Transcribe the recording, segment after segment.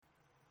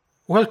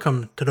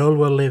Welcome to The Old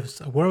World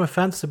Lives, a Warhammer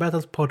Fantasy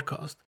Battles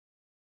podcast.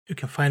 You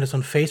can find us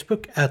on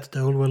Facebook at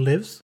The Old World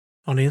Lives,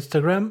 on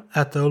Instagram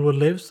at The Old World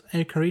Lives, and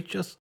you can reach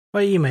us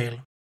by email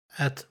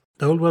at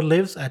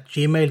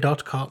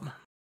theoldworldlives@gmail.com.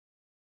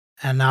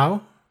 And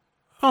now,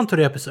 on to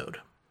the episode.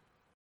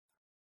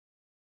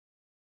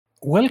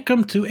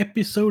 Welcome to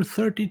episode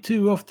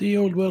 32 of The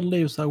Old World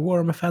Lives, a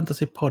Warhammer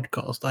Fantasy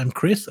podcast. I'm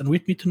Chris, and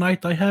with me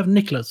tonight I have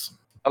Nicholas.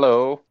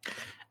 Hello.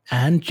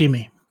 And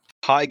Jimmy.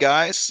 Hi,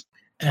 guys.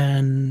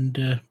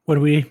 And when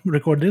we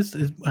record this,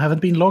 it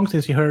haven't been long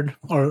since you heard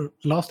our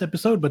last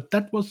episode, but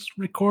that was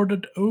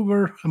recorded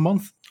over a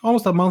month,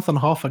 almost a month and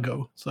a half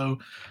ago. So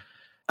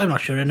I'm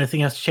not sure anything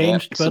has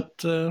changed, but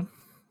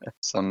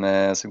some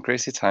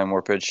crazy time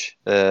warpage.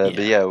 But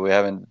yeah, we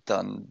haven't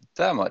done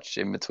that much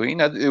in between.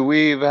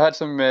 We've had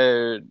some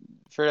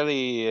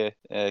fairly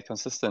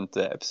consistent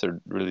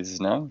episode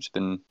releases now, which has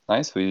been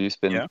nice. We've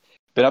just been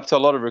up to a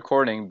lot of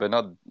recording, but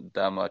not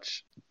that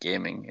much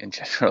gaming in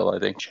general, I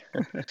think.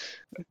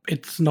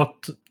 It's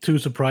not too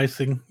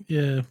surprising.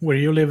 Yeah, where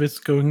you live is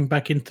going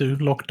back into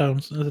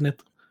lockdowns, isn't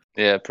it?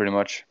 Yeah, pretty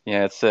much.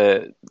 Yeah, it's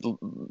a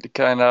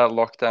kind of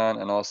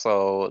lockdown, and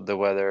also the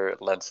weather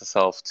lends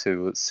itself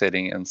to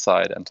sitting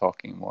inside and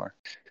talking more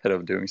instead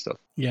of doing stuff.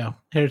 Yeah,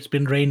 here it's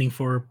been raining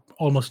for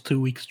almost 2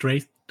 weeks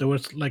straight. There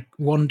was like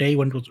one day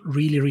when it was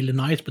really, really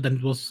nice, but then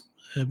it was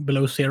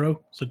below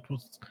zero, so it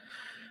was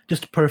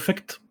just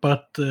perfect.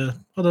 But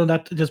other than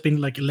that, it's just been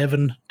like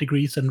 11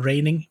 degrees and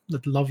raining.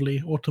 That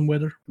lovely autumn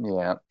weather.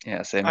 Yeah,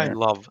 same here.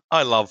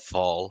 I love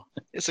fall.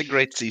 It's a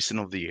great season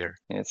of the year.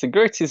 Yeah, it's a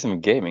great season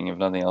of gaming, if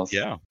nothing else.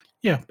 Yeah.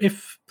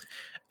 If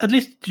at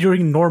least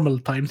during normal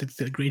times,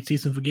 it's a great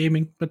season for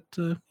gaming. But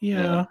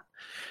yeah.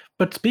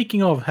 But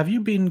speaking of, have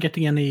you been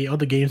getting any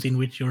other games in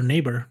with your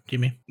neighbor,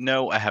 Jimmy?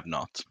 No, I have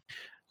not.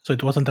 So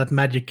it wasn't that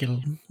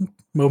magical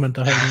moment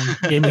of having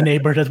a gaming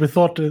neighbor that we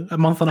thought a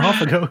month and a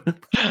half ago.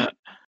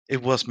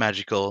 It was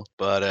magical,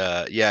 but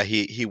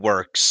he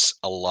works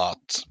a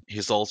lot.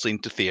 He's also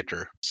into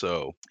theater,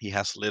 so he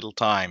has little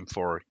time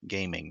for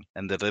gaming.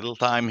 And the little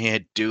time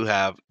he do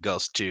have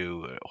goes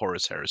to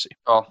Horus Heresy.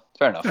 Oh,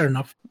 fair enough. Fair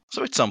enough.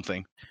 So it's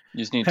something. You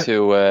just need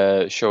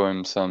to show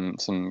him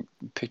some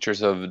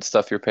pictures of the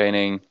stuff you're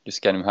painting.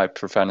 Just get him hyped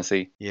for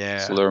fantasy. Yeah.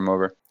 Just lure him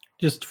over.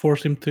 Just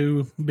force him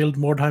to build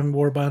Mordheim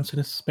warbands in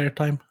his spare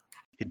time.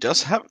 He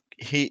does have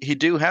he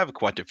do have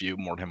quite a few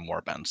Mordheim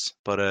warbands,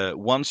 but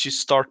once you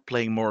start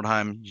playing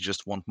Mordheim, you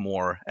just want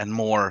more and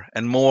more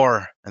and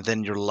more, and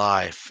then your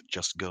life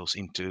just goes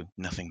into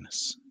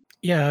nothingness.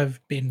 Yeah, I've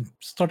been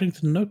starting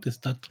to notice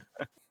that.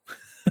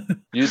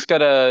 You just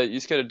gotta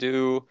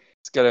do.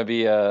 It's gotta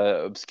be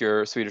a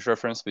obscure Swedish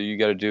reference, but you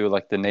gotta do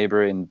like the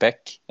neighbor in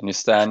Beck, and you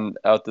stand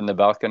out in the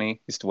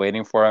balcony, just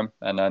waiting for him,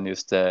 and then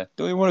just, do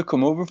you want to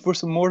come over for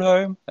some more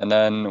time? And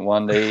then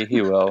one day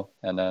he will,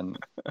 and then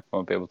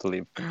won't be able to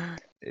leave.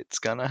 It's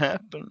gonna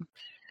happen.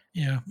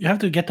 Yeah, you have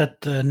to get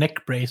that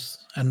neck brace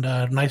and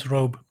a nice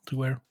robe to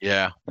wear.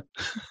 Yeah.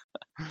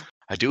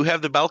 I do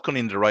have the balcony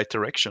in the right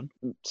direction.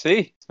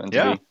 See? It's meant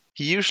to be.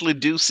 He usually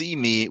do see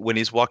me when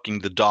he's walking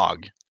the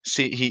dog.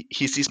 See,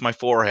 he sees my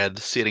forehead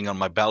sitting on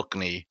my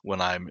balcony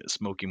when I'm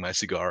smoking my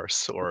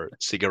cigars or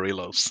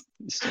cigarillos.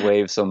 Just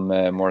wave some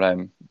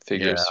Mordheim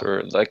figures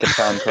or like a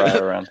town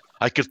crier around.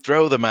 I could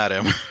throw them at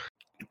him.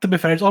 To be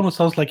fair, it almost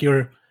sounds like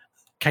you're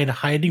kind of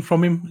hiding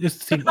from him.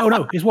 Just saying, oh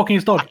no, he's walking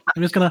his dog.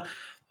 I'm just gonna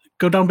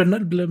go down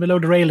below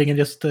the railing and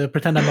just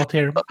pretend I'm not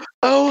here.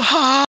 Oh,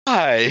 hi!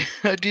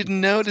 I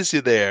didn't notice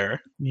you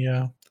there.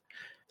 Yeah.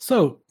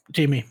 So,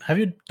 Jamie, have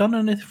you done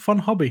any fun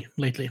hobby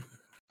lately?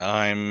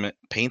 I'm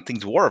painting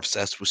dwarves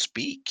as we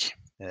speak.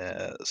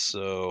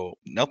 So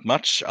not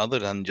much other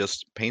than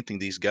just painting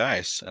these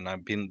guys, and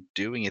I've been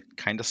doing it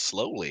kind of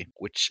slowly,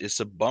 which is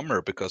a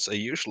bummer because I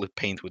usually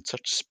paint with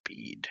such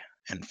speed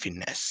and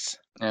finesse.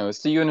 Yeah,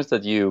 it's the unit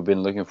that you've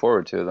been looking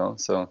forward to, though.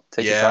 So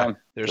take your time.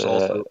 There's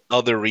also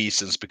other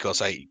reasons because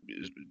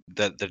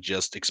that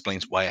just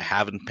explains why I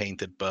haven't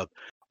painted, but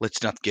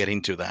let's not get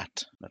into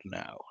that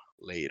now.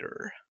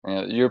 Later.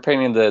 Yeah, you're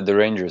painting the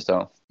Rangers,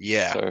 though.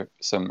 Yeah. So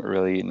some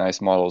really nice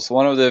models.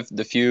 One of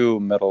the few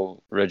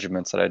metal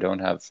regiments that I don't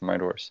have for my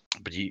dwarves.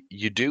 But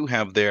you do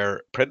have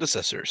their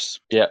predecessors.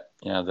 Yeah,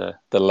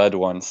 the lead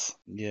ones.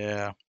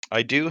 Yeah.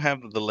 I do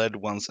have the lead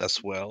ones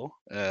as well,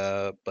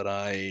 but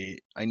I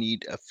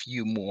need a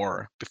few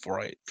more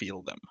before I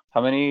feel them. How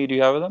many do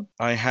you have of them?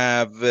 I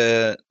have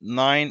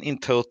 9 in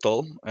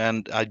total,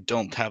 and I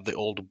don't have the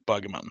old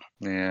Bugman.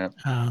 Yeah.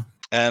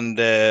 And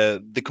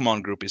the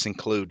command group is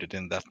included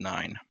in that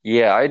 9.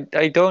 Yeah,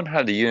 I don't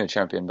have the unit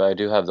champion, but I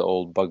do have the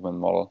old Bugman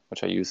model,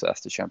 which I use as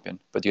the champion.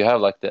 But you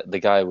have like the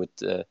guy with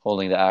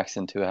holding the axe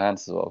in 2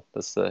 hands as well.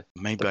 That's the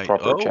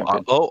proper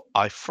champion.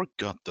 I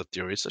forgot that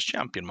there is a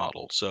champion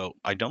model, so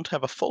I don't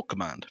have a full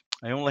command.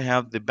 I only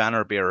have the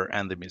banner bearer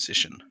and the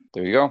musician.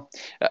 There you go.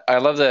 I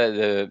love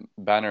the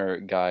banner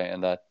guy in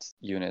that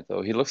unit,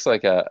 though. He looks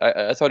like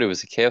I thought he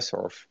was a Chaos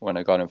Orf when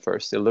I got him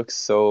first. It looks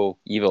so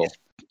evil.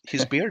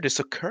 His beard is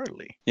so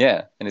curly.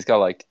 Yeah, and he's got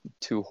like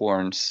 2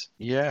 horns.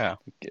 Yeah.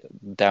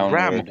 Downward.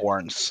 Ram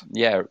horns.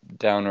 Yeah,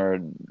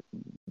 downward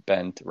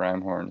bent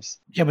ram horns.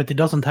 Yeah, but it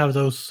doesn't have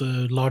those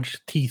large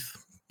teeth,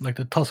 like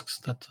the tusks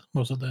that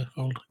most of the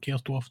old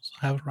Chaos Dwarfs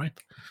have, right?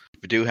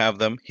 If we do have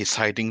them, he's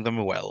hiding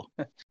them well.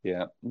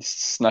 Yeah,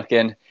 snuck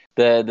in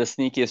the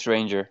sneakiest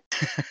ranger.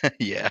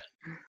 Yeah.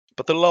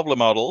 But they're lovely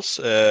models,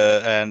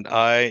 and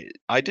I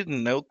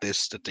didn't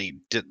notice that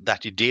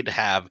you did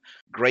have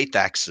great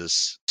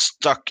axes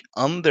stuck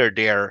under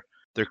their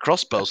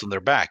crossbows on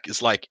their back.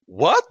 It's like,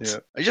 what? Yeah.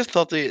 I just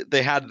thought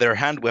they had their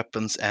hand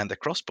weapons and the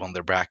crossbow on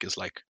their back. It's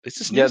like,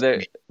 this is Yeah, news to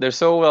me. they're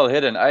so well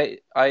hidden. I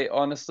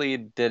honestly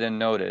didn't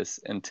notice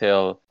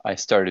until I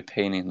started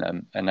painting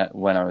them, and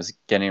when I was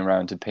getting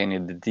around to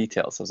painting the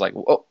details, I was like,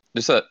 "Oh,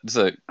 there's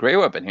a gray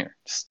weapon here,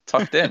 just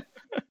tucked in."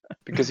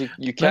 Because you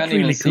can't That's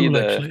really even see cool,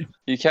 the actually.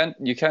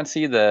 you can't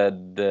see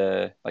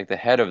the like the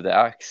head of the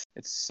axe.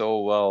 It's so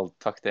well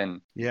tucked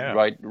in. Yeah.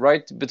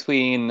 Right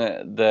between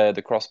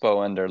the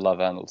crossbow and their love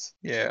handles.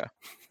 Yeah.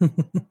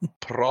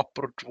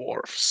 Proper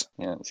dwarfs.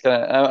 Yeah, it's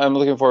I'm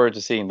looking forward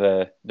to seeing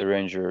the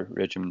Ranger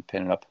regiment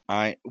painted up.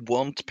 I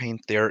won't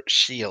paint their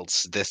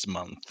shields this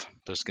month.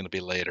 There's gonna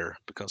be later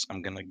because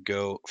I'm gonna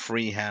go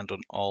freehand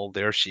on all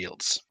their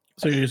shields.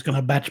 So you're just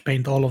gonna batch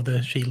paint all of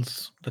the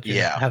shields that you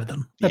Yeah. have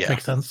them. That Yeah.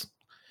 makes sense.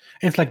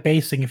 It's like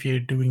basing if you're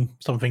doing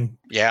something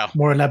Yeah.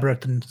 more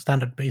elaborate than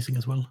standard basing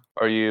as well.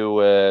 Are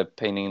you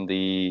painting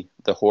the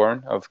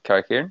horn of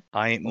Karakir?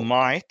 I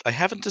might. I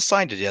haven't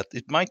decided yet.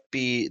 It might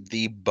be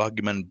the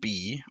Bugman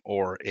B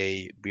or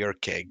a beer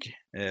keg,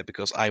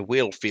 because I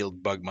will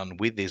field Bugman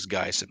with these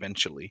guys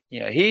eventually.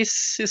 Yeah,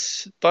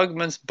 his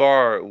Bugman's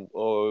bar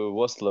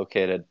was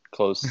located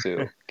close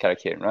to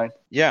Karakir, right?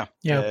 Yeah.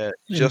 Yeah,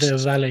 in just the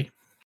valley.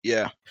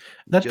 yeah.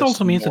 That just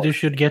also means that more- you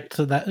should get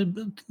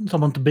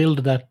someone to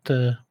build that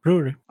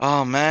brewery.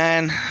 Oh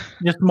man.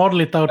 Just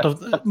model it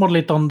model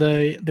it on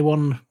the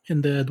one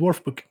in the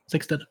dwarf book,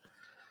 Sixted.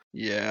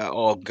 Yeah.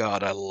 Oh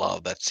god, I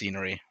love that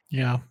scenery.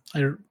 Yeah,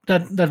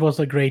 that was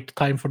a great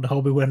time for the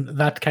hobby when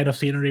that kind of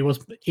scenery was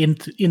in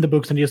the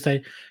books, and you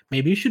say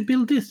maybe you should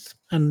build this.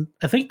 And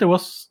I think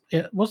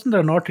wasn't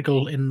there an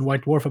article in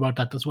White Dwarf about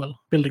that as well,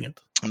 building it,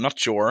 I'm not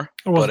sure,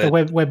 or was but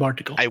it a web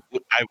article?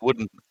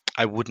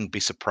 I wouldn't be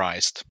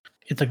surprised.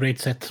 It's a great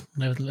set,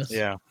 nevertheless.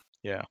 Yeah.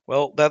 Yeah.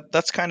 Well,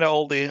 that's kind of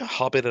all the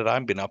hobby that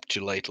I've been up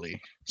to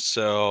lately.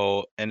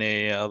 So,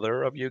 any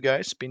other of you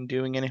guys been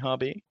doing any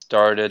hobby?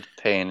 Started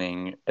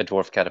painting a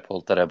dwarf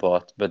catapult that I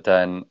bought, but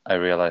then I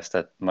realized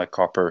that my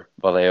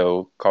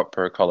Vallejo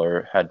copper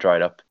color had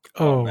dried up.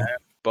 Oh, man.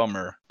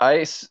 Bummer.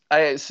 I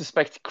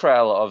suspect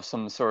Krell of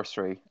some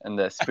sorcery in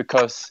this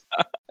because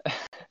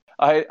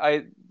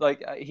I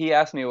like he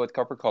asked me what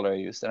copper color I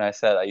used, and I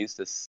said I used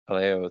this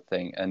Vallejo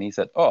thing, and he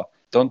said, "Oh,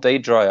 don't they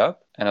dry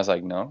up?" And I was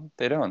like, "No,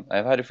 they don't.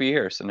 I've had it for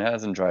years, and it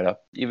hasn't dried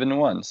up even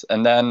once."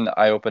 And then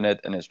I open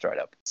it, and it's dried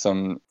up.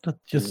 Some that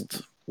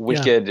just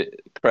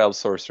wicked Krell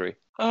sorcery.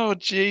 Oh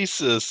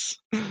Jesus!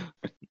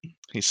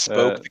 He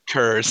spoke the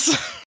curse.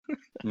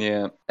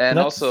 Yeah, and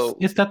also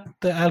is that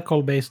the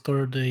alcohol based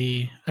or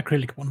the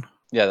acrylic one?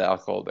 yeah, the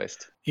alcohol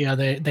based. Yeah,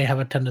 they have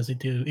a tendency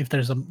to, if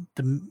there's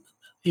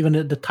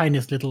even the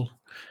tiniest little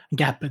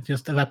gap, it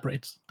just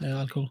evaporates the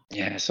alcohol.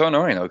 Yeah, it's so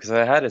annoying though, because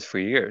I had it for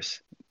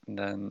years. And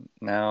then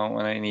now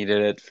when I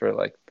needed it for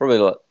like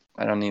probably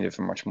I don't need it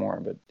for much more,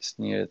 but just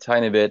need a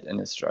tiny bit and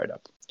it's dried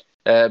up.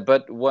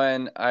 But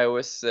when I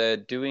was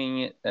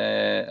doing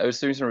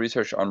some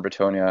research on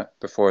Bretonia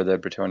before the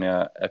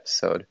Bretonia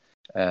episode,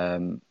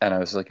 and I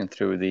was looking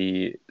through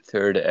the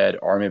third ed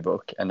army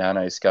book, and then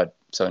I just got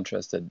so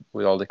interested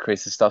with all the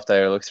crazy stuff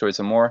that I looked through it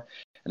some more.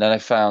 And then I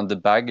found the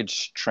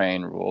baggage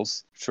train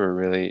rules, which were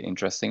really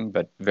interesting,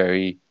 but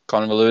very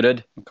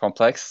convoluted and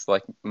complex,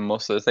 like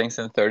most of the things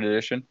in third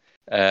edition.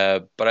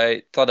 But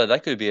I thought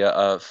that could be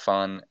a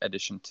fun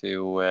addition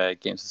to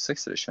Games of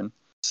 6th edition.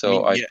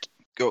 So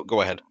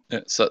Go ahead.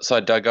 So I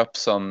dug up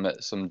some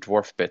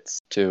dwarf bits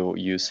to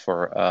use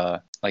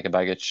for like a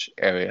baggage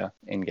area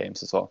in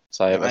games as well.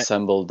 So I have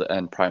assembled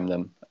and primed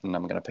them, and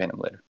I'm gonna paint them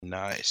later.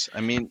 Nice.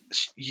 I mean,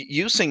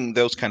 using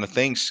those kind of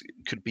things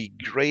could be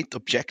great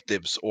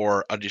objectives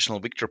or additional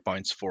victory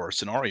points for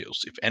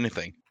scenarios, if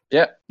anything.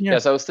 Yeah.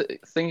 So I was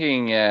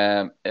thinking.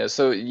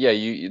 So yeah,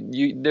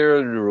 you there are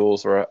the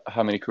rules for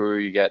how many crew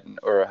you get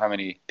or how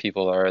many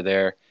people are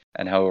there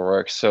and how it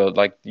works. So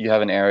like you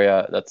have an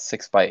area that's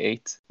 6 by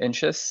 8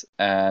 inches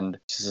and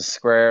just a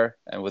square,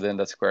 and within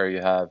that square you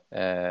have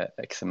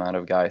X amount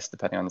of guys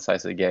depending on the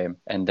size of the game,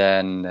 and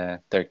then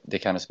they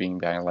kind of being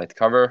behind light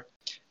cover.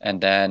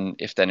 And then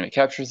if the enemy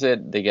captures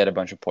it, they get a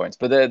bunch of points.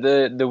 But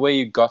the way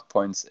you got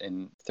points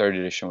in third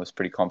edition was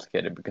pretty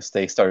complicated because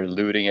they started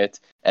looting it,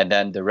 and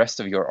then the rest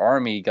of your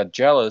army got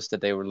jealous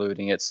that they were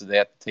looting it, so they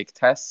had to take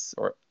tests,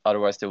 or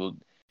otherwise they will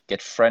get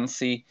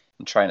frenzy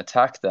and try and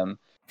attack them.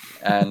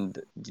 And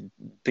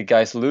the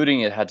guys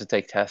looting it had to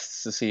take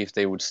tests to see if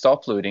they would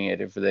stop looting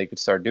it, if they could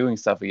start doing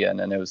stuff again.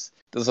 And there's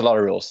a lot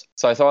of rules.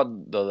 So I thought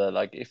though that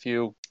like if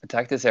you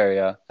attack this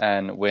area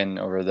and win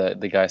over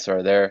the guys who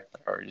are there,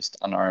 or just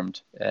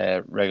unarmed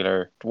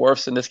regular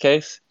dwarfs in this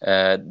case,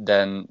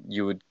 then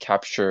you would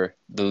capture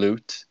the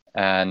loot,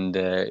 and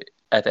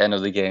at the end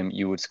of the game,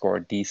 you would score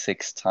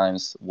D6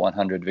 times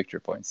 100 victory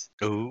points.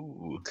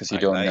 Ooh, Because you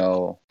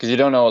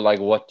don't know like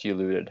what you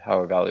looted,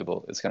 how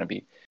valuable it's going to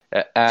be.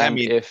 And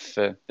if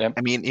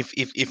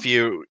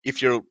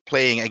you're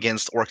playing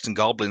against orcs and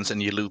goblins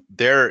and you loot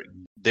their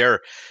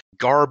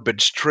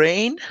garbage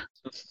train,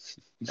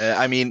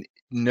 I mean,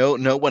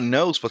 no one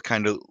knows what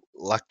kind of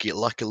lucky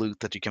loot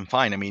that you can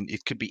find. I mean,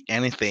 it could be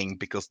anything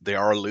because they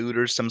are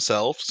looters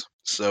themselves.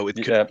 So it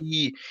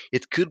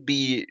could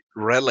be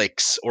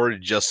relics or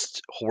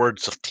just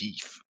hordes of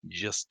teeth. You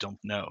just don't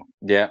know.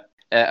 Yeah.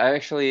 I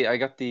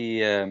got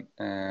the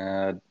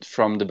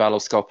from the Battle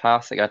Skull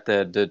Pass. I got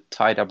the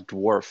tied up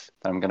dwarf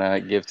that I'm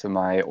gonna give to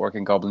my orc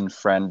and goblin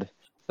friend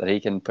that he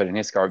can put in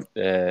his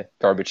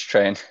garbage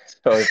train.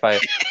 So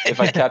if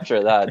I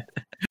capture that,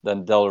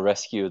 then they'll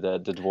rescue the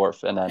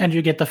dwarf, and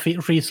you get the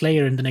free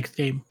Slayer in the next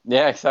game.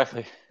 Yeah,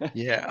 exactly.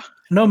 Yeah.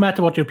 No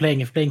matter what you're playing,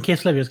 if you're playing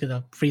Kislev, you get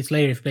a free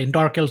Slayer. If you're playing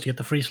Dark Elves, you get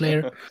the free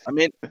Slayer. I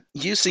mean,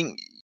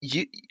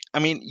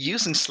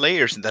 using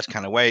Slayers in that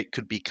kind of way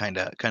could be kind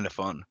of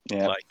fun.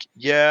 Yeah. Like,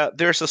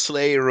 there's a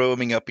Slayer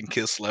roaming up in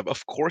Kislev.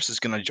 Of course, it's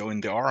gonna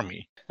join the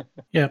army.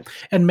 Yeah,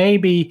 and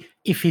maybe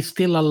if he's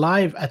still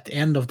alive at the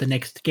end of the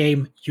next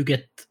game, you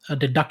get a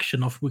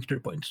deduction of victory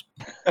points.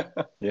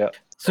 Yeah.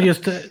 So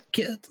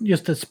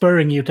just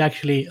spurring you to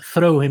actually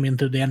throw him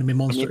into the enemy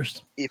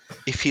monsters. I mean,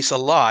 if he's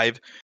alive,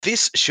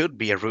 this should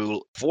be a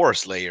rule for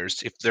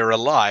Slayers. If they're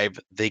alive,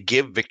 they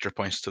give victory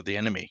points to the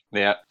enemy.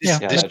 Yeah.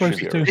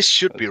 This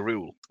should be a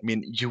rule. I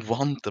mean, you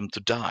want them to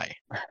die.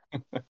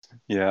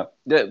 Yeah.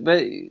 But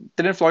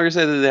didn't Flogger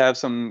say that they have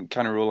some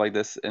kind of rule like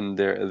this in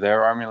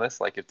their army list?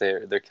 Like if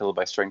they're killed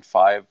by strength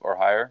 5 or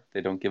higher,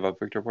 they don't give up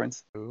victory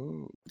points?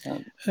 Ooh.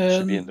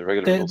 Should be in the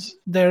regular rules.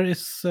 There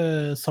is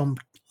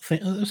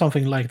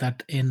something like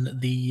that in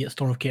the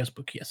Storm of Chaos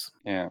book, yes.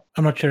 Yeah.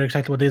 I'm not sure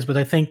exactly what it is, but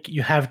I think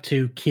you have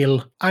to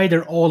kill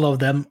either all of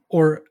them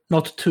or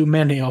not too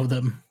many of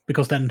them,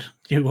 because then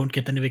you won't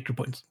get any victory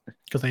points,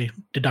 because they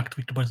deduct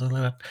victory points and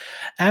like that.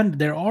 And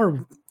there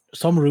are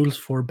some rules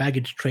for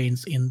baggage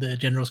trains in the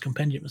General's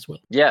Compendium as well.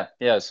 Yeah,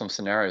 some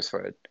scenarios for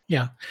it.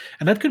 Yeah,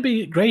 and that could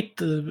be great,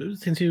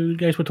 since you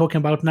guys were talking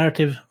about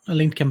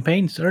narrative-linked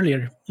campaigns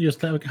earlier.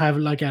 Just have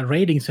like a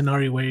raiding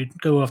scenario where you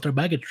go after a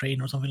baggage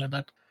train or something like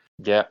that.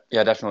 Yeah,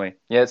 definitely.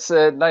 Yeah, it's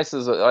nice.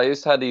 I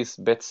used to have these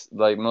bits,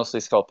 like mostly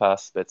Skull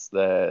Pass bits,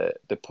 the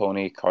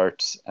pony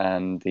carts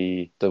and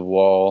the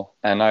wall,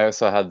 and I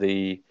also had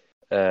the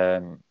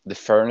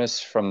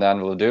furnace from the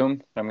Anvil of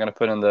Doom. I'm gonna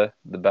put in the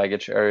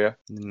baggage area.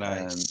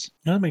 Nice.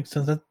 That makes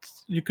sense. That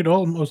you could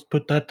almost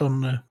put that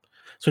on,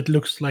 so it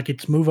looks like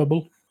it's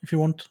movable if you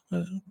want.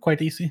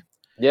 Quite easy.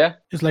 Yeah.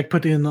 It's like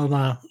putting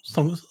on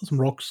some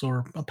rocks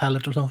or a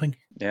pallet or something.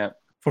 Yeah.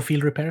 For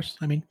field repairs,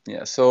 I mean.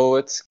 Yeah, so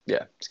it's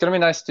gonna be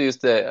nice to use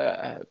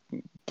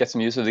get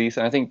some use of these,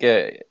 and I think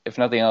if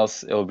nothing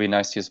else, it'll be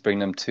nice to just bring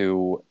them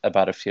to a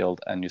battlefield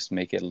and just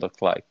make it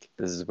look like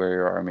this is where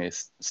your army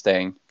is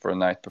staying for a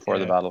night before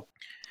the battle.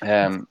 Go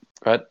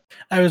ahead.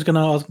 I was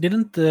gonna ask,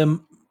 didn't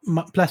the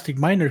plastic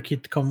miner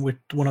kit come with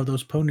one of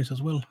those ponies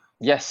as well?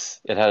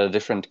 Yes, it had a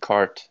different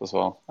cart as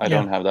well. I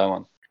don't have that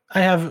one. I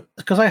have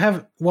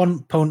one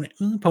pony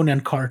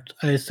and cart.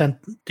 I sent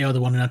the other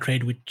one in a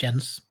trade with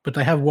Jens, but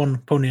I have one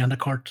pony and a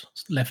cart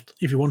left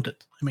if you want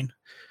it. I mean,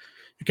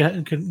 you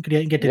can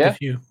get it if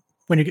you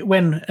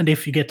when and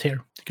if you get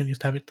here, you can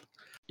just have it.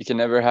 You can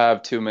never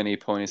have too many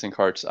ponies and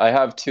carts. I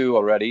have 2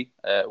 already.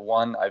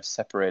 One I've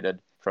separated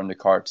from the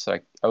cart, so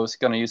I was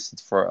gonna use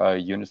it for a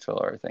unit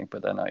filler, I think,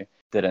 but then I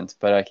didn't.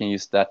 But I can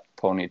use that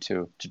pony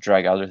to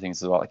drag other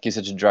things as well. Like use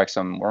it to drag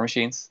some war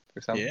machines, for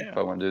example, if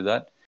I want to do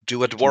that.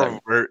 Do a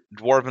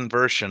dwarven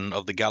version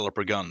of the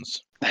Galloper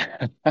guns.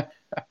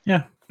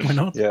 Yeah, why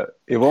not? Yeah,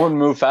 it won't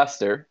move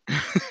faster,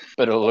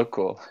 but it'll look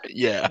cool.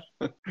 Yeah.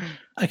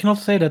 I can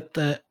also say that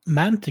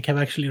Mantic have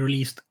actually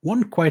released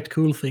one quite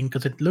cool thing,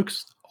 because it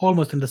looks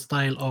almost in the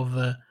style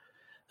of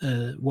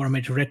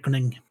Warhammer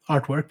Reckoning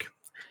artwork.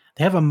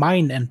 They have a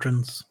mine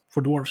entrance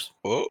for dwarves.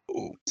 Oh,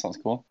 sounds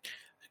cool.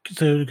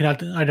 So you can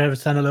either have it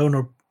standalone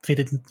or fit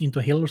it into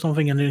a hill or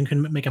something, and then you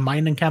can make a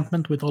mine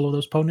encampment with all of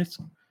those ponies.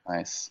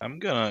 Nice. I'm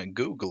gonna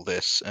Google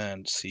this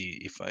and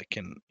see if I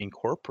can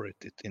incorporate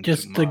it into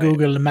just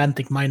Google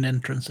Mantic mine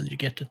entrance and you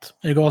get it.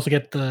 You can also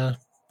get the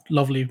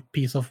lovely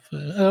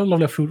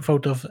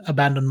photo of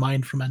abandoned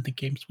mine from Mantic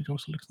Games, which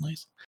also looks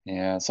nice.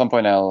 Yeah, at some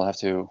point I'll have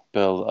to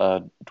build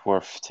a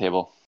dwarf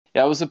table.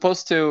 Yeah, I was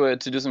supposed to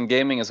do some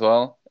gaming as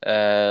well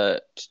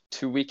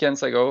 2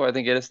 weekends ago, I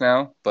think it is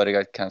now, but it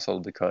got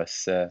cancelled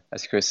because,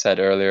 as Chris said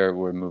earlier,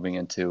 we're moving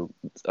into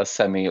a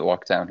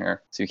semi-lockdown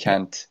here, so you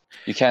can't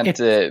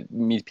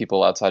meet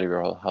people outside of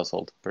your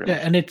household. Pretty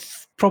much. And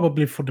it's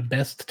probably for the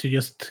best to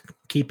just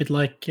keep it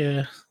like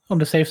on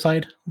the safe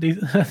side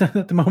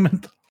at the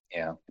moment.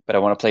 Yeah, but I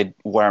want to play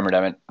Warhammer,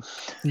 damn it.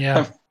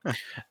 Yeah,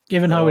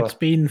 given how it's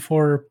been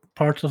for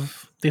parts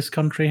of this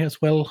country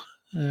as well.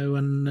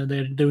 When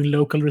they're doing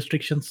local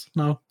restrictions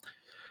now,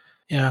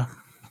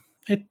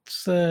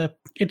 it's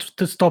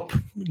to stop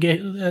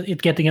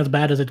it getting as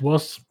bad as it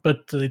was,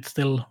 but it's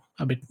still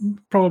a bit,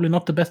 probably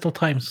not the best of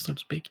times, so to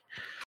speak.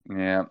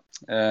 Yeah.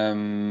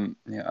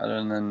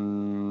 Other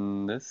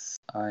than this,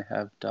 I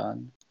have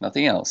done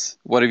nothing else.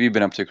 What have you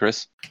been up to,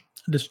 Chris?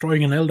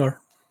 Destroying an Eldar.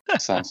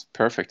 Sounds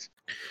perfect.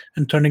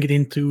 And turning it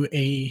into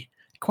a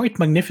quite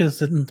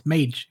magnificent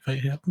mage,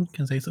 if I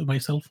can say so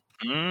myself.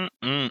 I'm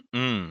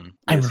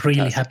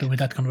really happy with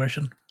that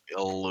conversion.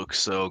 It'll look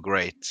so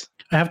great.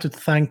 I have to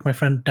thank my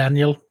friend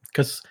Daniel,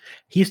 because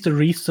he's the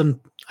reason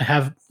I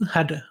have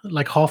had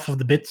like half of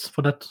the bits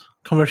for that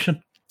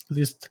conversion.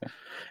 He's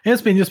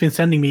just been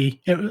sending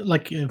me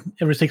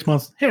every 6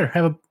 months. Here,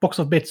 have a box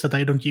of bits that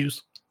I don't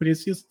use, but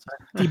it's just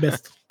the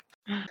best.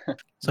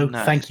 So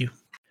Nice. Thank you.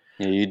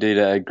 Yeah, you did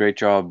a great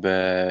job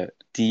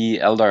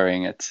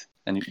de-Eldaring it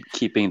and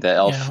keeping the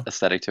elf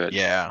aesthetic to it.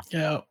 Yeah.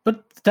 Yeah,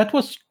 but that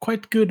was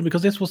quite good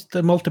because this was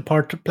the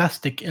multi-part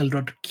plastic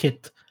Eldar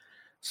kit.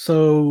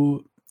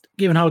 So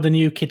given how the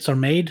new kits are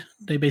made,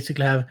 they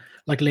basically have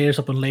like layers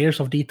upon layers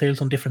of details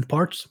on different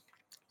parts.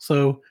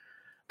 So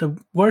the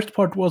worst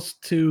part was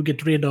to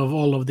get rid of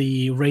all of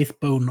the wraith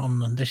bone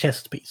on the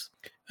chest piece.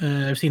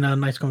 I've seen a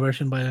nice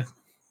conversion by a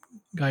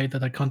guy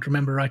that I can't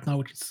remember right now,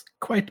 which is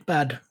quite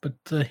bad, but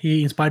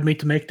he inspired me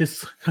to make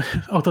this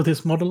out of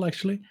this model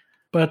actually.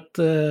 But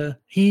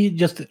he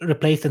just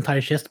replaced the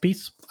entire chest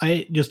piece.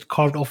 I just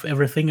carved off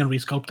everything and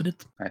resculpted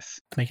it.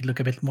 Nice. To make it look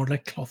a bit more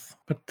like cloth.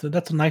 But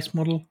that's a nice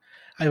model.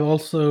 I've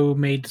also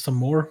made some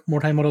more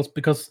time models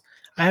because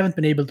I haven't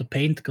been able to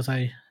paint because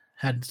I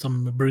had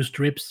some bruised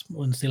ribs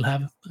and still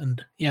have.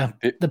 And yeah.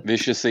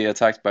 Viciously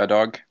attacked by a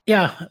dog.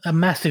 Yeah, a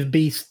massive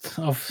beast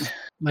of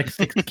like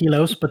 6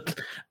 kilos. But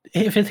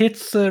if it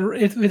hits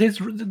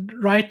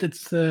right,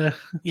 it's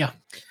yeah.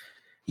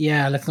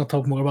 Yeah, let's not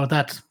talk more about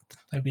that.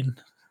 I've been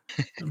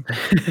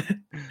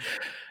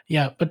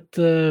yeah, but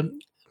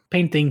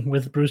painting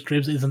with bruised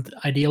ribs isn't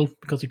ideal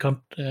because you can't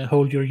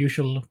hold your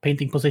usual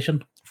painting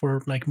position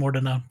for like more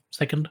than a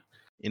second.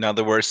 In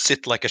other words,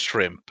 sit like a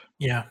shrimp.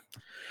 Yeah,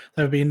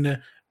 I've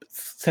been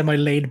semi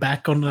laid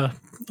back on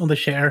the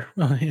chair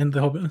in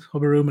the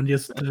hobby room and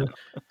just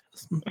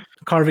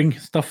carving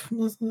stuff,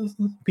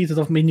 pieces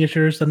of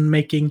miniatures, and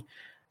making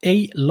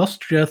a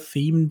Lustria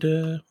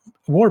themed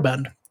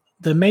warband.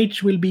 The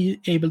mage will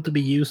be able to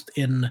be used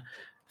in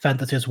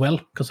fantasy as well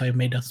because I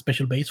made a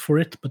special base for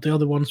it, but the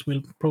other ones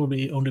will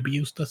probably only be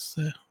used as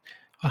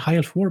a high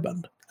elf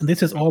warband. And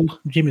this is all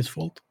Jimmy's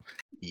fault.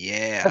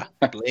 Yeah,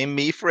 blame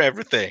me for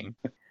everything.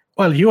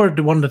 Well, you are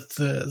the one that's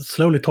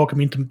slowly talking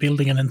me into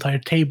building an entire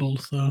table,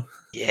 so...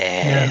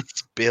 Yes,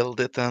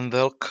 build it and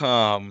they'll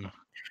come.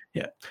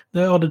 Yeah,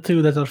 the other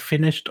two that are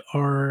finished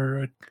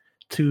are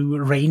 2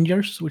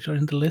 Rangers, which are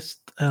in the list,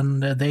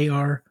 and they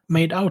are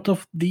made out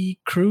of the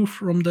crew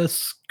from the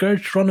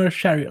Scourge Runner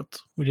Chariot,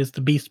 which is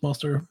the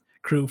Beastmaster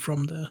crew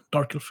from the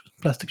Dark Elf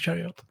Plastic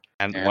Chariot.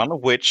 And one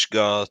of which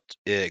got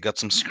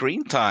some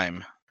screen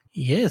time.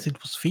 Yes,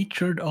 it was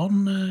featured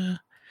on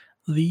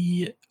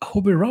the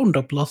Hobby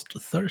Roundup last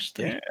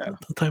Thursday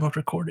at the time of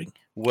recording.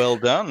 Well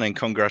done and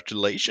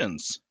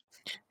congratulations.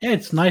 Yeah,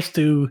 it's nice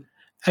to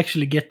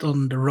actually get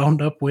on the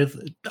Roundup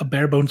with a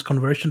bare bones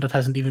conversion that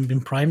hasn't even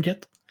been primed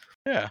yet.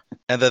 Yeah,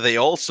 and that they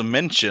also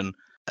mention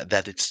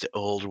that it's the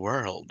old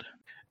world.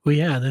 Oh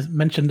yeah, they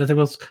mentioned that it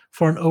was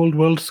for an old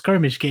world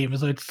skirmish game,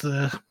 so it's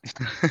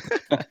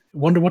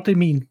wonder what they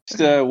mean.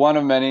 Just one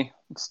of many.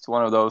 It's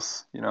one of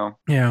those,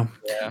 Yeah.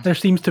 There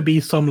seems to be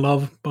some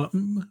love, but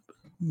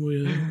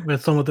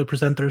with some of the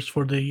presenters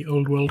for the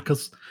old world,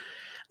 because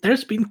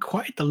there's been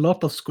quite a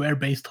lot of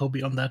square-based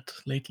hobby on that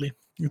lately.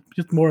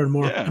 Just more and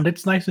more, and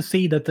it's nice to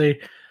see that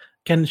they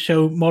can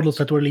show models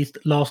that were released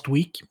last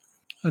week,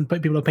 and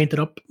people have painted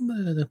up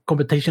the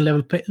competition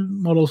level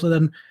models, and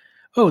then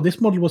this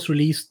model was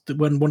released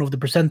when one of the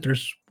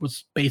presenters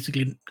was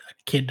basically a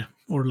kid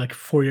or like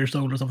 4 years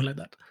old or something like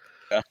that.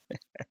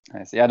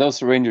 Nice. Yeah,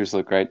 those Rangers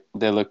look great.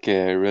 They look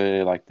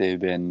really like they've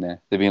been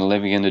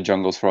living in the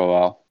jungles for a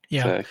while.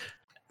 Yeah.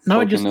 Now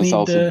I just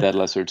need dead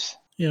lizards.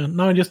 Yeah.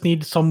 Now I just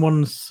need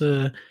someone's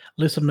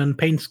lizardman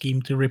paint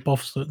scheme to rip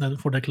off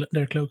for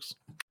their cloaks.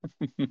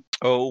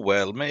 Oh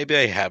well, maybe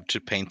I have to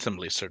paint some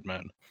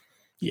lizardmen.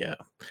 Yeah,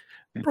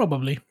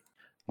 probably.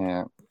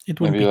 Yeah. It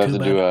wouldn't maybe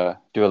be you have to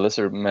do a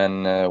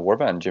lizardman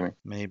warband, Jimmy.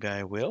 Maybe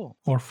I will.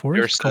 Or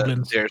forest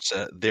goblins.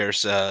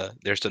 There's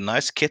a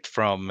nice kit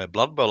from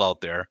Blood Bowl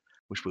out there,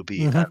 which will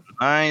be a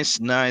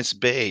nice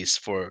base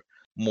for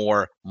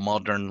more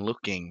modern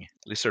looking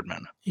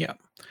lizardmen. Yeah,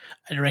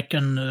 I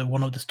reckon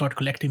one of the start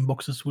collecting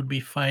boxes would be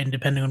fine,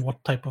 depending on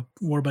what type of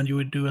warband you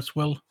would do as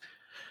well.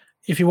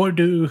 If you want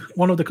to do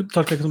one of the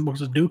start collecting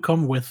boxes, do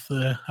come with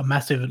a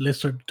massive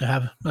lizard to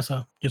have as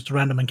just a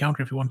random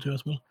encounter if you want to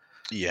as well.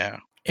 Yeah.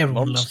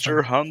 Everyone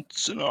Monster hunt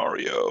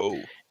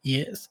scenario.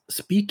 Yes.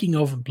 Speaking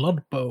of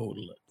Blood Bowl,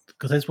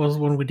 because this was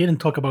one we didn't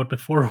talk about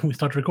before we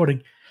started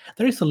recording,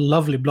 there is a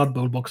lovely Blood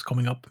Bowl box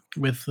coming up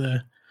with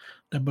the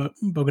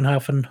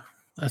Bogenhafen,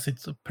 as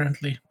it's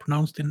apparently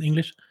pronounced in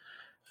English,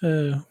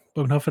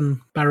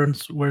 Bogenhofen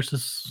Barons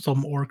versus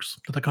some orcs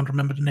that I can't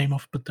remember the name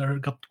of, but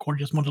they've got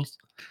gorgeous models.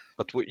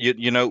 But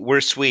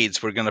we're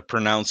Swedes. We're gonna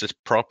pronounce it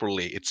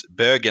properly. It's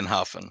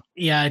Bögenhafen.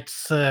 Yeah,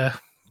 it's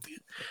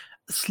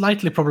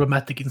slightly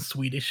problematic in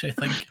Swedish, I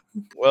think.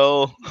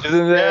 Well,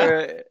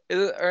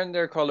 aren't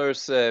their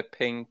colors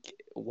pink,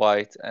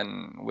 white,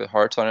 and with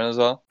hearts on it as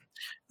well?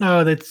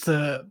 No, it's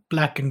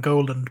black and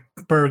gold and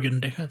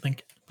burgundy, I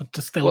think.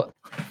 But still, Well,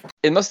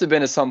 it must have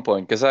been at some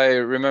point because I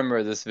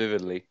remember this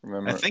vividly.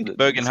 I think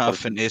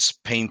Bögenhafen is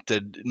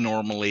painted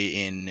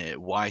normally in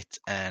white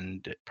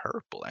and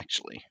purple,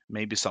 actually.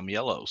 Maybe some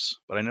yellows,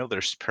 but I know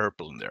there's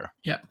purple in there.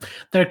 Yeah,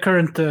 their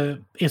current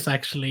is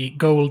actually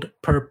gold,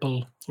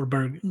 purple, or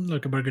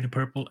like a burgundy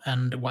purple,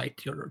 and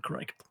white. You're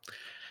correct.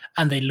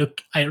 And they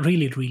look. I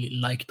really, really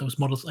like those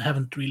models. I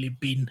haven't really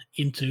been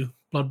into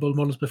Blood Bowl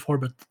models before,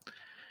 but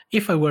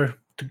if I were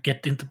to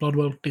get into Blood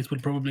Bowl, these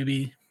would probably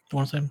be the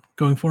ones I'm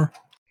going for.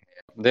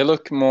 They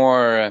look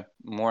more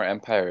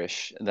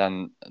Empire-ish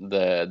than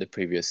the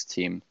previous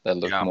team. That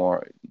look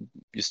more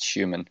just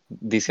human.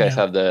 These guys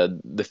have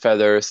the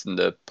feathers and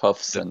the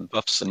puffs and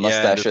the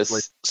mustaches,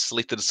 the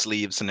slitted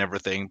sleeves and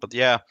everything. But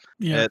the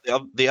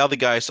other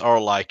guys are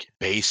like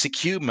basic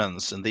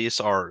humans, and these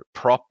are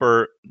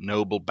proper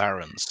noble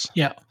barons.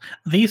 Yeah,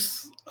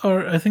 these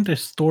are. I think their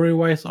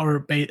story-wise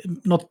are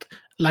not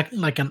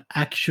like an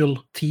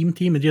actual team.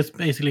 It's just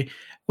basically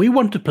we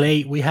want to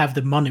play. We have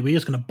the money. We're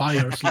just gonna buy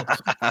our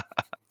slots.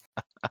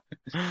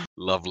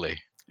 Lovely.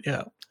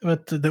 Yeah,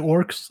 but the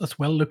orcs as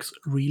well looks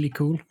really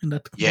cool in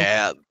that.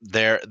 Yeah,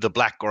 the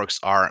black orcs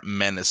are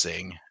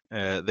menacing.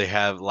 They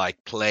have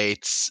like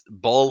plates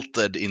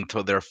bolted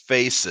into their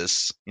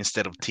faces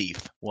instead of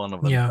teeth. One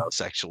of them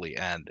does actually,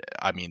 and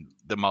I mean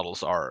the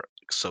models are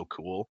so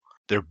cool.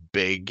 They're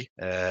big,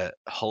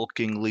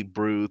 hulkingly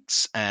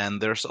brutes,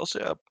 and there's also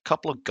a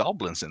couple of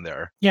goblins in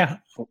there. Yeah,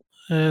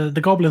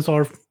 the goblins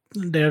are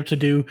there to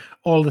do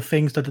all the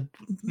things that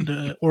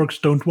the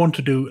orcs don't want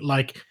to do,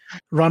 like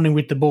running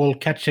with the ball,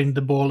 catching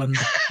the ball, and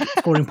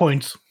scoring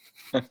points.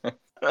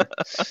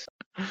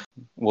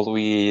 Will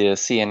we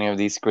see any of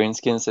these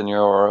greenskins in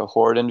your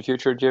horde in the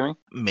future, Jimmy?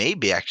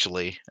 Maybe,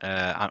 actually.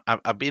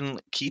 I've been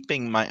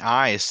keeping my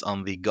eyes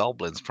on the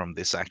goblins from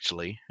this,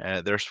 actually.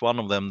 There's one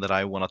of them that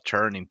I want to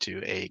turn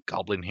into a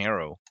goblin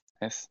hero.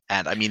 Yes.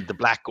 And I mean, the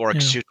black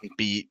orcs shouldn't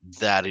be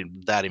that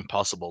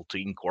impossible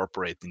to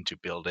incorporate into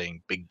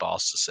building big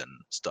bosses and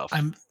stuff.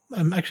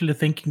 I'm actually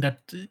thinking that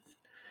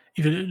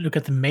if you look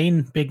at the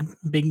main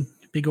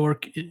big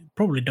orc, you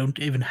probably don't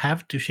even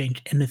have to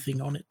change anything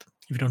on it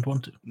if you don't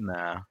want to.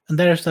 Nah. And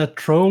there's a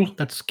troll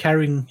that's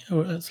carrying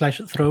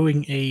 /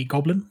 throwing a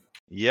goblin.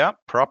 Yeah,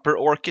 proper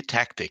orc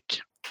tactic.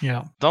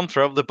 Yeah. Don't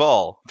throw the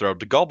ball. Throw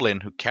the goblin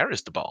who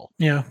carries the ball.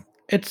 Yeah.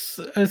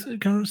 You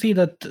can see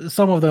that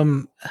some of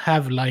them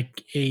have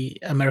like a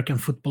American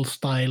football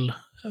style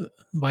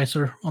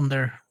visor on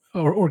their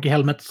or orgy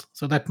helmets,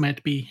 so that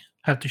might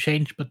have to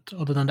change. But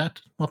other than that,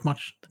 not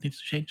much that needs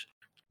to change.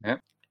 Yeah.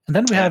 And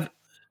then we have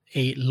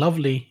a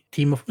lovely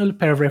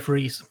pair of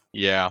referees.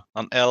 Yeah,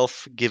 an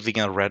elf giving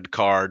a red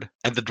card,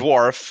 and the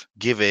dwarf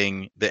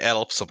giving the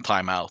elf some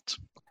time out.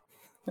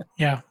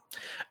 Yeah,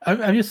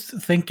 I'm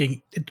just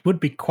thinking it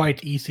would be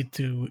quite easy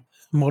to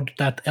mod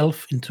that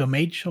elf into a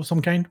mage of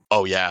some kind.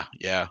 Oh yeah.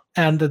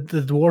 And the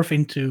dwarf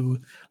into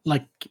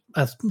like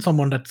as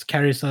someone that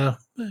carries a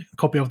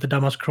copy of the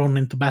Damaskron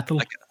into battle.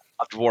 Like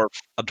a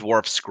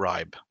dwarf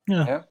scribe.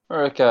 Yeah.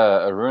 Or like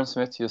a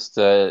runesmith just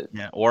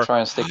or try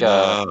and stick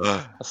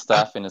a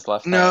staff in his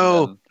left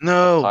hand.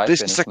 No,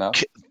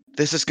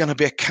 this is gonna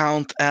be a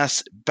count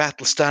as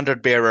battle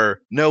standard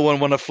bearer. No one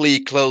wanna flee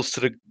close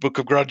to the Book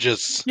of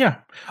Grudges. Yeah,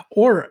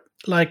 or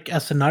like a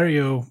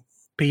scenario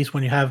piece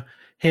when you have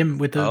him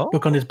with the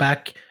book on his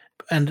back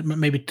and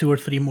maybe 2 or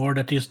 3 more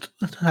that just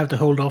have to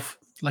hold off,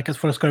 like as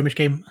for a skirmish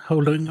game,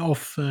 holding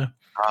off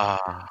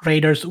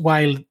raiders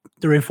while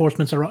the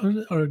reinforcements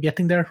are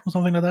getting there or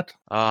something like that.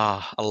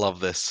 I love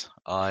this.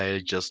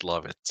 I just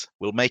love it.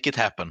 We'll make it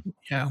happen.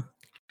 Yeah.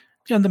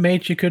 And the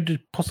mage, you could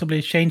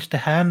possibly change the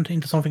hand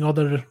into something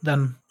other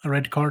than a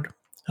red card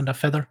and a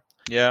feather.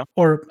 Yeah.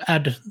 Or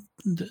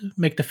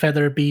make the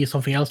feather be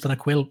something else than a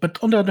quill. But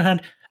on the other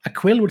hand, a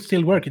quill would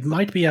still work. It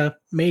might be a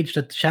mage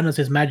that channels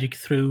his magic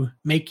through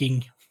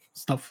making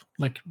stuff,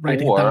 like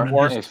writing it down.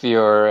 Or if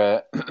you're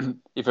an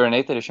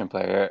 8th edition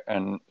player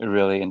and a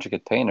really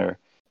intricate painter,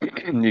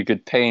 you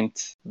could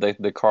paint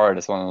the card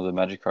as one of the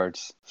magic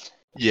cards.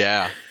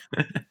 Yeah.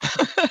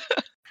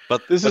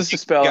 But this is the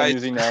spell I'm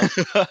using now.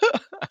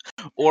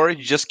 Or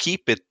you just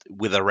keep it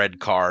with a red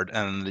card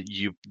and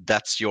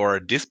that's your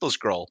display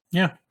scroll.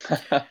 Yeah.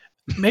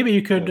 Maybe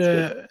you could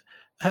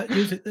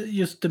use it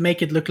just to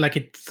make it look like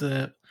it's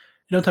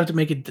you don't have to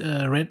make it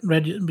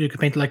red. You can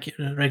paint like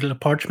regular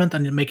parchment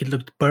and make it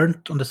look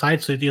burnt on the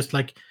side, so it's just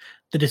like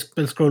the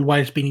dispel scroll while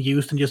it's being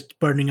used and just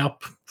burning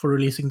up for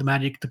releasing the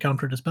magic to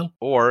counter the spell.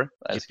 Or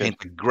you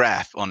paint a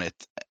graph on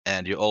it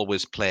and you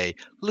always play,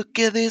 look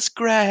at this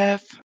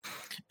graph.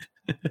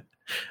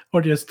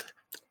 Or just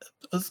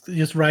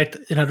write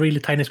in a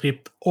really tiny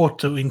script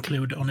auto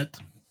include on it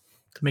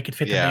to make it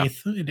fit Yeah.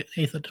 in the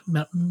eighth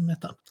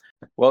meta.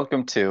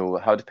 Welcome to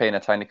How to Paint a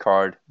Tiny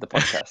Card, the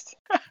podcast.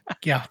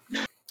 Yeah.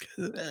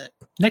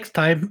 Next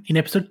time in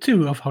episode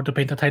 2 of How to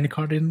Paint a Tiny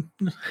Card in.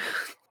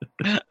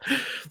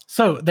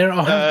 So there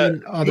have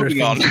been other moving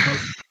things. on. Well,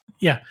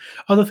 yeah,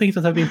 other things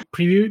that have been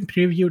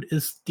previewed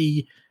is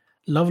the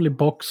lovely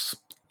box,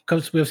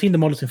 because we have seen the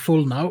models in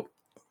full now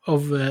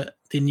of the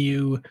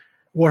new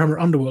Warhammer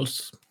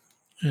Underworlds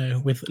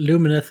with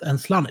Lumineth and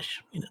Slaanesh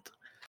in it.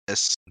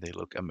 Yes, they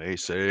look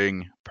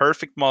amazing.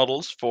 Perfect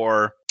models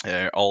for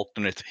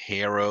alternate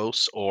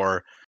heroes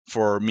or,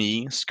 for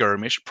me,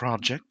 skirmish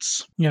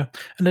projects. Yeah,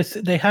 and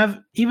they have,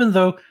 even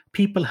though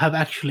people have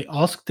actually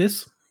asked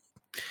this,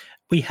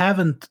 we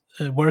haven't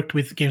worked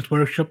with Games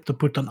Workshop to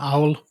put an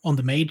owl on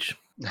the mage,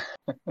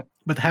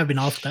 but have been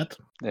asked that.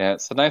 Yeah,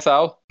 it's a nice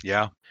owl.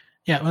 Yeah.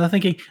 Yeah, well, I'm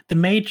thinking the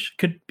mage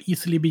could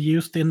easily be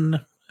used in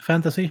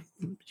fantasy.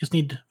 Just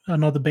need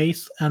another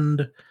base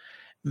and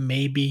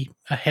maybe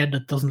a head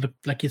that doesn't look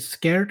like it's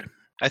scared.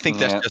 I think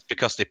that's just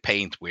because they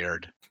paint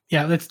weird.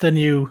 Yeah, that's the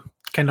new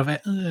kind of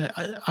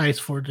eyes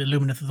for the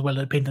Lumineth as well.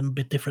 They paint them a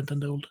bit different than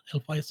the old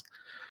elf eyes.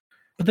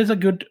 But there's a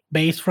good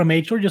base for a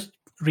mage, or just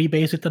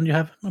rebase it and you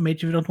have a mage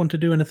if you don't want to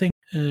do anything.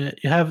 You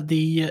have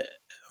the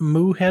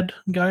Moo head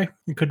guy.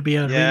 It could be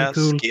a really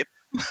cool... Skip.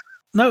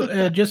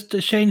 No, just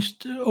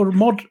changed or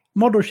mod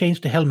or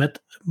change the helmet,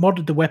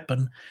 mod the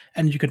weapon,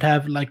 and you could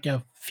have like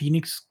a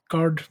Phoenix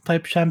Guard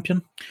type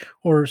champion,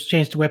 or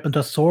change the weapon to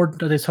a sword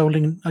that is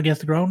holding against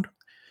the ground.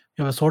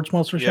 You have a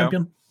Swordsmaster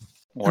champion,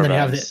 and then you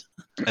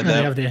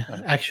have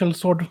the actual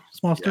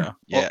Swordsmaster.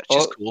 Yeah,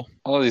 just cool.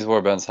 All of these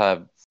warbands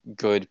have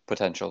good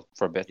potential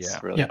for bits,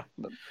 really. Yeah.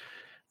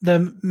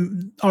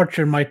 The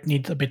archer might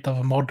need a bit of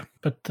a mod,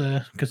 but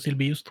could still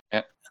be used.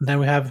 Yeah. And then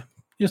we have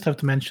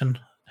to mention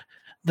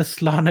the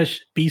Slaanesh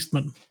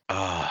Beastman.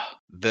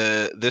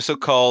 The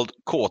so-called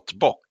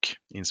Kåtbock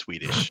in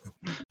Swedish.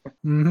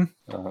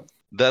 Mm-hmm.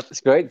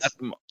 That's great.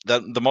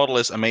 That the model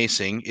is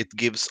amazing. It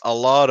gives a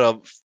lot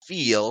of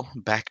feel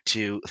back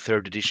to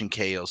 3rd edition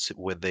Chaos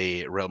with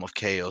the Realm of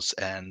Chaos,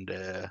 and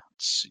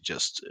it's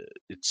just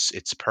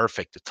it's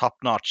perfect, top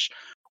notch.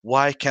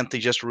 Why can't they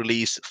just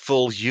release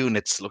full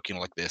units looking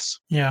like this?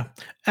 Yeah,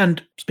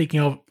 and speaking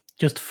of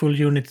just full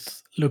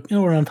units,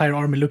 or an entire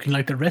army looking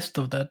like the rest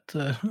of that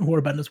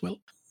warband as well,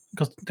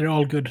 because they're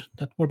all good.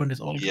 That warband is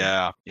all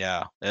good.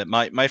 Yeah.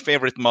 My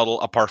favorite model,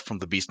 apart from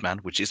the Beastman,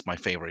 which is my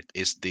favorite,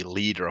 is the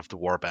leader of the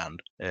warband,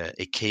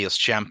 a Chaos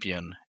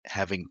champion,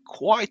 having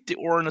quite the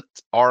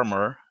ornate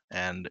armor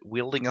and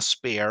wielding a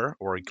spear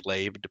or a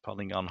glaive,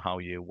 depending on how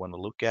you want to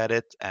look at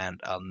it,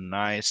 and a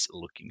nice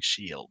looking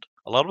shield.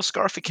 A lot of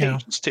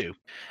scarifications too.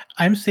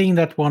 I'm seeing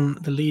that one,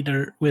 the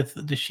leader with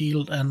the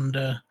shield and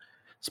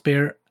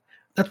spear.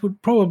 That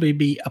would probably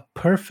be a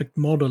perfect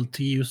model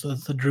to use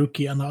as a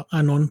Druki and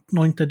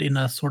anointed in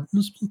a Storm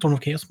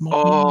of Chaos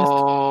model list.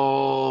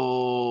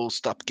 Oh,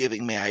 stop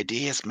giving me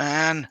ideas,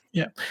 man.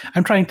 Yeah,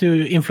 I'm trying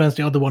to influence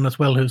the other one as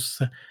well,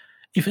 who's,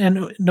 if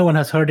no one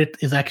has heard it,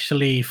 is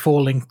actually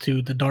falling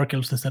to the Dark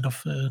Elves instead of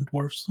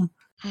Dwarves.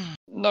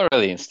 Not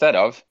really instead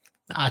of.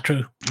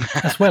 True.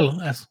 As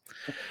well as.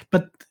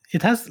 But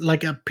it has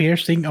like a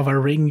piercing of a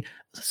ring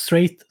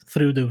straight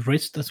through the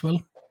wrist as well.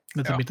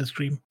 That's a bit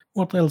extreme.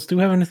 What else? Do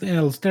we have anything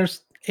else?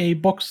 There's a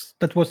box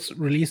that was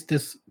released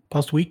this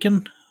past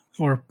weekend,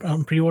 or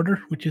on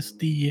pre-order, which is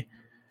the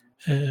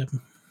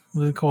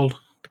what is it called?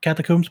 The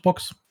Catacombs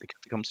box. The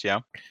Catacombs,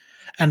 yeah.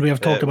 And we have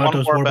talked about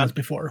those warbands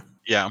before.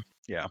 Yeah.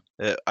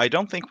 I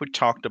don't think we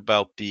talked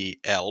about the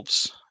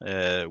elves.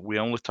 We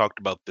only talked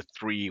about the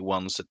 3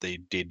 ones that they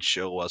did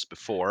show us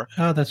before.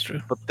 That's true.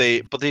 But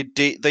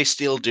they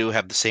still do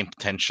have the same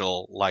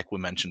potential, like we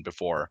mentioned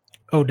before.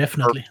 Oh,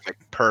 definitely.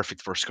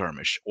 Perfect for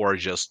skirmish, or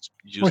just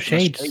use or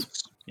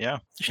shades. Yeah,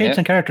 shades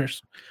and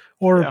characters,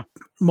 or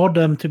mod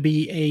them to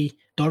be a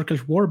Dark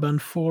Elf warband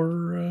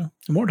for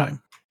more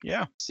time.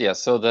 Yeah.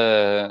 So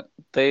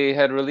they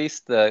had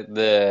released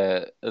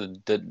the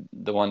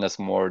one that's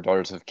more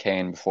Daughters of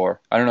Cain before.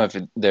 I don't know if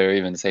they're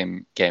even the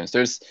same games.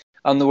 There's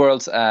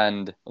Underworlds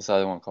and what's the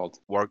other one called?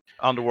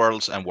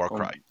 Underworlds and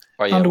Warcry.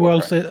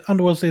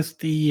 Underworlds is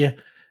the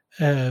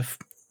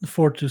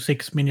 4 to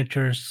 6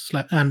 miniatures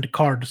and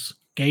cards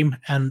game,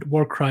 and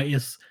Warcry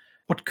is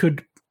what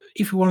could,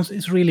 if one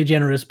is really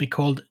generous, be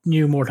called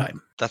New Mordheim.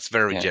 That's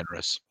very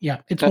generous. Yeah,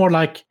 it's more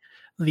like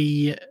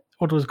the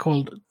what was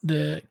called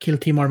the Kill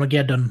Team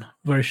Armageddon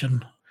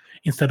version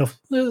instead of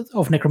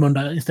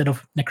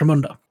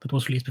Necromunda that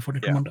was released before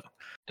Necromunda.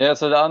 Yeah,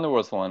 so the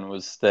Underworlds one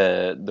was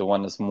the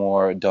one that's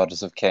more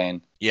Daughters of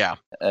Cain. Yeah.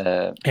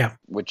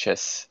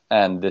 Witches,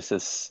 and this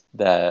is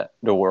the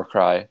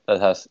Warcry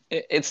that has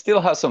it still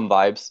has some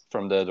vibes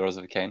from the Daughters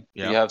of Cain.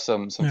 Yeah. You have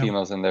some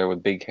females in there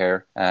with big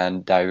hair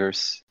and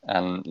daggers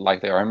and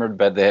like they're armored,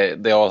 but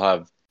they all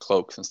have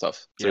cloaks and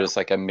stuff. So there's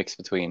like a mix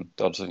between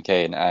Daughters of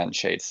Cain and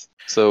Shades.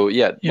 So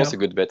most of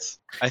good bits.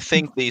 I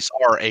think these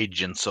are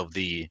agents of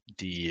the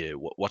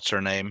what's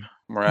her name?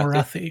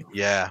 Morathi.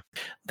 Yeah.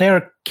 They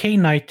are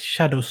Cainite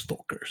Shadow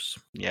Stalkers.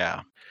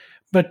 Yeah.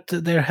 But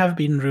there have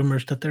been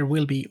rumors that there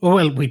will be.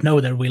 Well, we know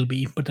there will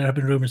be, but there have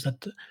been rumors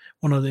that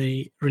one of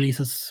the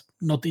releases,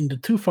 not in the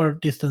too far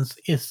distance,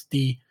 is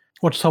the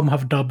what some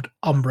have dubbed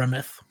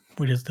Umbraneth,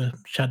 which is the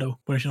shadow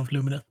version of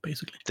Lumineth,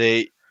 basically.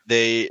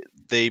 They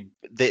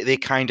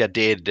kind of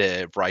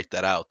did write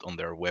that out on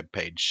their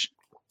webpage.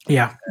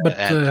 Yeah, but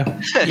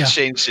and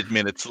changed it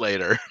minutes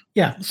later.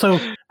 Yeah, so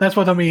that's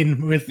what I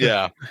mean with.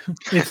 Yeah,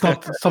 it's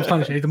not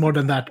substantiated more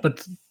than that,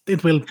 but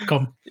it will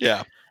come.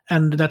 Yeah.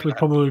 And that will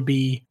probably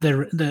be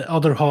the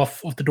other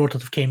half of the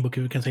Daughters of Cain book,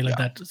 if you can say like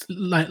that.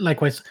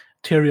 Likewise,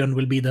 Tyrion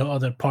will be the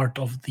other part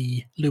of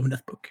the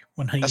Lumineth book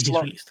when he's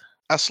released.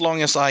 As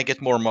long as I get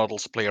more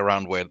models to play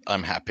around with,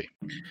 I'm happy.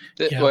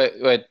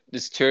 Wait,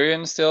 is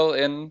Tyrion still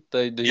in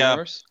the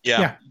universe?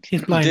 Yeah,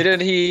 he's blind.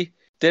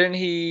 Didn't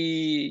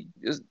he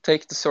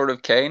take the Sword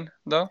of Cain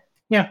though?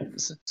 Yeah.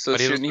 So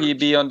shouldn't he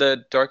be on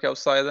the Dark Elf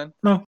side then?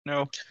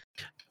 No.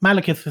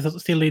 Malekith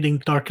is still leading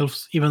Dark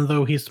Elves, even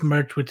though he's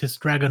merged with his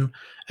dragon,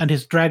 and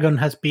his dragon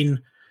has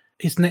been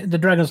the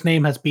dragon's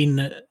name has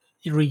been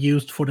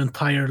reused for the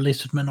entire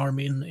Lizardmen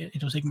army in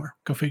Age of Sigmar.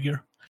 Go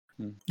figure.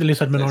 The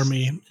Lizardmen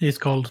army is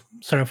called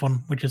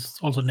Seraphon, which is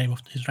also the name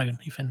of his dragon.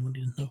 If anyone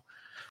didn't know.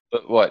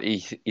 But what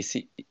is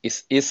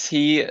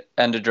he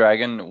and the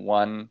dragon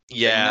one?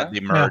 Yeah, they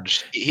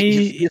merged. No.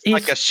 He's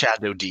like a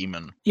shadow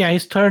demon. Yeah,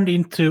 he's turned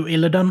into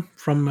Illidan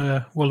from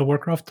World of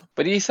Warcraft.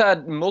 But he's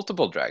had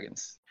multiple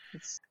dragons.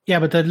 Yeah,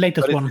 but the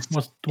latest one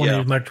was the one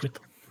he merged with.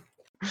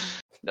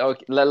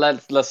 Okay,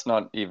 let's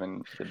not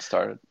even get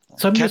started.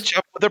 So catch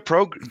up with the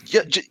program.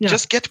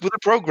 Just get with the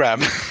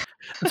program.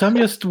 So I'm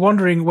just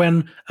wondering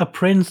when a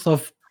prince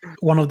of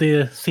one of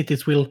the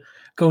cities will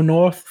go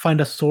north,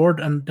 find a sword,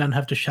 and then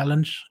have to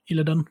challenge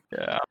Illidan.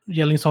 Yeah.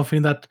 Yelling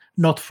something that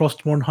not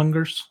Frostborn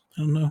hungers.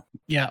 I don't know.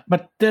 Yeah,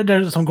 but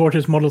there's some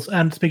gorgeous models.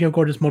 And speaking of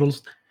gorgeous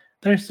models,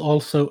 there's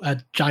also a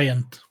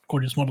giant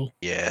gorgeous model.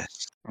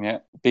 Yes. Yeah,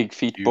 big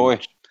feet boy.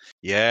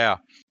 Yeah.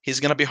 He's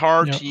going to be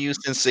hard to use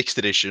in 6th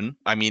edition.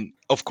 I mean,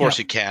 of course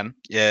you can.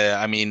 Yeah,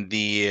 I mean,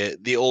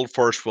 the old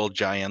Forge World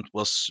Giant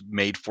was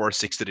made for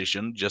 6th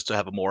edition just to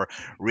have a more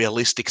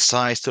realistic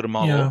size to the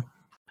model. Yeah.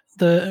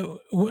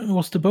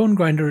 Was the Bone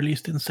Grinder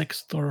released in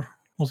 6th or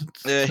was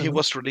it? He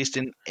was released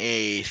in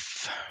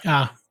 8th.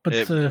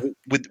 But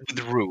with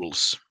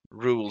rules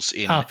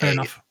in fair 8th.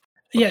 Enough.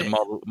 Yeah,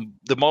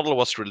 the model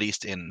was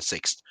released in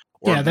 6th.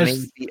 Or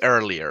maybe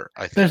earlier,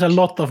 I think. There's a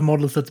lot of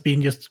models that's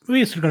been we're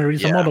just going to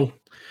release a model.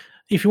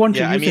 If you want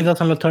to use it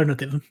as an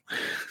alternative.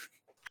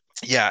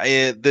 Yeah,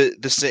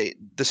 the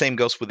same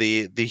goes with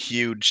the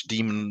huge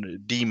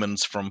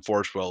demons from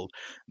Forge World.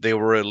 They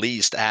were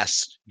released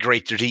as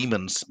greater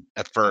demons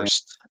at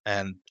first,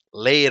 and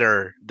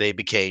later they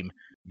became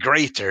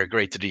greater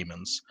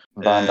demons.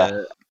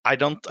 I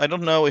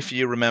don't know if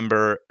you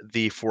remember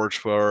the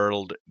Forge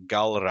World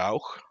Galrauch.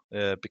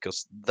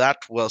 Because that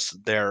was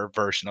their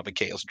version of a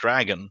Chaos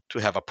Dragon to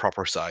have a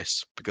proper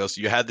size. Because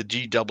you had the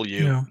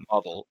GW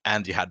model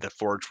and you had the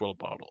Forge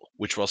World model,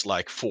 which was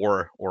like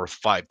 4 or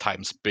 5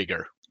 times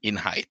bigger in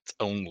height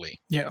only.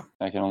 Yeah.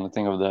 I can only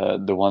think of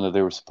the one that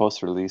they were supposed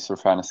to release for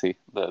fantasy,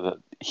 the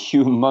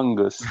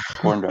humongous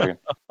corn dragon.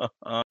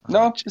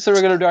 No, it's a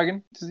regular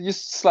dragon.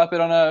 Just slap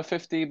it on a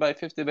 50 by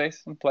 50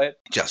 base and play it.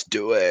 Just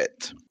do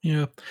it.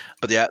 Yeah.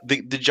 But yeah,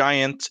 the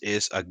giant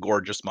is a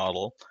gorgeous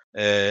model.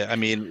 I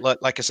mean,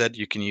 like I said,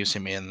 you can use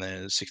him in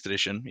 6th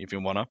edition if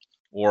you wanna,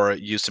 or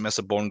use him as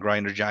a Bone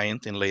Grinder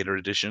Giant in later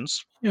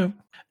editions. Yeah.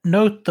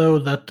 Note though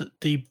that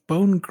the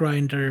Bone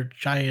Grinder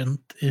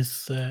Giant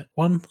is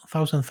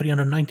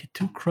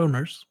 1,392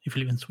 kroners if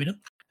you live in Sweden.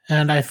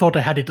 And I thought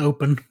I had it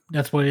open.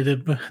 That's why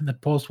the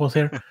pause was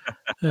here.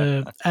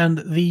 And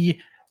the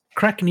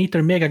Kraken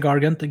Eater Mega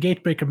Gargant, the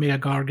Gatebreaker Mega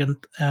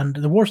Gargant, and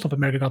the Warstopper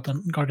Mega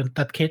Gargant,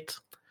 that kit,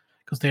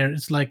 because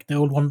it's like the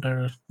old one.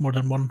 There's more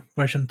than one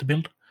version to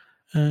build.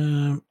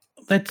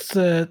 That's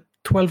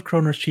 12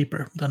 kroners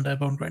cheaper than the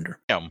Bone Grinder.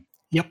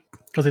 Yep,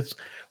 because it's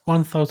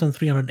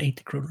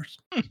 1,380 kroners.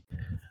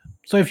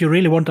 So if you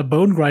really want a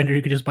Bone Grinder,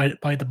 you could just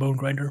buy the Bone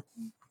Grinder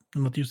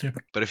and not use it.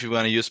 But if you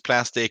want to use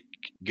plastic,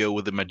 go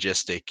with the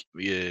Majestic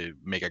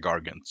Mega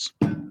Gargants.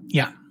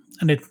 Yeah,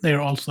 and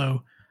they're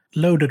also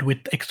loaded with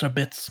extra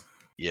bits.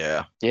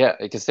 Yeah,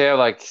 because they have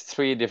like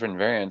 3 different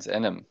variants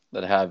in them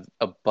that have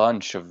a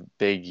bunch of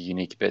big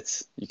unique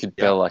bits. You could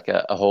build like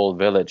a whole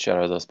village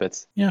out of those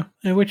bits. Yeah,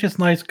 which is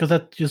nice because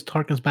that just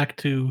harkens back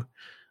to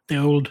the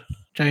old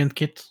giant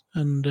kit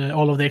and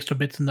all of the extra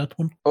bits in that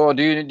one. Oh,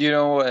 do you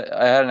know?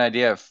 I had an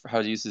idea of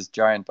how to use this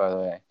giant, by the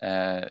way.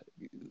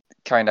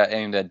 Kind of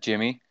aimed at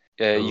Jimmy.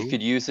 You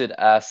could use it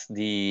as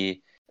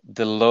the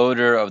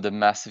loader of the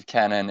massive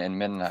cannon in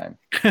Middenheim.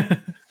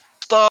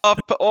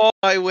 Stop! Oh,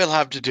 I will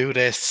have to do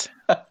this.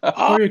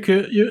 Or you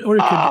could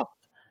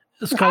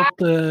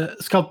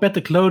sculpt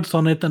better clothes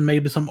on it and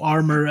maybe some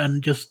armor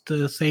and just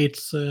say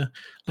it's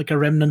like a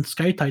remnant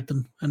sky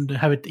titan and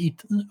have it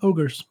eat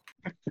ogres.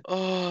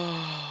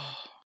 Oh,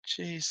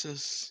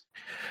 Jesus.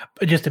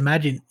 But just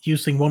imagine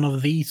using one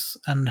of these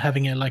and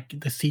having like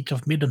the Siege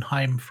of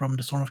Middenheim from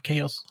the Storm of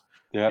Chaos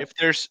Yeah.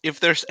 If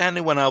there's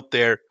anyone out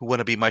there who want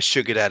to be my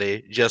sugar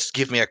daddy, just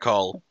give me a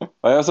call.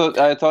 I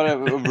thought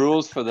of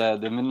rules for the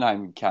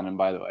Midnight cannon,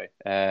 by the way.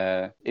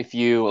 If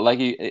you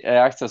it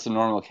acts as a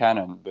normal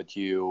cannon, but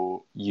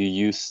you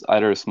use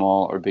either a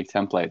small or big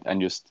template,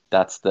 and just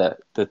that's the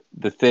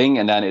thing,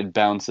 and then it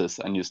bounces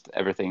and just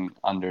everything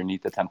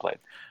underneath the template.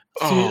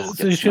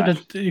 So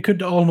you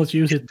could almost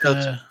use it.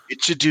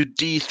 It should do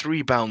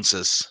D3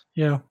 bounces.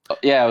 Yeah.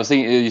 Yeah, I was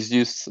thinking it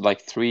use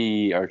like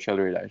 3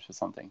 artillery dice or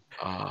something.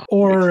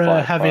 Or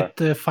have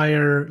it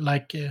fire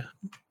like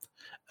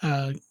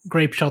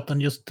grape shot and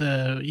just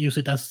use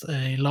it as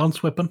a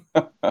lance weapon.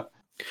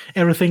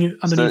 Everything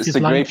underneath is the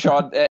grape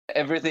shot.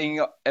 Everything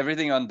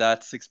on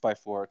that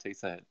 6x4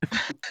 takes a hit.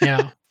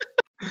 Yeah.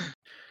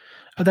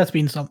 That's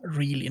been some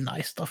really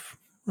nice stuff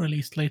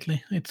released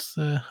lately. It's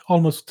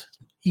almost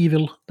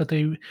evil that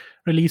they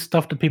release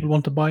stuff that people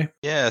want to buy.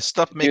 Yeah,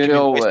 stop making me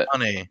waste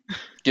money.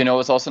 Do you know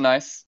what's also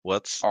nice?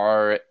 What's?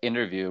 Our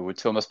interview with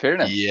Tuomas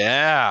Pirinen.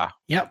 Yeah.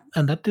 Yeah,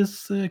 and that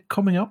is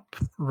coming up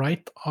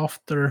right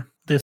after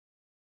this.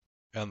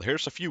 And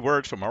here's a few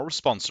words from our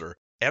sponsor,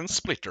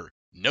 N-Splitter,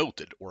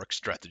 noted orc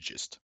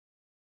strategist.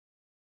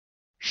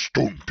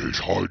 Stunties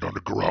hide on the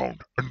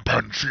ground, and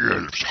Pansy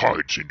Elves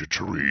hides in the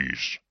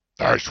trees.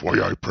 That's why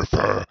I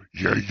prefer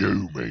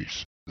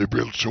Yayumis. They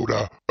built so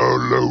there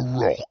are low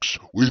rocks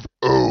with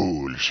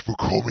holes for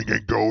coming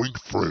and going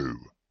through.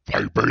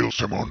 They build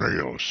some on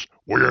hills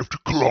where you have to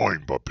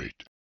climb a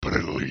bit, but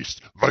at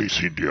least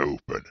they's in the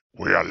open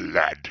where a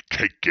lad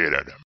can't get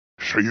at them.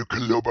 So you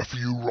can lob a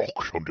few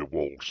rocks on the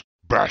walls,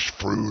 bash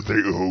through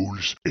the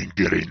holes and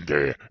get in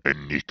there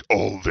and nick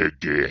all their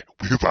gear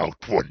without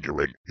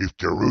wondering if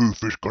the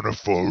roof is gonna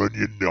fall on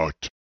your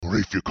nut or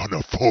if you're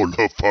gonna fall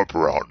off a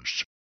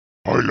bronze.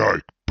 I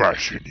like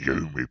bashing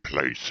Yumi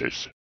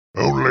places.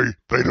 Only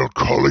they don't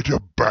call it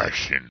a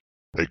bashing.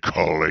 They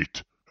call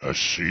it a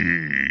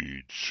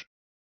siege.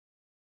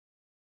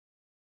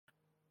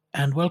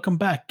 And welcome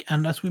back.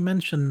 And as we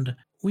mentioned,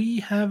 we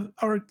have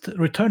our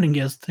returning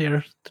guest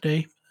here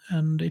today,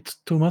 and it's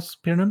Tuomas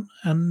Pirinen,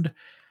 and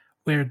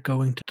we're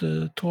going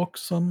to talk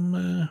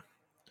some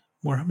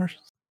Warhammer.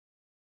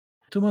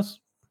 Tuomas,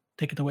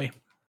 take it away.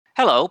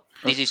 Hello,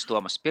 this is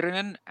Tuomas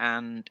Pirinen,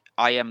 and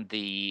I am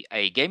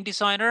a game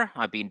designer.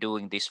 I've been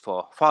doing this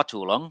for far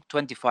too long,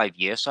 25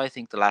 years, I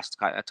think the last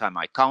time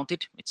I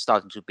counted. It's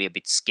starting to be a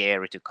bit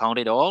scary to count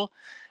it all.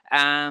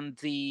 And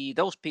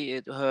those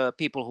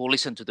people who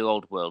listen to the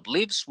Old World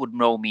Lives would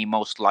know me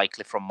most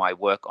likely from my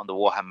work on the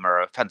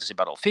Warhammer Fantasy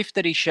Battle 5th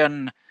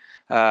edition,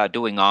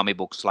 doing army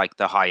books like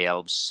the High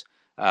Elves,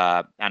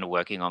 and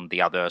working on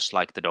the others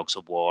like the Dogs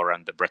of War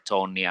and the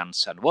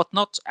Bretonnians and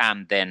whatnot,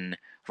 and then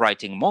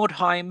writing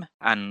Mordheim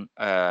and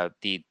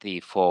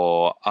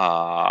for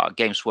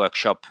Games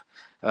Workshop,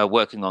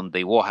 working on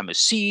the Warhammer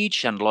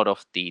Siege and a lot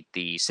of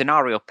the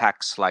scenario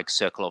packs like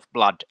Circle of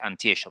Blood and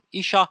Tears of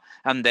Isha,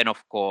 and then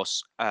of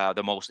course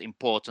the most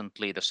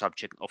importantly the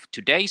subject of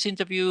today's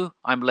interview,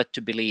 I'm led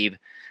to believe,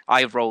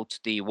 I wrote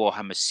the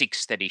Warhammer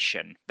 6th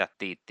edition that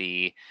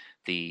the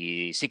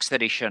 6th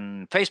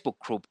edition Facebook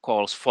group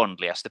calls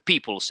fondly as the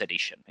People's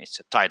Edition. It's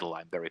a title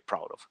I'm very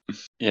proud of.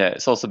 Yeah,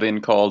 it's also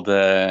been called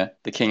the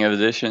King of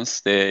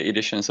Editions, the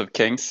Editions of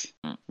Kings,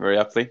 very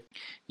aptly.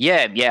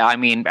 Yeah. I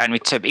mean, and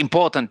it's an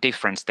important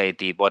difference.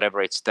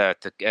 Whatever it's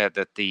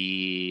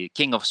the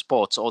King of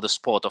Sports or the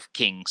Sport of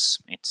Kings.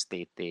 It's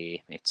the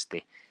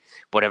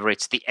whatever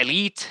it's the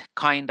elite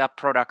kind of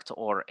product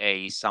or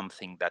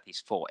something that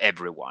is for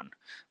everyone.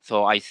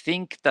 So I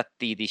think that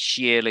the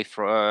sheerly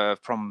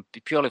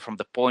purely from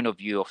the point of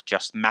view of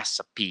just mass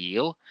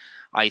appeal,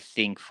 I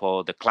think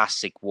for the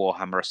classic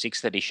Warhammer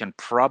 6th edition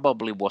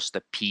probably was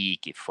the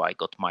peak if I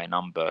got my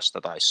numbers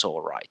that I saw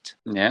right.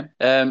 Yeah.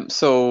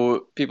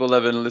 So people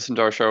that have listened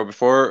to our show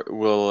before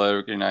will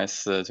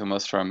recognize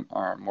Tuomas from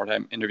our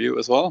Mordheim interview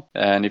as well.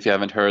 And if you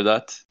haven't heard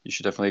that, you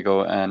should definitely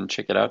go and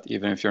check it out.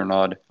 Even if you're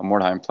not a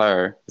Mordheim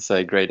player, it's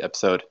a great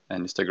episode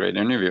and it's a great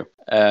interview.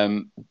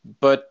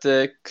 But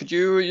could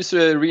you just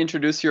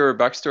reintroduce your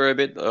backstory a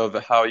bit of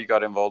how you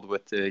got involved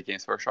with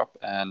Games Workshop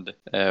and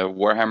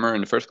Warhammer in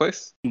the first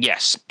place?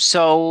 Yes.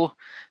 So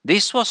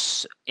this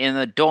was in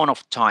the dawn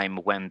of time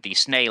when the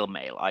snail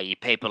mail, i.e.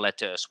 paper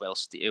letters, were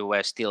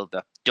still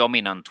the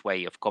dominant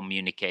way of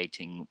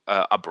communicating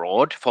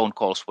abroad. Phone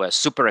calls were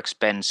super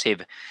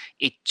expensive.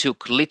 It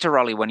took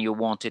literally, when you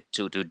wanted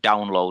to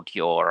download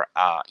your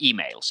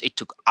emails, it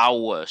took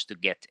hours to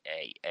get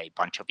a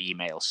bunch of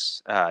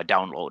emails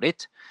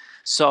downloaded.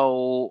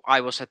 So I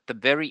was at the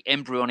very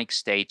embryonic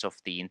stage of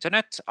the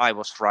internet. I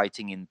was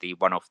writing in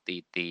one of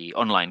the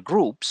online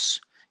groups.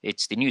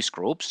 It's the news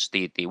groups,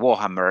 the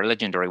Warhammer,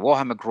 legendary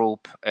Warhammer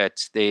group.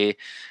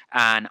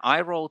 And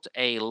I wrote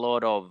a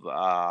lot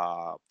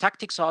of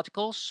tactics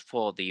articles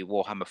for the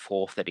Warhammer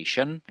 4th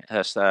edition,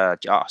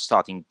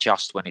 starting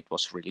just when it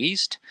was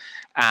released.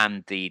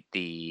 And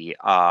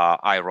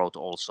I wrote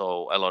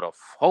also a lot of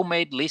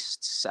homemade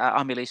lists,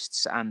 army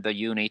lists, and the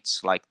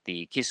units like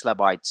the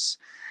Kislabites.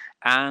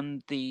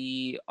 And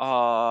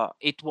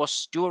it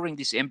was during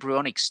this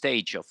embryonic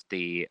stage of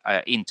the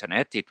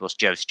internet. It was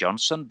Joyce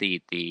Johnson,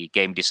 the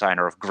game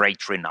designer of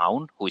great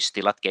renown, who is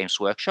still at Games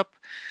Workshop,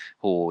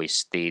 who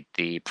is the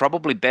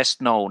probably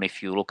best known,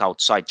 if you look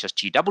outside just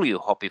GW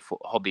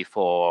hobby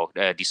for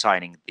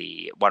designing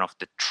one of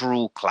the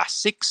true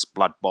classics,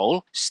 Blood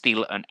Bowl.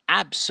 Still an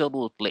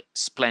absolutely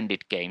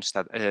splendid game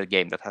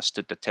that has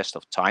stood the test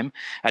of time.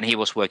 And he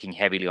was working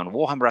heavily on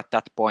Warhammer at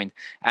that point,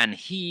 and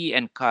he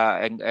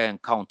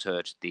encountered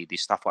the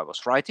stuff I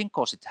was writing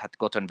because it had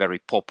gotten very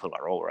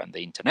popular over on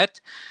the internet.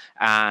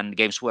 And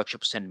Games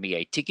Workshop sent me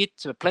a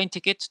plane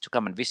ticket to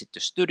come and visit the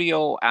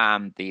studio,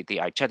 and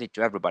I chatted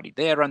to everybody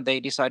there, and they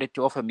decided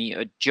to offer me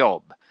a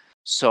job.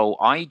 So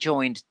I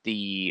joined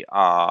the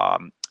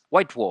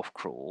White Dwarf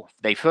crew.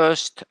 They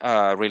first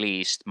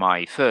released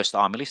my first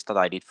army list that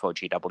I did for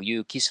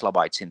GW,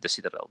 Kislabites in the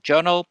Citadel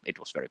Journal. It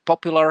was very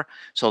popular,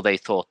 so they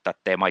thought that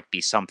there might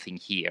be something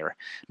here.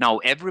 Now,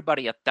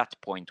 everybody at that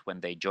point,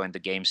 when they joined the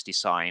games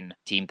design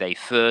team, they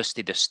first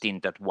did a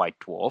stint at White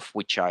Dwarf,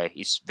 which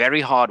is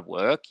very hard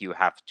work. You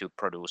have to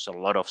produce a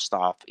lot of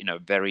stuff in a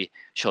very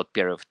short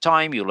period of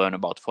time. You learn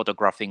about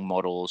photographing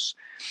models.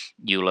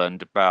 You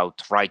learned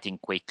about writing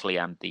quickly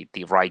and the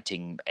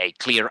writing a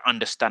clear,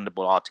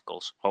 understandable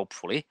articles,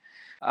 hopefully.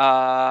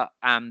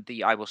 And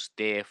I was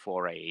there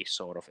for a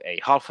sort of a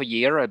half a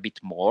year, a bit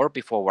more,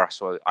 before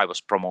I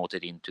was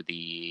promoted into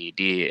the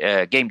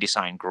game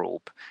design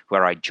group,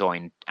 where I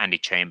joined Andy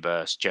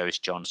Chambers, Joyce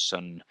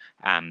Johnson,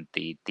 and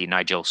the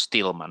Nigel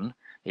Stillman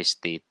is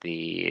the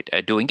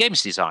doing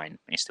games design,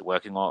 is the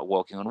working on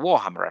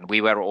Warhammer, and we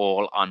were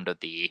all under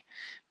the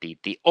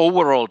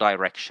overall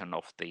direction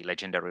of the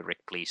legendary Rick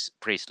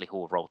Priestley,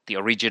 who wrote the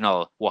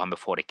original Warhammer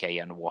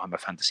 40k and Warhammer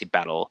Fantasy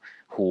Battle,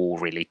 who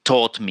really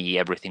taught me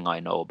everything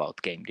I know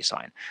about game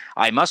design.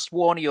 I must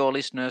warn your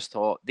listeners,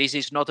 though, this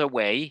is not a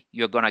way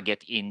you're going to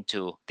get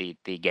into the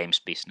games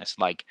business.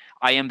 Like,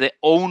 I am the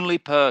only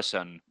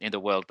person in the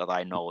world that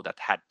I know that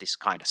had this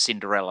kind of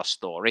Cinderella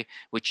story,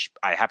 which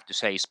I have to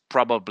say is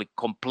probably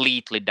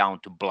completely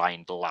down to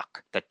blind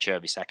luck that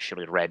Jervis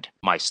actually read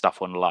my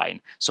stuff online.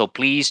 So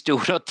please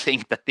do not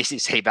think that this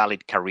is a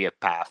valid career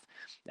path.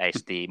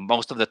 As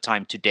most of the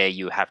time today,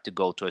 you have to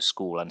go to a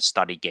school and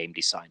study game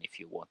design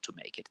if you want to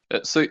make it.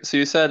 So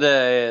you said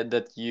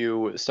that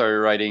you started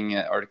writing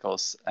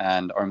articles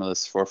and army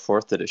lists for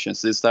 4th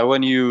editions. Is that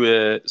when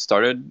you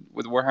started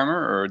with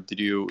Warhammer, or did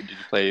you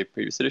play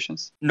previous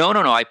editions? No.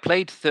 I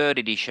played 3rd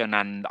edition,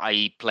 and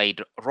I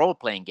played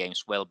role-playing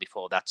games well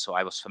before that. So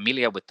I was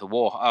familiar with the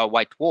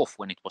White Dwarf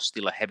when it was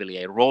still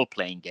heavily a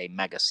role-playing game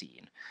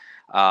magazine.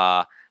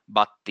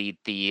 But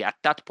at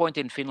that point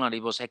in Finland,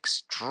 it was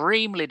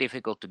extremely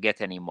difficult to get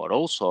any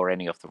models or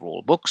any of the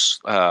rule books.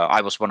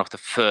 I was one of the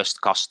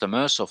first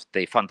customers of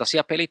the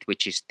Fantasiapelit,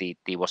 which is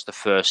was the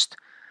first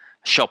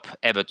shop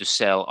ever to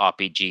sell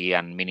RPG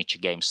and miniature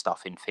game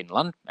stuff in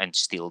Finland, and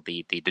still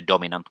the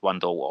dominant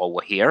one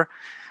over here.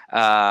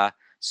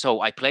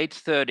 So I played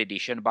 3rd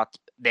edition, but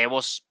there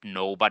was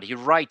nobody to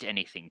write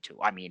anything to.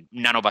 I mean,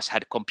 none of us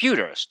had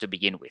computers to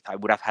begin with. I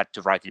would have had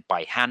to write it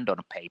by hand on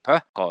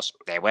paper because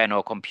there were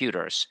no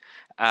computers.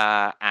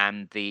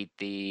 And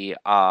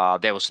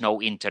there was no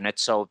internet,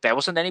 so there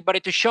wasn't anybody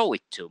to show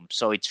it to.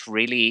 So it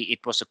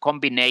was a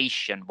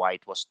combination why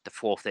it was the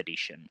 4th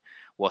edition.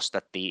 Was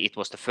that it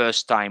was the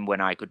first time when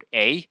I could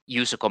A,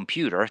 use a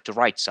computer to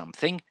write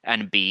something,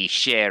 and B,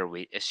 share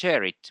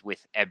it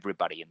with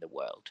everybody in the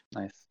world.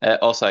 Nice.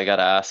 Also, I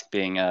gotta ask,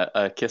 being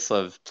a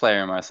Kislev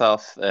player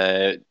myself,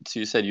 so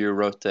you said you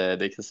wrote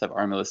the Kislev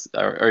army list.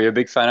 Are you a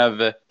big fan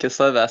of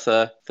Kislev as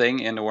a thing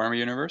in the Warhammer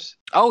universe?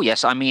 Oh,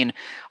 yes. I mean,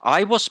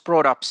 I was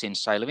brought up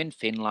since I live in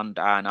Finland,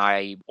 and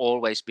I've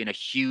always been a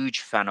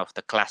huge fan of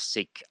the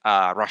classic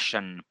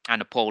Russian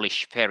and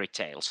Polish fairy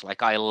tales.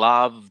 Like, I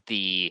love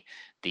the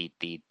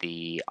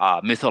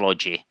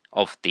mythology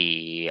of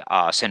the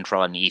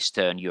Central and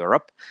Eastern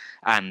Europe,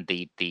 and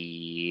the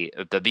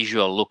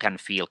visual look and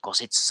feel,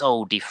 because it's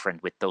so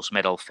different with those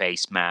metal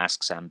face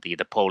masks and the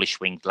Polish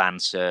winged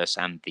lancers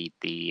and the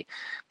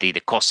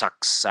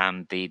Cossacks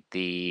and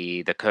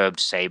the curved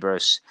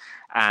sabers.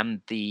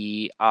 And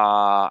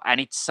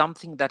it's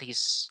something that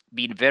has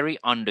been very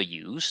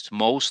underused.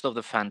 Most of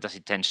the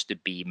fantasy tends to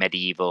be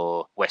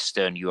medieval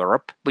Western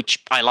Europe,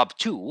 which I love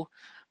too.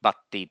 But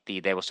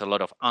there was a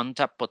lot of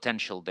untapped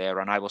potential there,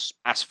 and I was,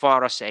 as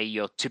far as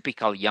your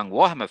typical young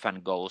Warhammer fan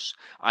goes,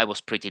 I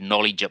was pretty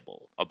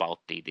knowledgeable about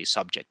the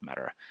subject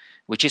matter,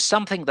 which is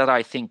something that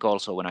I think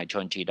also when I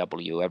joined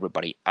GW,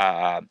 everybody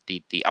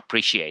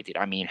appreciated.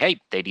 I mean, hey,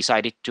 they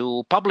decided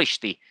to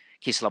publish the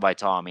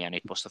Kislavite army, and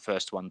it was the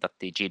first one that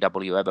the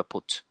GW ever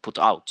put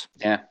out.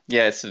 Yeah,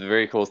 it's a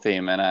very cool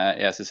theme, and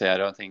as you say, I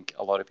don't think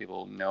a lot of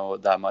people know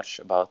that much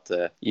about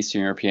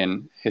Eastern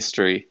European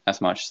history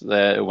as much.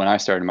 When I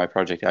started my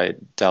project, I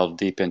delved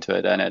deep into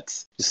it, and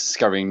it's just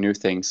discovering new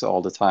things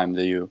all the time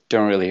that you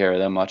don't really hear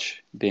that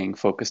much being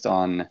focused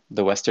on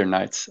the Western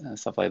Knights and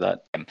stuff like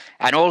that.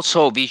 And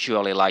also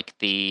visually, like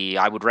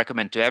I would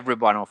recommend to every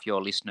one of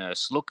your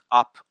listeners, look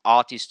up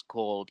artist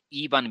called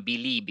Ivan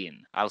Bilibin.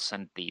 I'll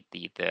send the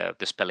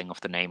the spelling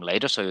of the name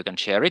later, so you can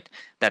share it.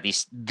 That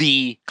is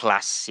the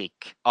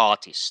classic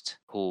artist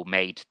who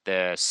made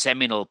the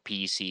seminal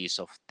pieces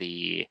of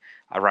the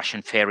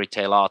Russian fairy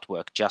tale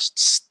artwork. Just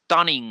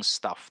stunning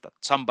stuff that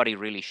somebody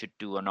really should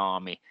do an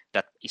army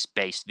that is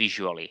based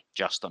visually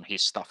just on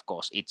his stuff,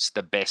 because it's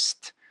the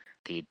best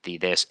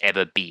there's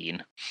ever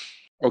been.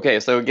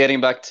 Okay, so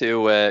getting back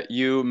to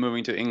you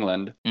moving to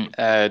England,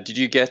 did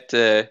you get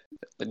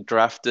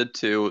drafted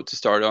to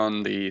start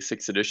on the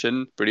 6th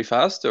edition pretty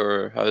fast,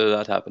 or how did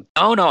that happen?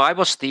 No, I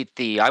was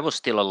I was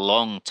still a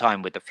long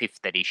time with the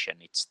 5th edition.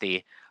 It's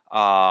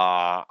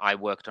I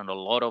worked on a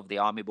lot of the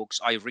army books.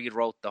 I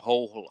rewrote the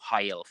whole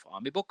High Elf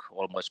army book,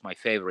 almost my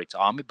favorite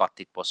army, but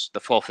it was the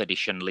 4th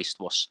edition list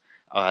was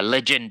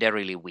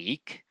legendarily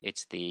weak.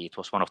 It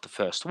was one of the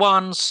first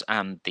ones,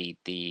 and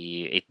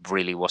it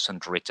really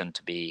wasn't written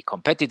to be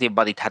competitive,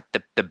 but it had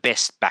the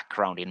best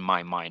background in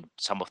my mind,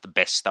 some of the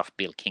best stuff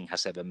Bill King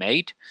has ever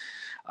made.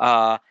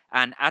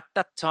 And at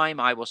that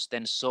time, I was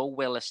then so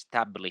well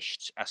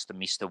established as the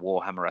Mr.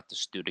 Warhammer at the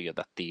studio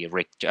that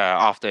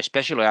after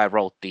especially I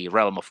wrote the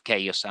Realm of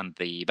Chaos and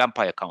the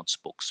Vampire Counts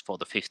books for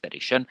the 5th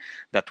edition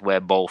that were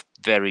both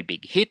very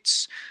big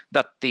hits,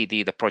 that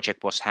the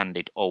project was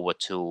handed over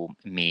to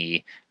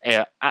me.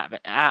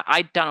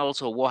 I'd done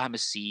also Warhammer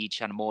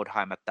Siege and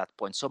Mordheim at that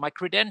point, so my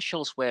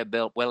credentials were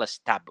well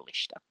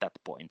established at that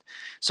point.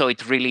 So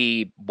it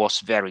really was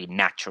very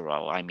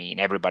natural. I mean,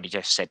 everybody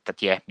just said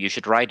that, yeah, you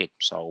should write it.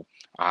 So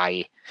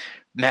I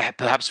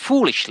perhaps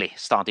foolishly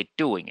started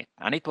doing it.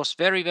 And it was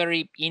very,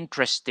 very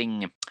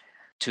interesting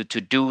to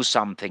do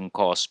something,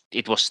 because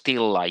it was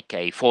still like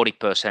a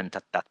 40%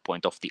 at that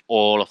point of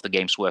all of the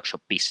Games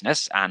Workshop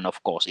business. And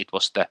of course, it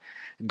was the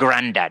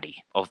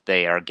granddaddy of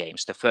their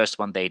games, the first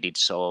one they did.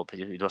 So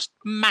it was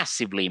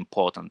massively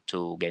important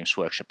to Games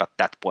Workshop at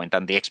that point,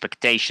 and the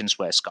expectations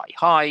were sky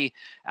high,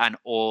 and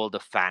all the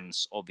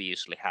fans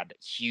obviously had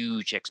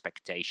huge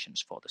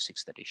expectations for the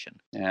 6th edition.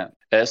 Yeah.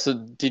 So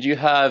did you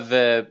have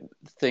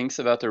things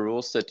about the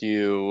rules that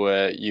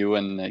you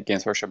and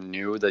Games Workshop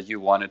knew that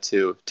you wanted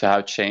to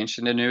have changed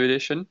in the new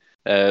edition?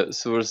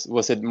 So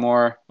was it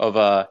more of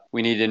a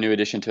we need a new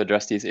edition to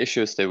address these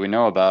issues that we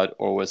know about,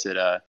 or was it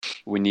a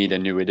we need a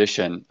new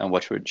edition and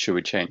what should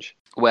we change?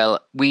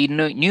 Well, we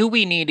knew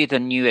we needed a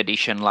new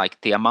edition.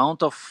 Like the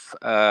amount of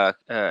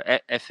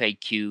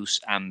FAQs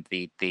and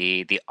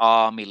the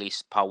army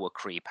list power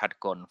creep had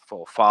gone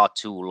for far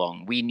too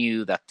long. We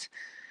knew that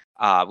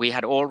we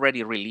had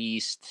already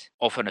released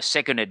often a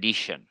 2nd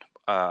edition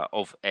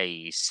of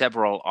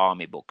several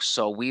army books.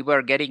 So we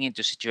were getting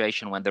into a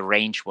situation when the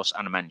range was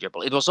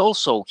unmanageable. It was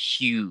also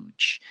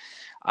huge.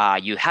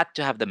 You had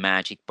to have the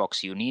magic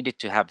box. You needed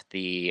to have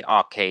the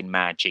arcane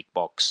magic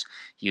box.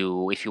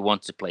 If you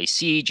want to play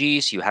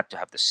sieges, you had to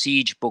have the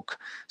siege book.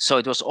 So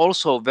it was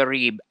also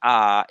very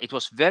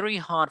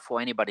hard for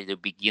anybody to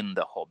begin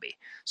the hobby.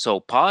 So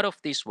part of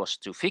this was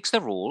to fix the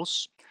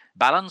rules,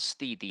 balance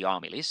the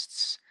army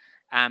lists,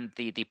 and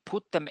they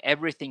put them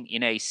everything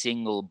in a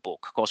single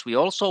book. Because we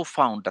also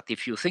found that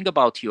if you think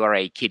about you are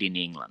a kid in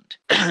England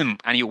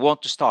and you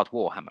want to start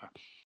Warhammer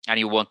and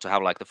you want to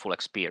have like the full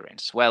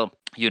experience, well,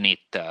 you need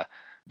the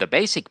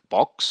basic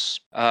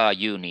box,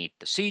 you need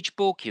the siege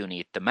book, you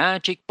need the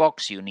magic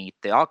box, you need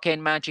the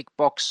arcane magic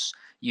box,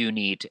 you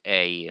need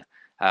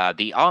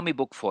the army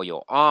book for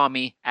your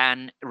army,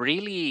 and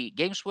really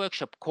Games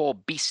Workshop core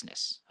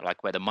business,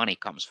 like where the money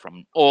comes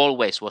from,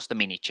 always was the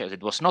miniatures.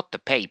 It was not the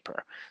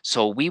paper.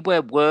 So we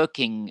were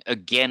working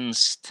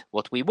against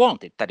what we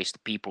wanted, that is the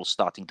people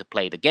starting to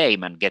play the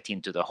game and get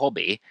into the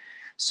hobby.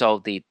 So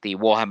the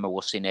Warhammer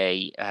was in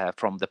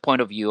from the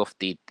point of view of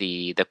the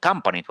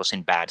company, it was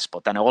in bad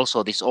spot, and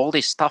also all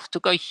this stuff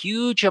took a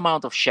huge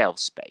amount of shelf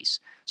space.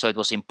 So it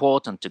was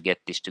important to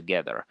get this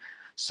together.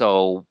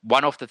 So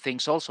one of the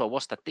things also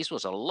was that this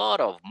was a lot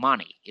of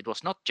money. It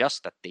was not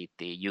just that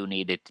you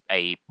needed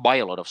buy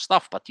a lot of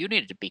stuff, but you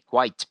needed to be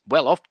quite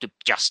well off to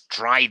just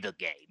try the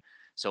game.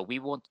 So we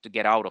wanted to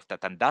get out of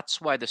that, and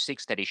that's why the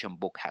 6th edition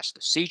book has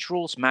the siege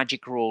rules,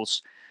 magic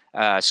rules,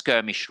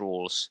 skirmish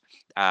rules,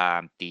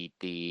 all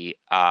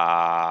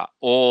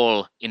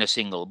in a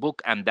single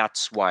book, and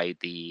that's why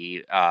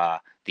the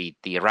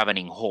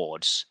Ravening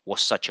Hordes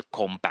was such a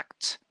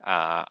compact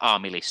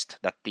army list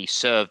that they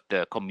served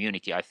the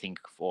community, I think,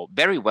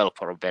 very well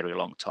for a very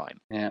long time.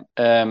 Yeah.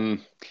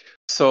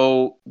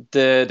 So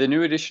the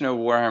new edition of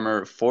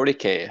Warhammer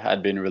 40K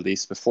had been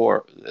released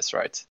before this,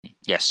 right?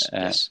 Yes.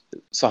 Yes.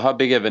 So how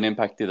big of an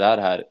impact did that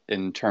have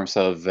in terms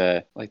of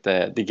like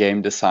the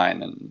game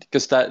design? And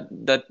because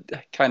that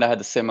kind of had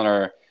a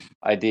similar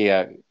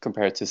idea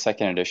compared to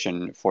 2nd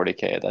edition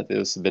 40K, that it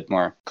was a bit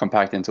more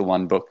compact into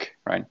one book,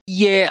 right?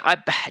 Yeah,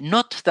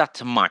 not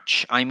that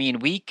much. I mean,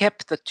 we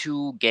kept the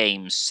two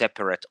games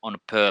separate on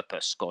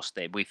purpose because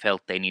we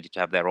felt they needed to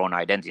have their own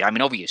identity. I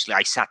mean, obviously,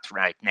 I sat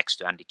right next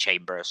to Andy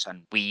Chambers,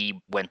 and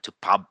we went to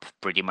pub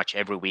pretty much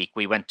every week.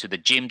 We went to the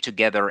gym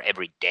together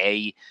every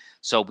day.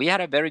 So we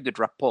had a very good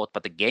rapport,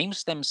 but the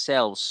games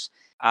themselves,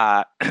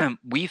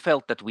 we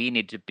felt that we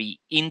needed to be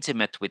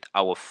intimate with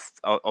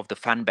of the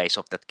fan base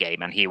of that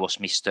game, and he was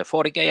Mr.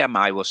 40K and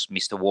I was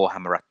Mr.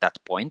 Warhammer at that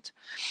point.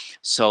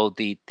 So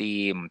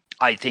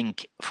I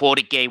think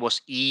 40K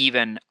was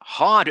even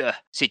harder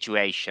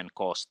situation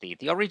because the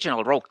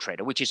original Rogue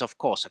Trader, which is of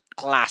course a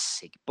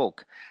classic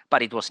book,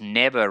 but it was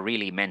never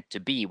really meant to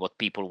be what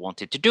people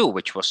wanted to do,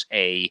 which was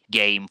a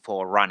game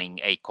for running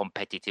a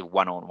competitive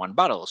one-on-one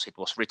battles. It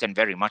was written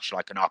very much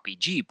like an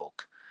RPG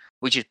book,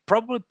 which is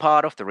probably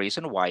part of the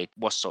reason why it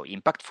was so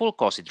impactful,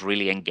 because it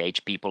really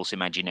engaged people's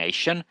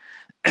imagination.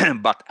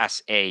 But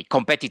as a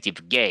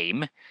competitive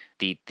game,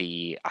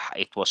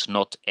 it was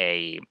not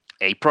a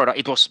product.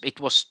 It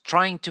was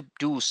trying to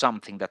do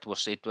something that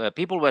was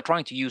people were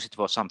trying to use it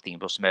for something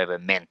it was never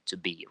meant to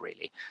be,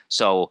 really.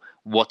 So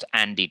what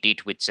Andy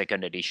did with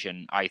second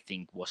edition, I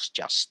think, was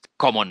just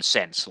common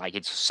sense. Like,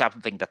 it's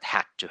something that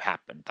had to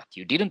happen, that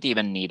you didn't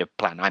even need a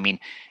plan. I mean,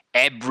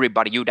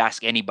 you'd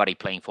ask anybody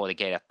playing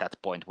 40K at that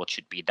point what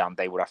should be done,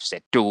 they would have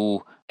said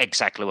do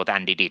exactly what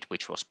Andy did,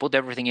 which was put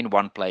everything in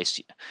one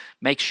place,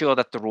 make sure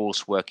that the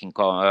rules work in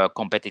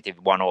competitive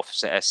one-off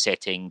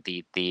setting,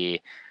 put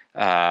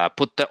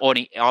the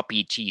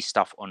RPG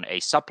stuff on a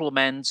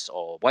supplements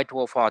or White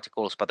Dwarf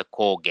articles, but the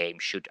core game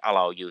should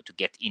allow you to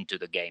get into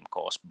the game.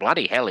 Cause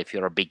bloody hell, if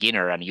you're a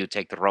beginner and you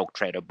take the Rogue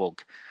Trader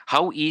book,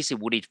 how easy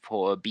would it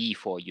be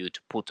for you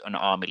to put an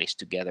army list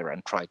together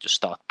and try to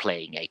start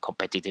playing a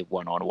competitive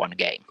one-on-one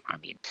game? I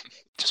mean,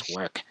 just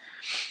work.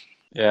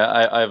 Yeah,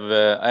 I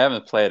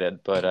haven't played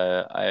it, but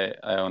I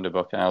own the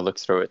book and I looked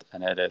through it,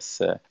 and it is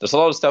there's a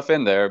lot of stuff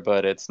in there,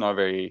 but it's not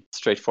very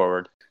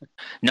straightforward.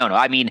 No.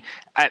 I mean,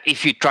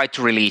 if you try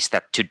to release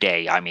that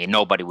today, I mean,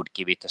 nobody would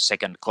give it a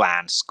second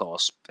glance,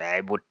 because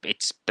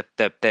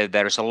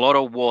there's a lot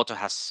of water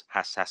has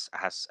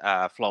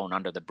flown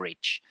under the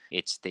bridge.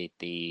 It's the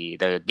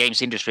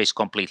games industry is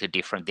completely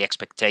different. The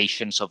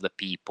expectations of the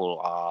people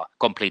are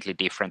completely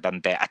different,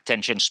 and their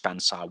attention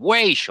spans are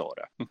way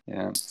shorter.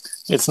 Yeah,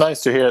 it's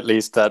nice to hear at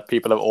least that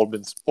people have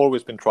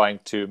always been trying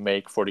to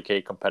make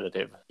 40K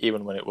competitive,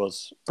 even when it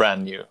was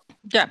brand new.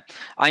 Yeah,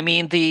 I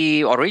mean,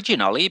 the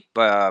originally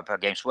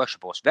Games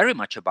Workshop was very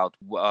much about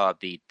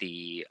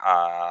the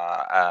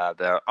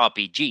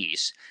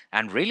RPGs,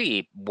 and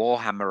really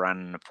Warhammer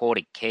and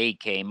 40K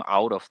came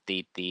out of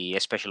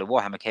especially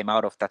Warhammer came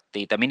out of that.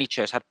 The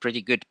miniatures had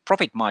pretty good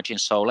profit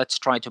margins, so let's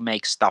try to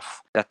make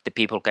stuff that the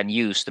people can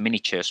use the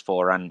miniatures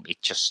for, and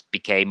it just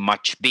became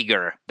much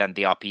bigger than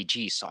the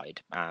RPG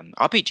side.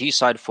 RPG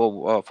side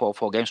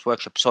for Games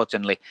Workshop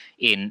certainly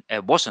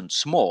wasn't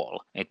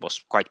small. It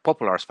was quite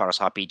popular as far as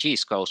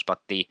RPGs goes, but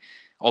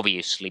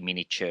obviously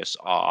miniatures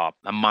are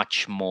a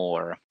much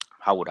more,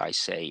 how would I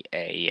say,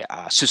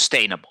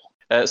 sustainable.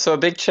 So a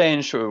big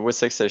change with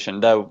 6th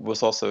edition that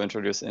was also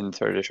introduced in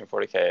 3rd edition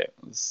 40K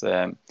was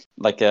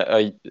like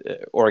a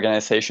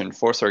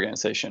force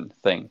organization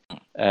thing.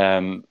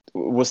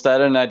 Was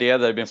that an idea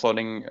that had been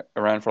floating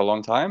around for a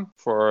long time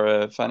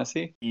for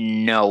fantasy?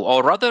 No,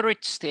 or rather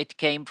it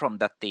came from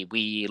that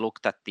we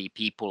looked at the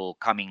people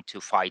coming to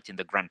fight in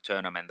the grand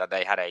tournament, that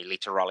they had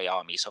literally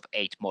armies of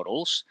 8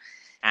 models,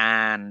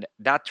 and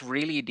that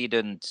really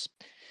didn't,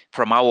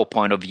 from our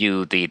point of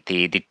view, it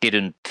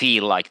didn't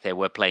feel like they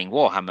were playing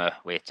Warhammer.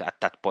 At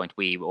that point,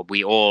 we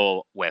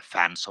all were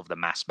fans of the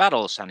mass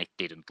battles, and it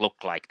didn't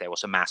look like there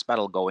was a mass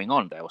battle going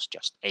on. There was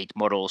just 8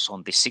 models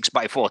on the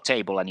 6x4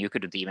 table, and you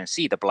couldn't even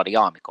see the bloody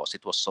army because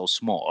it was so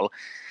small.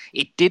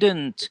 We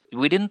didn't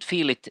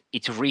feel it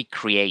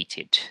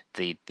recreated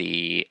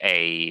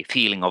a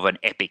feeling of an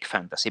epic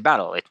fantasy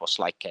battle. It was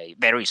like a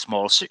very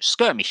small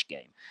skirmish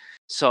game.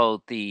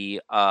 So the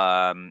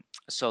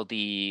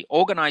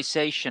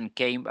organization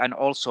came, and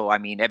also, I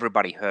mean,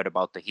 everybody heard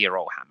about the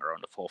Hero Hammer on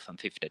the 4th and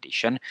 5th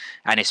edition,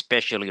 and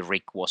especially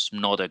Rick was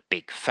not a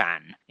big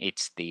fan.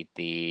 It's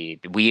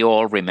we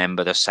all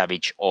remember the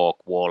Savage Orc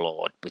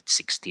Warlord with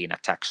 16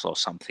 attacks or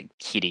something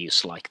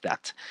hideous like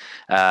that,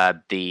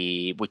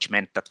 which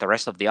meant that the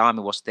rest of the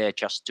army was there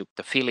just to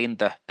fill in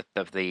the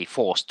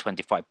forced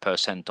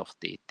 25% of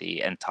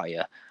the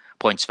entire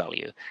points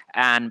value,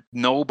 and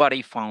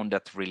nobody found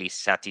that really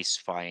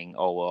satisfying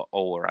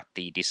over at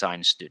the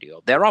design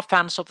studio. There are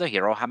fans of the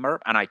Hero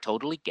Hammer, and I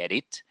totally get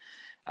it,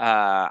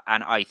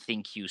 and I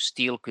think you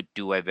still could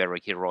do a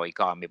very heroic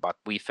army, but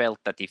we felt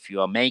that if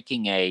you are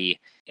making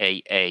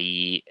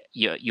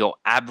your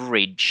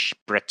average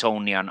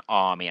Bretonian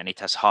army and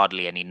it has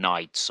hardly any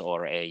knights,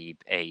 or a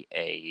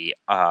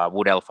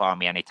wood elf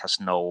army and it has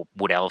no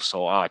wood elves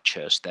or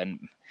archers, then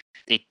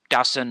it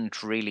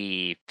doesn't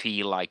really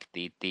feel like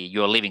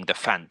you're living the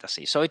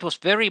fantasy. So it was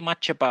very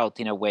much about,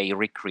 in a way,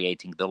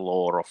 recreating the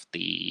lore of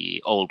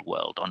the old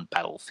world on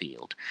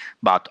battlefield.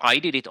 But I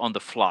did it on the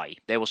fly.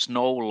 There was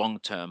no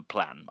long-term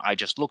plan. I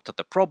just looked at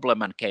the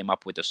problem and came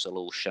up with a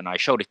solution. I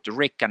showed it to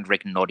Rick, and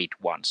Rick nodded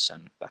once,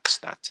 and that's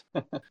that.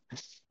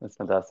 That's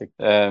fantastic.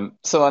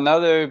 So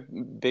another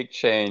big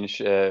change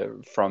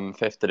from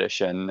 5th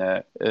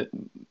edition,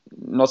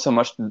 not so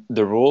much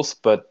the rules,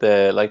 but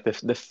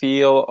the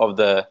feel of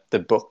the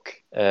book.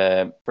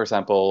 For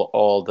example,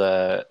 all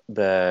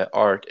the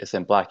art is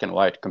in black and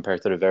white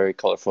compared to the very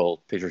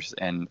colorful pictures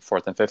in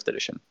 4th and 5th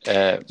edition.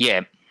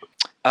 Yeah.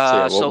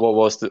 What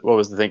was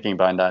the thinking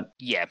behind that?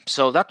 Yeah,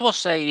 so that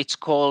was it's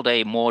called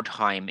a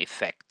Mordheim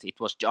effect. It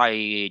was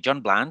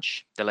John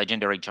Blanche, the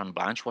legendary John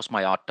Blanche, was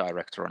my art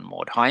director on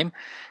Mordheim,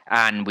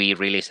 and we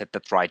really said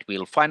that right,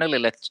 we'll finally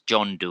let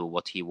John do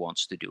what he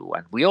wants to do,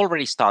 and we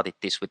already started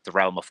this with the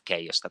Realm of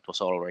Chaos. That was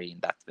already in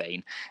that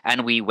vein,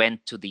 and we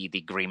went to the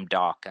grim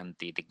dark and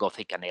the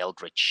gothic and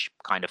eldritch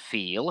kind of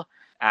feel.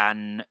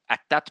 And at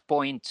that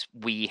point,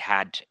 we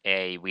had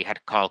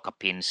Karl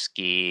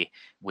Kapinski,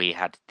 we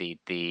had the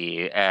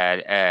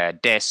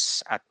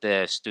Des at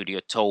the studio,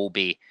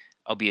 Toby,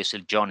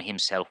 obviously John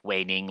himself,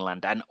 Wayne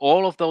England, and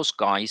all of those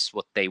guys.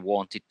 What they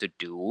wanted to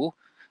do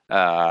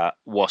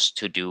was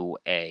to do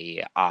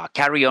a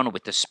carry on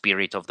with the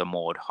spirit of the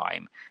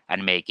Mordheim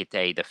and make it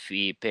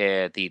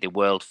the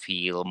world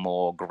feel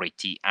more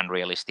gritty and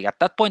realistic. At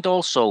that point,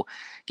 also,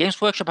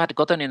 Games Workshop had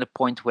gotten in a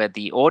point where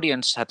the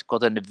audience had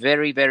gotten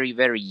very, very,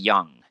 very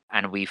young.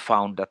 And we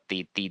found that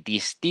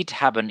this did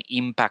have an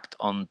impact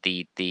on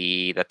that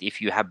if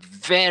you have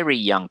very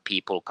young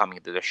people coming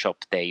to the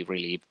shop, they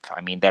really,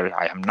 I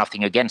have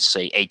nothing against,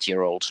 say,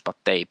 8-year-olds, but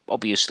they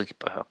obviously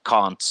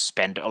can't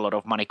spend a lot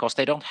of money because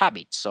they don't have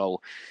it.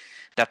 So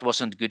that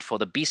wasn't good for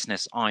the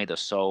business either.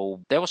 So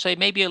there was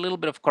maybe a little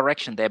bit of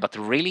correction there, but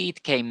really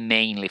it came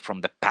mainly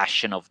from the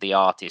passion of the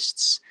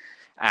artists.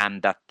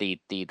 And that the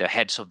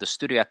heads of the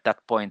studio at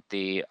that point,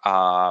 and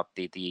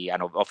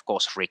of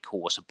course Rick, who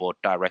was a board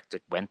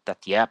director, went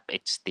that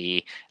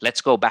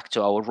let's go back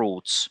to our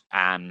roots.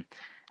 And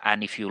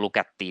if you look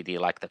at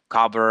the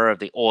cover,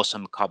 the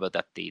awesome cover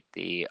that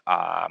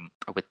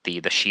with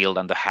the shield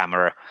and the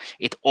hammer,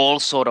 it all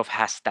sort of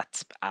has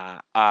that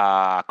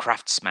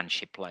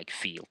craftsmanship like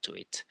feel to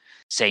it.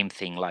 Same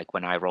thing like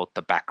when I wrote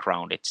the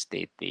background, it's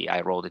I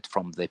wrote it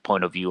from the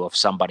point of view of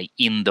somebody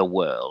in the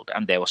world,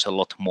 and there was a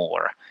lot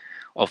more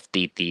of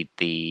the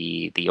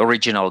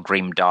original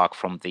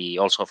grimdark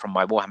also from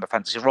my Warhammer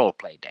Fantasy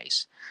roleplay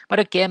days. But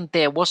again,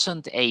 there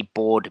wasn't a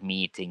board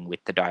meeting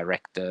with the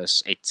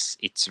directors.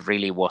 It's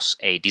really was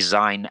a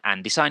design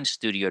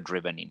studio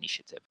driven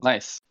initiative.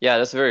 Nice. Yeah,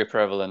 that's very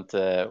prevalent.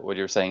 What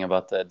you're saying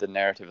about the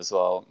narrative as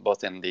well,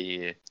 both in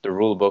the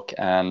rule book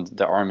and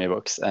the army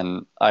books,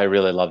 and I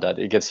really love that.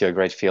 It gives you a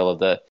great feel of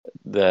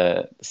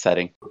the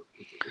setting.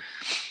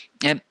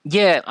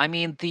 Yeah, I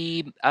mean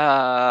we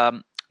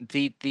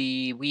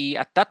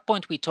at that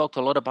point we talked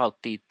a lot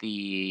about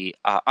the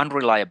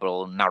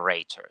unreliable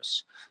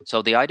narrators.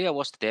 So the idea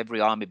was that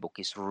every army book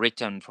is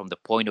written from the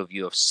point of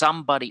view of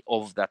somebody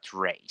of that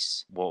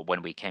race. Well,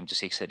 when we came to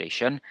 6th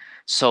edition,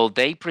 so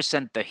they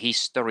present the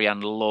history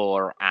and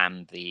lore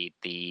and the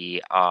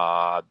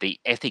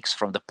ethics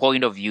from the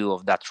point of view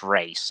of that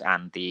race.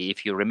 And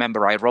if you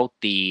remember, I wrote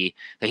the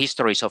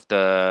histories of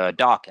the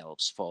Dark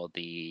Elves for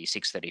the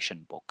 6th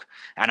edition book,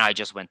 and I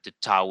just went to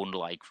town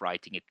like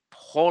writing it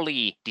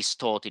wholly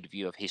distorted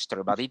view of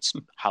history, but it's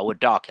how a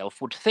Dark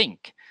Elf would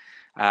think.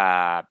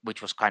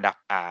 Which was kind of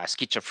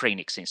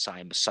schizophrenic, since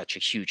I'm such a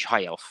huge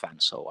High Elf fan,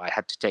 so I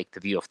had to take the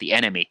view of the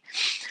enemy.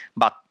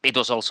 But it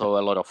was also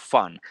a lot of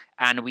fun,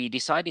 and we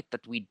decided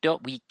that we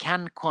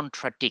can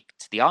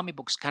contradict. The army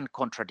books can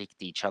contradict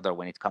each other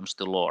when it comes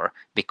to lore,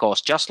 because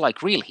just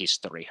like real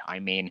history, I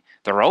mean,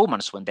 the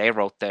Romans, when they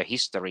wrote their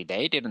history,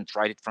 they didn't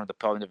write it from the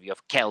point of view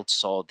of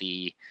Celts or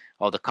the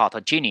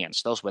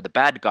Carthaginians. Those were the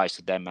bad guys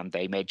to them, and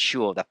they made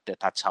sure that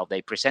that's how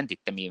they presented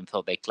them, even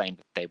though they claimed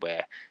that they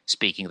were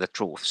speaking the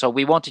truth. So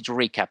we wanted to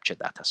recapture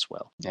that as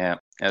well. Yeah,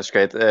 that's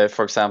great.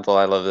 For example,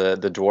 I love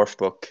the dwarf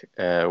book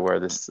where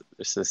there's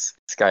this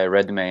guy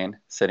Redmayne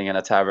sitting in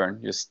a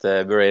tavern, just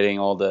berating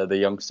all the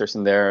youngsters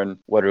in there and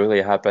what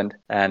really happened.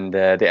 And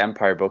the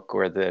Empire book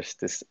where there's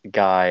this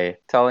guy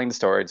telling the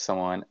story to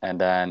someone,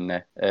 and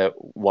then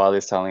while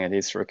he's telling it,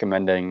 he's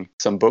recommending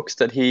some books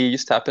that he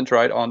just happened to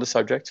write on the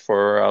subject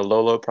for a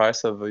low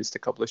price of just a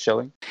couple of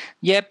shilling.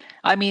 Yep,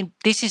 I mean,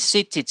 this is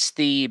it. It's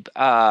the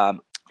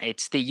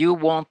you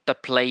want the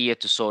player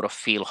to sort of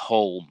feel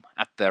home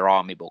at their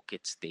army book.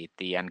 It's the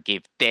and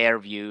give their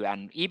view,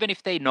 and even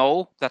if they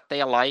know that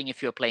they are lying,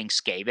 if you're playing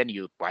Skaven,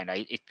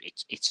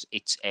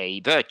 it's a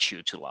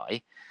virtue to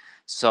lie.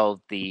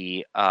 So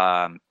we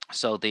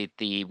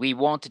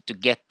wanted to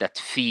get that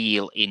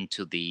feel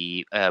into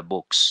the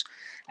books,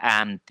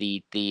 and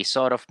the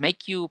sort of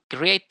make you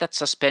create that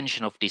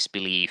suspension of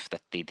disbelief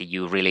that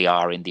you really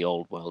are in the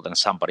old world and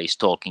somebody's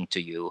talking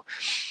to you,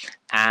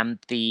 and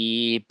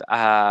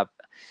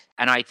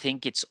And I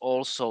think it's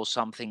also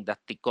something that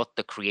they got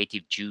the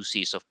creative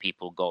juices of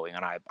people going.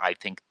 And I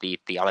think the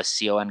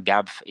Alessio and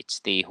Gab,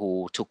 it's the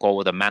who took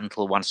over the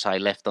mantle once I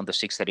left on the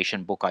 6th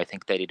edition book. I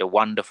think they did a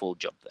wonderful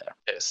job there.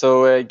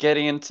 So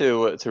getting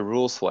into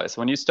rules wise,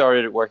 when you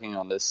started working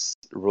on this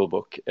rule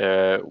book,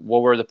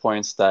 what were the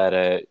points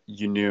that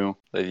you knew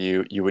that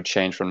you would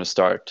change from the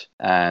start,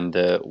 and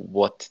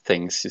what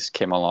things just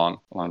came along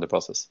the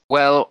process?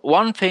 Well,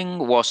 one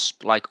thing was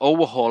like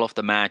overhaul of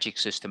the magic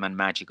system and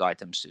magic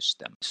item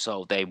system,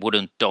 so they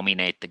wouldn't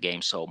dominate the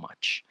game so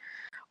much.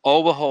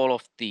 Overhaul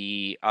of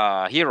the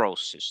hero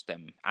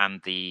system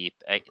and the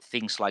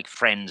things like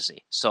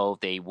frenzy, so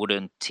they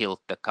wouldn't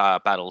tilt the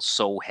battle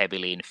so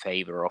heavily in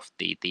favor of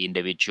the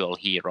individual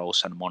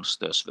heroes and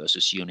monsters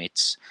versus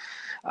units.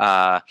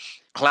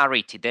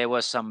 Clarity, there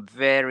were some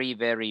very,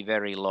 very,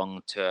 very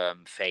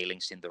long-term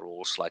failings in the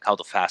rules, like how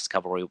the fast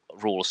cavalry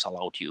rules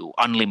allowed you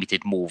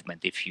unlimited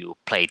movement if you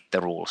played the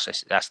rules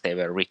as they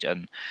were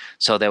written.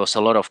 So there was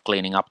a lot of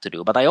cleaning up to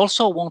do. But I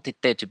also wanted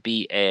there to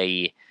be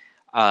a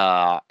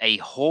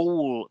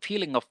whole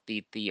feeling of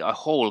a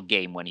whole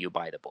game when you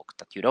buy the book,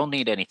 that you don't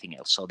need anything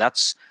else. So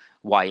that's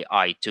why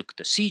I took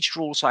the siege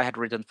rules I had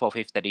written for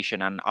 5th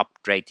edition and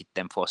upgraded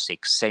them for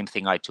 6th. Same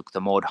thing, I took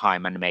the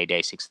Mordheim and made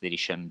a 6th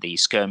edition, the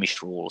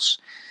skirmish rules.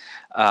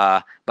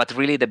 But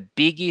really the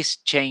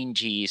biggest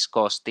changes,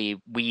 because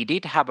we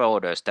did have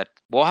orders that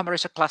Warhammer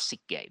is a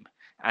classic game.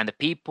 And the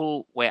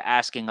people were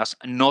asking us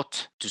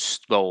not to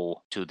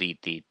go to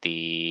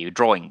the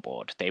drawing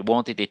board. They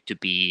wanted it to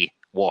be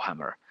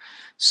Warhammer.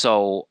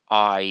 So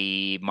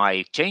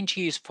my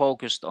changes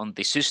focused on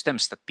the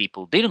systems that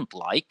people didn't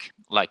like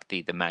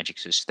the magic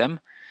system.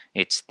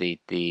 It's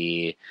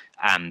the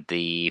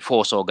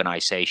force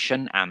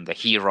organization and the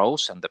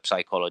heroes and the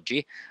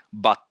psychology,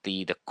 but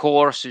the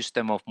core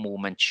system of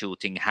movement,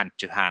 shooting, hand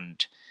to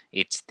hand.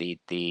 It's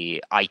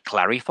I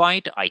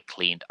clarified, I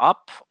cleaned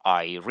up,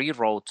 I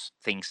rewrote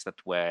things that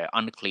were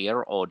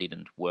unclear or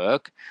didn't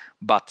work.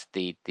 But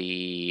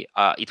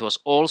it was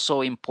also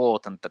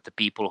important that the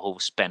people who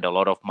spend a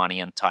lot of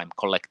money and time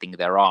collecting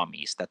their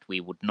armies, that we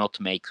would not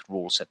make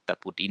rules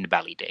that would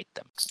invalidate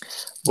them.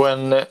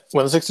 When the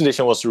 6th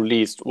edition was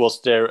released,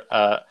 was there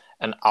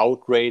an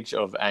outrage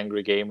of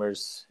angry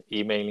gamers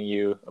emailing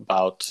you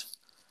about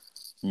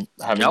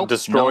having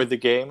destroyed the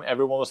game?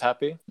 Everyone was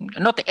happy?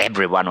 Not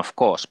everyone, of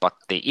course, but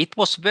it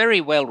was very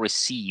well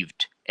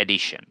received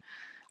edition.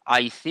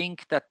 I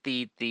think that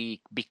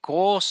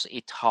because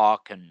it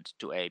harkened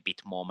to a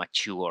bit more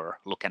mature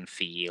look and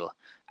feel,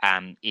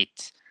 and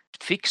it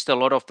fixed a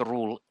lot of the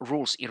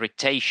rules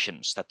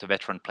irritations that the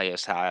veteran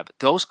players have.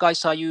 Those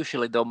guys are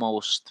usually the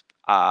most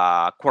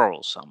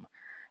quarrelsome.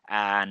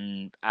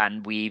 And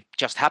we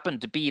just happened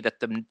to be that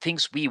the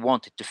things we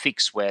wanted to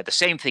fix were the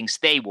same things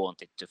they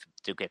wanted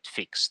to get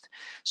fixed.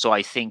 So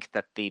I think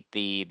that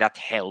that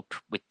helped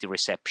with the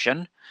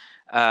reception.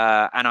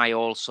 And I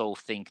also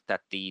think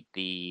that the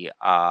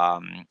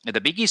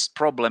biggest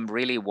problem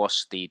really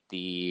was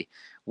the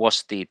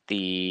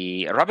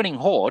Ravening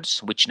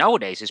Hordes, which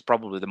nowadays is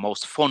probably the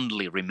most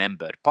fondly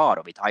remembered part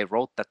of it. I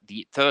wrote that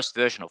the first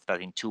version of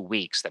that in 2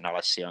 weeks. Then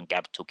Alessio and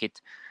Gab took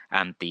it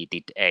and they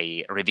did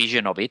a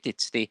revision of it.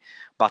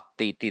 But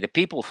the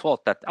people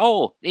thought that,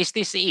 oh, is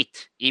this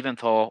it? Even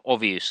though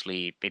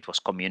obviously it was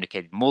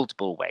communicated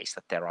multiple ways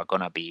that there are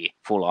gonna be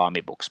full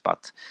army books,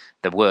 but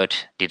the word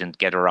didn't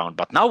get around.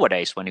 But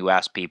nowadays, when you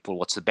ask people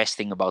what's the best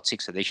thing about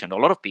 6th edition, a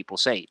lot of people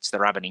say it's the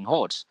Ravening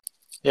Hordes.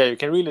 Yeah, you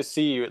can really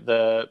see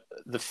the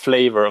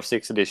flavor of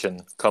 6th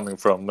edition coming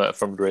from the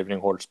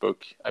Ravening Hordes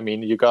book. I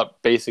mean, you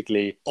got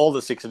basically all the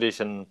 6th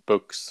edition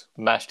books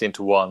mashed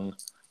into one,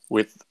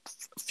 with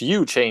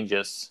few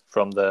changes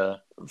from the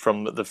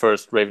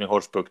first Ravening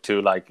Hordes book to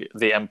like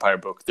the Empire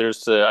book.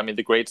 There's, I mean,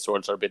 the great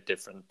swords are a bit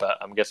different, but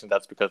I'm guessing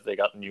that's because they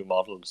got new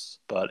models.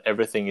 But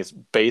everything is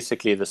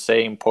basically the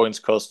same. Points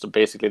cost are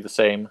basically the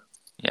same.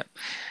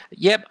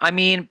 Yeah. I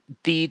mean,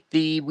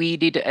 we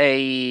did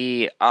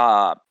a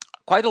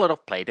quite a lot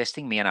of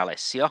playtesting, me and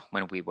Alessio,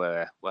 when we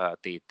were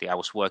I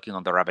was working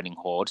on the Ravening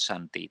Hordes,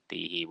 and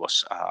he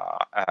was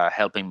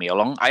helping me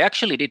along. I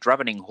actually did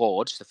Ravening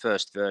Hordes. The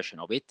first version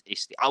of it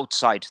is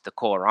outside the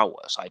core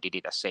hours. I did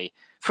it as a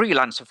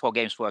freelancer for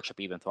Games Workshop,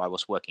 even though I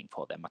was working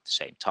for them at the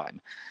same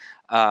time.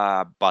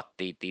 But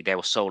there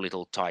was so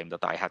little time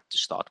that I had to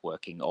start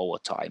working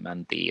overtime.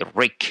 And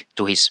Rick,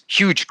 to his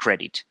huge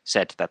credit,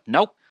 said that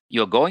no,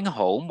 you're going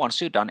home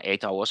once you've done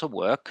 8 hours of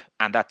work,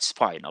 and that's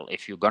final.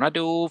 If you're gonna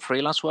do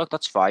freelance work,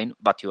 that's fine,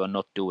 but you are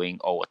not doing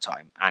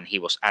overtime. And he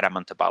was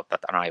adamant about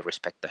that, and I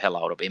respect the hell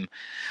out of him.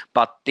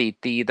 But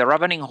the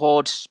Ravening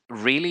Hordes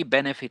really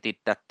benefited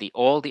that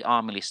all the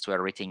army lists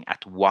were written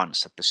at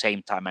once at the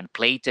same time and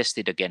play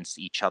tested against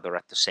each other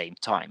at the same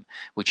time,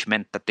 which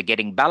meant that the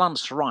getting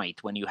balance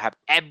right when you have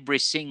every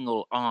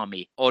single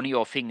army on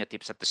your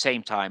fingertips at the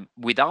same time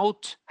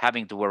without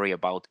having to worry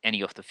about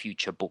any of the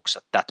future books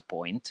at that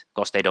point,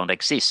 because they don't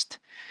exist.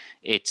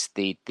 It's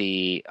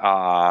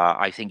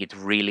I think it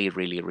really,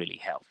 really, really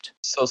helped.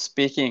 So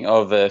speaking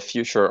of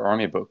future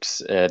army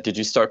books, did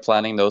you start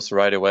planning those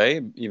right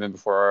away, even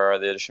before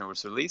the edition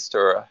was released,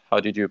 or how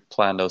did you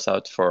plan those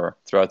out for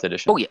throughout the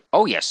edition? Oh yeah,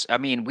 oh yes. I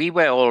mean, we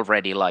were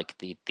already like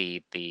the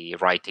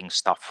writing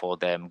stuff for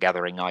them,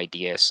 gathering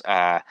ideas.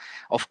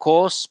 Of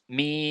course,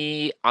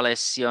 me,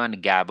 Alessio,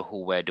 and Gab,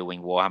 who were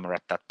doing Warhammer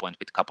at that point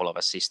with a couple of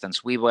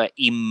assistants, we were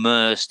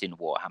immersed in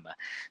Warhammer.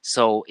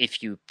 So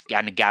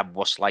and Gab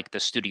was like the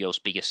studio's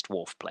biggest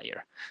dwarf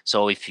player.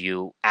 So if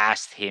you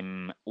asked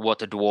him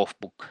what a dwarf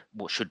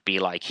book should be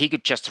like, he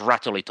could just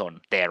rattle it on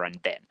there and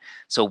then.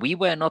 So we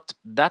were not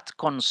that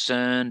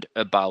concerned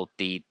about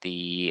the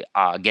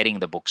getting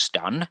the books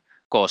done.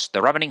 Of course,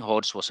 the Ravening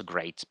Hordes was a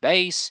great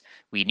base.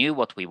 We knew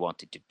what we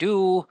wanted to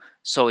do,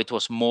 so it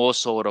was more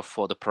sort of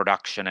for the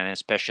production and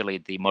especially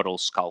the model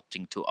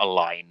sculpting to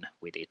align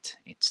with it.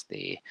 It's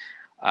the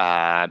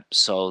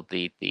so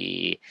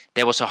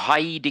there was a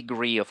high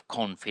degree of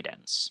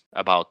confidence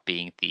about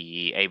being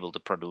able to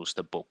produce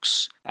the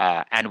books,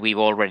 and we've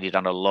already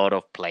done a lot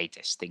of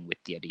playtesting with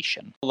the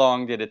edition. How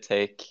long did it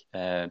take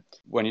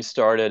when you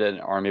started an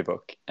army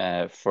book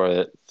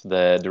for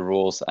the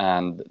rules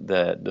and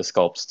the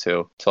sculpts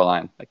to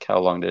align? Like, how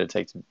long did it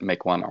take to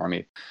make one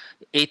army?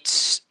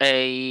 It's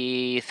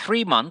 3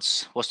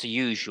 months was the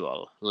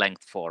usual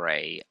length for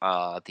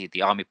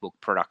the army book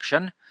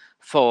production.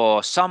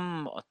 For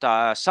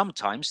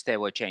sometimes there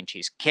were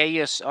changes.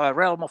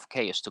 Realm of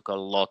Chaos took a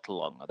lot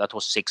longer. That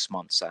was 6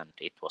 months, and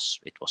it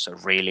was a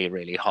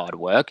really hard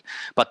work.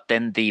 But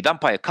then the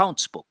Vampire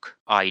Counts book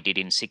I did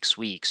in 6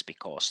 weeks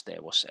because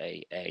there was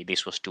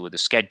this was due to the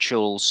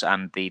schedules,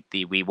 and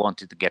we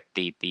wanted to get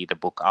the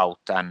book out,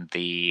 and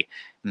the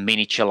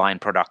miniature line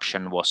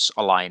production was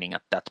aligning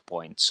at that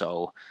point.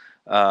 So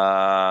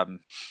it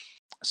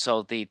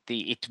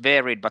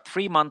varied, but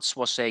 3 months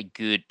was a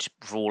good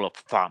rule of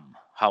thumb.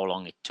 How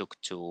long it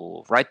took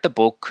to write the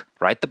book,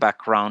 write the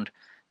background,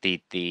 do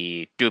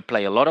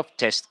play a lot of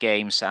test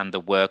games, and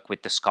the work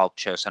with the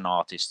sculptures and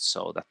artists,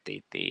 so that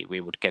we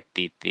would get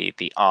the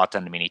art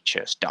and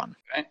miniatures done.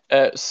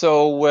 Okay.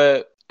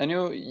 I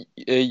knew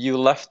you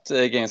left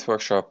Games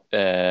Workshop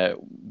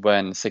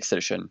when 6th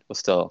edition was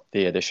still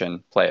the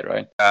edition played,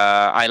 right?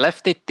 I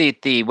left it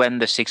when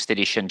the 6th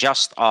edition,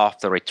 just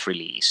after it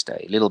released,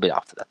 a little bit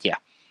after that, yeah.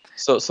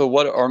 So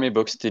what army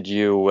books did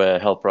you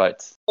help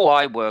write? Oh,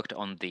 I worked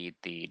on the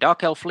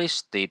Dark Elf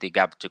list. The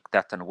Gab took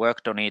that and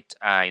worked on it.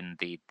 In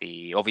the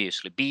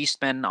obviously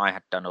Beastmen, I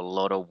had done a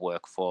lot of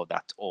work for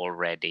that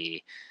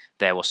already.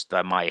 There was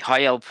my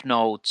High Elf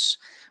notes.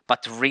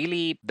 But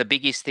really, the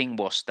biggest thing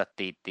was that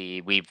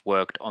we've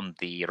worked on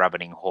the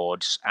Ravening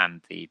Hordes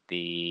and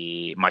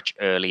the much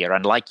earlier.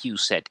 And like you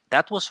said,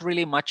 that was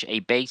really much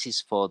a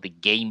basis for the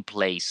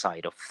gameplay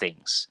side of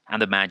things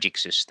and the magic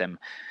system.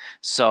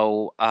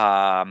 So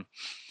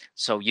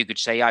you could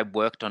say I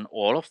worked on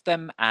all of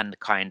them and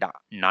kind of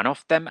none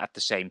of them at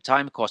the same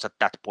time, because at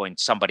that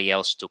point somebody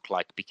else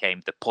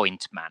became the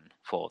point man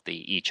for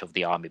each of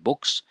the army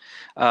books.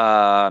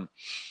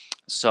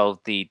 So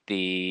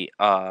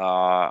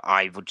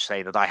I would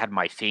say that I had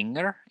my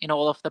finger in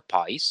all of the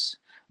pies.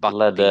 But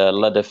led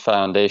the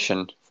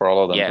foundation for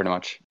all of them, pretty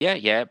much.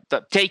 Yeah.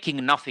 But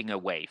taking nothing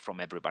away from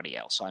everybody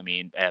else. I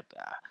mean,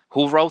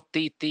 who wrote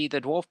the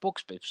dwarf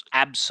books? It's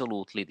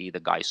absolutely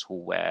the guys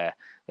who were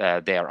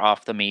there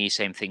after me.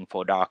 Same thing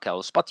for Dark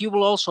Elves. But you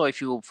will also,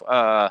 if you've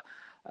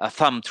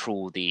thumb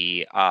through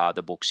the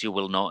books, you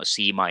will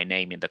see my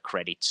name in the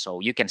credits,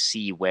 so you can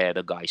see where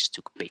the guys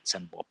took bits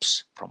and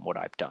bobs from what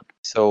I've done.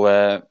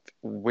 So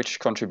which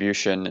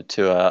contribution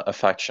to a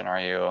faction are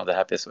you the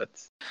happiest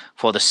with?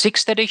 For the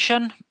 6th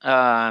edition,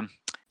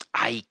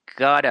 I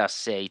gotta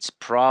say it's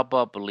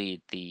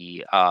probably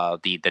the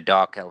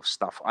Dark Elf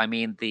stuff. I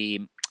mean,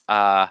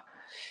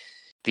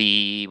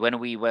 when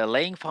we were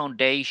laying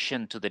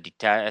foundation to the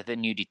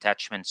new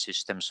detachment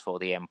systems for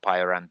the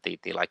Empire, and the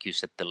like you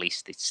said, the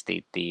list, it's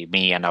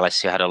me and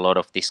Alessio had a lot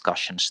of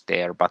discussions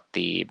there. But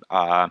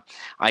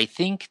I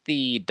think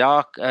the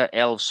Dark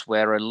Elves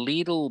were a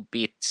little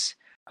bit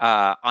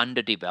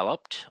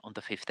underdeveloped on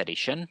the 5th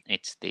edition.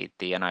 It's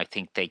and I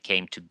think they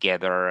came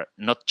together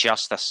not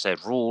just as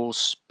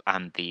rules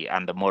and the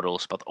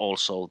models, but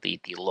also the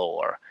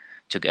lore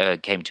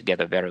came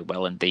together very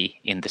well in the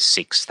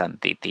 6th,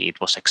 and it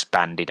was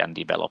expanded and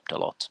developed a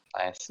lot.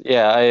 Nice.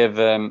 Yeah, I have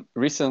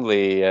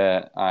recently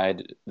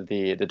eyed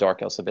the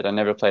Dark Elves a bit. I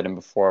never played them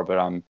before, but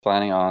I'm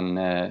planning on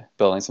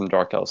building some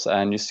Dark Elves.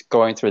 And just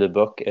going through the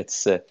book,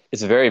 it's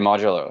very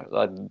modular.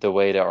 Like the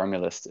way the army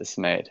list is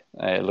made,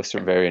 it looks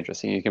very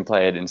interesting. You can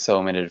play it in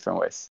so many different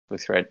ways. It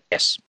looks great.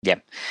 Yes, yeah.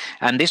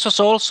 And this was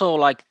also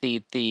like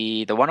the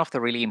one of the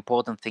really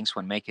important things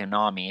when making an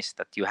army is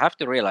that you have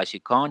to realize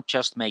you can't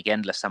just make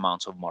endless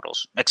amounts of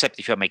models, except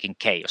if you're making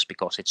Chaos,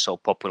 because it's so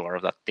popular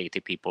that the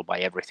people buy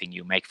everything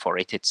you make for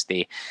it.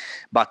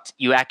 But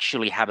you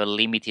actually have a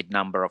limited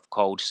number of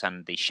codes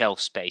and the shelf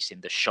space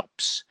in the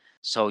shops.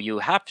 So you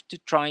have to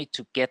try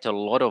to get a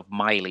lot of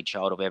mileage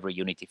out of every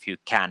unit if you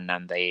can.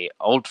 And the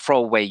old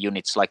throwaway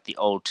units like the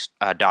old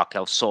Dark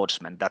Elf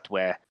Swordsmen that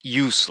were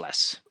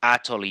useless,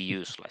 utterly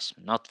useless,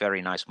 not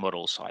very nice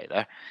models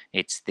either.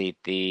 It's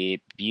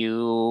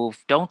you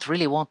don't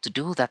really want to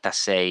do that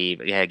as a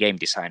game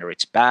designer.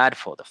 It's bad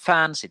for the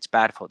fans, it's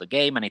bad for the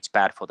game, and it's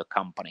bad for the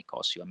company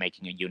because you're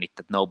making a unit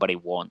that nobody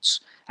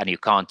wants and you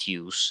can't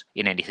use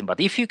in anything.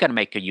 But if you can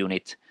make a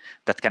unit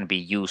that can be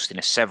used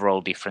in several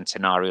different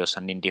scenarios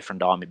and in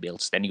different army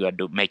builds, then you are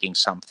making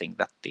something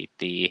that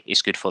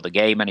is good for the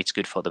game, and it's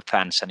good for the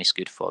fans, and it's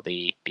good for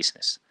the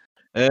business.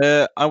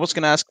 I was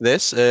going to ask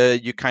this.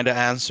 You kind of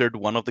answered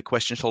one of the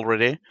questions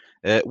already.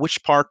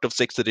 Which part of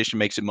 6th edition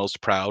makes you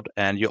most proud?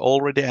 And you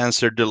already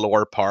answered the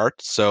lore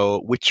part.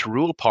 So which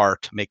rule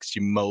part makes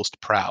you most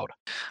proud?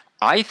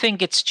 I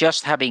think it's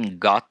just having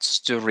guts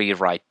to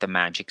rewrite the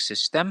magic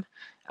system.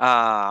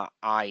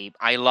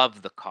 I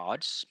love the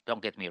cards.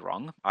 Don't get me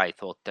wrong. I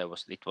thought there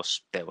was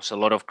a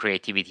lot of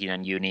creativity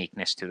and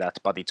uniqueness to that,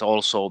 but it's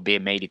also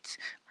made it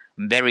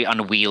very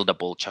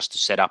unwieldable just to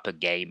set up a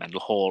game and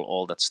haul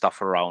all that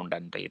stuff around,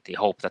 and the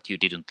hope that you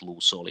didn't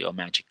lose all your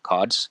magic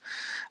cards.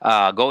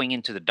 Going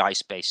into the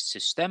dice-based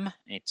system,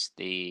 it's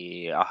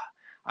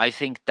I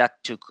think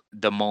that took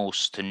the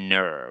most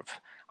nerve.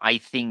 I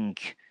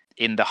think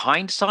in the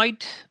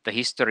hindsight, the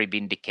history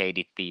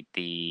vindicated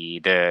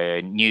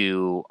the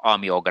new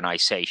army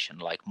organization,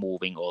 like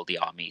moving all the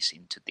armies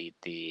into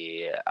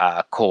the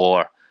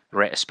core,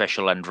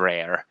 special and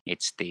rare.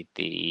 It's the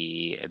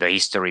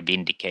history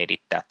vindicated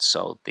that,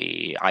 so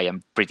I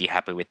am pretty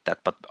happy with that.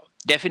 But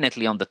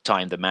definitely on the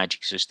time, the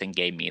magic system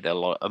gave me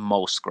the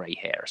most gray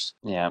hairs.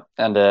 Yeah,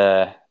 and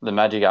the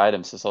magic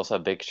items is also a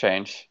big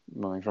change,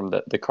 moving from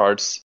the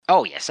cards.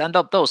 Oh yes, and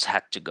those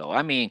had to go.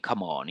 I mean,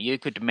 come on, you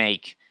could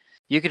make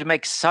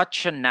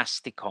such a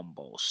nasty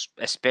combos,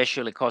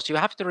 especially because you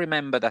have to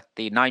remember that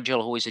the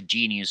Nigel, who is a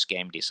genius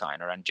game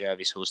designer, and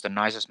Jervis, who's the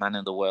nicest man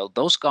in the world,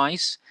 those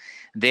guys,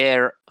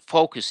 their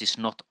focus is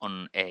not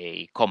on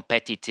a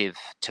competitive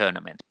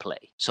tournament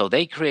play. So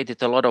they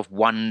created a lot of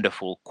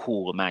wonderful,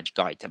 cool magic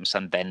items,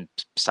 and then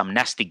some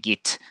nasty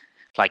git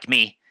like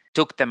me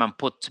took them and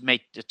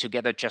made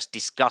together just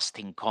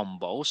disgusting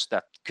combos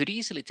that could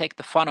easily take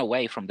the fun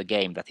away from the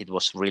game. That it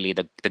was really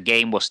the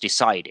game was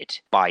decided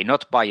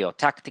not by your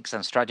tactics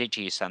and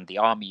strategies and the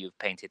army you've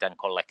painted and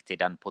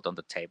collected and put on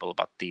the table,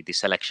 but the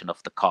selection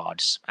of the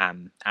cards.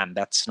 And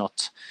that's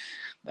not.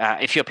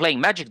 If you're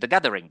playing Magic the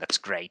Gathering, that's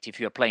great. If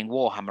you're playing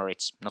Warhammer,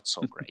 it's not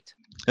so great.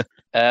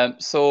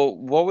 So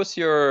what was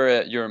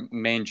your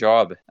main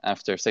job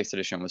after 6th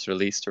edition was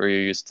released? Were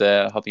you just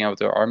helping out with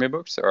the army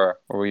books, or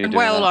were you doing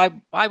Well,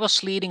 I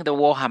was leading the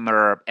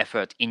Warhammer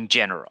effort in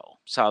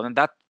general. So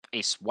that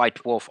is White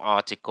Dwarf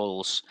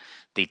articles,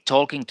 the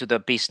talking to the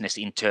business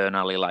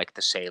internally, like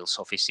the sales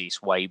offices,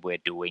 why we're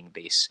doing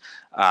this,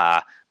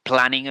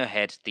 planning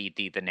ahead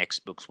the next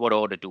books, what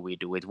order do we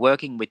do it,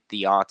 working with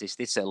the artist.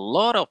 It's a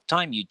lot of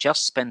time you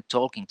just spend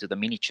talking to the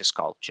miniature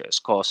sculptures,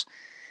 because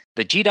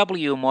the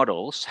GW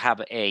models have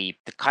the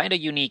kind of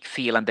unique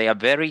feel, and they are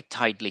very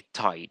tightly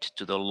tied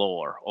to the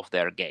lore of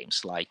their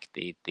games. Like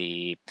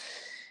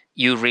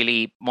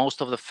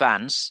most of the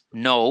fans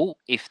know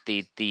if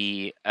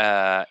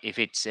if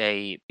it's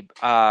a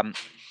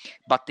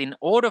but in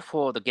order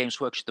for the Games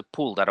Workshop to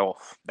pull that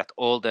off, that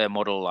all their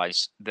model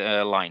lines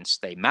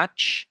they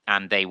match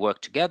and they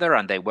work together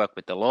and they work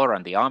with the lore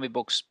and the army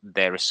books,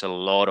 there is a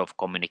lot of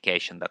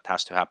communication that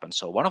has to happen.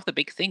 So one of the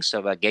big things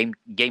of a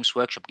Games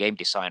Workshop game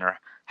designer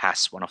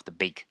has, one of the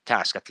big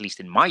tasks, at least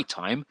in my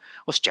time,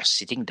 was just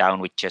sitting down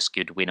with Jess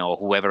Goodwin or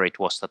whoever it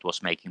was that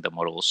was making the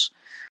models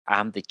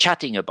and the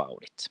chatting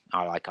about it.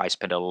 I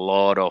spent a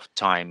lot of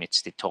time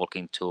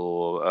talking to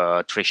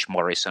Trish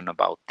Morrison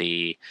about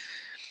the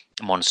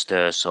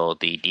monsters or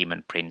the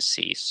demon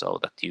princes, so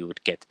that you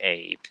would get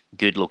a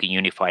good looking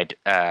unified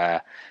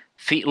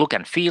look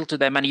and feel to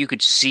them, and you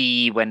could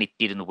see when it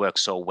didn't work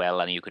so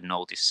well, and you could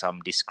notice some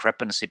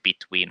discrepancy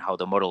between how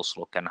the models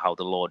look and how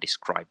the lore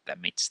described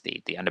them. It's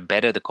and the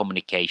better the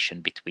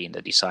communication between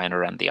the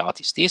designer and the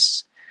artist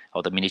is,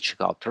 or the miniature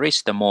sculptor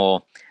is, the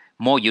more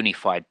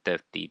unified the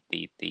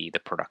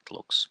product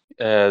looks.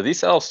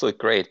 These elves look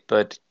great,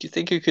 but do you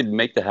think you could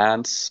make the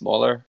hands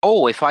smaller?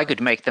 Oh, if I could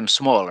make them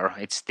smaller,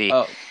 it's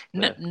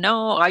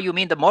no. You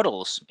mean the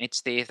models?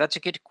 That's a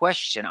good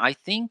question. I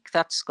think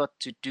that's got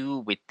to do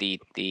with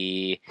the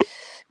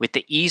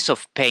ease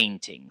of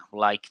painting.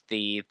 Like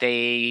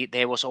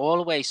there was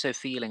always a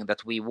feeling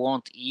that we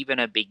want even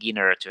a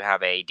beginner to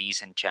have a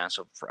decent chance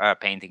of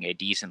painting a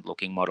decent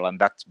looking model, and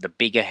that the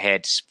bigger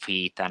heads,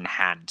 feet, and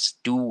hands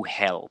do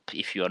help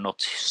if you're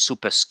not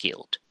super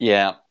skilled.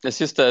 Yeah, it's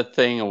just a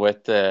thing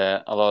with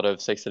a lot of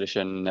 6th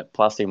edition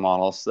plastic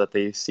models that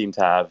they seem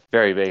to have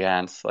very big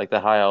hands. Like the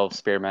High Elf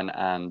Spearmen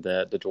and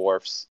the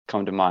Dwarfs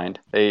come to mind.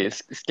 They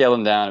scale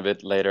them down a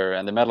bit later,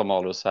 and the metal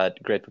models had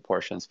great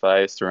proportions, but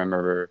I used to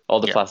remember all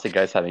the plastic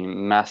guys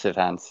having massive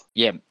hands.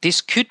 Yeah,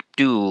 this could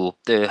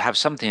have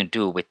something to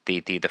do with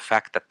the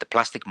fact that the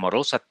plastic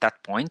models at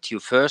that point, you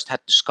first had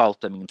to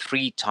sculpt them in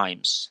 3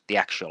 times the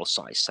actual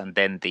size, and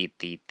then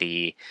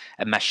the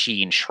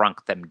machine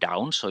shrunk them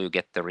down so you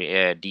get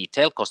the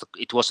detail, because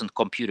it wasn't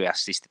computer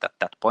assisted at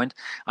that point.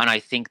 And I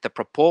think the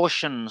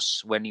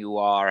proportions when you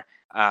are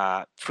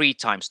 3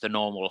 times the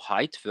normal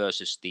height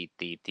versus the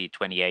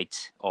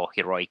 28 or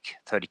heroic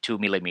 32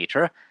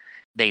 millimeter,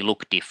 they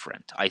look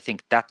different. I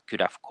think that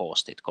could have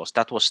caused it, because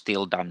that was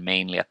still done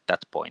mainly at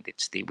that point.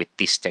 It's with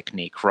this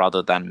technique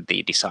rather than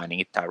the designing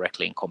it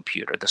directly in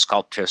computer. The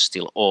sculptures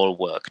still all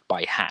worked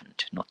by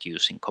hand, not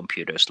using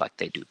computers like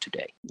they do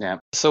today. Yeah.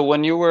 So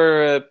when you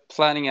were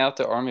planning out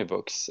the army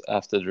books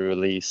after the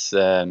release,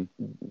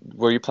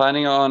 were you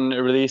planning on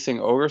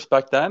releasing ogres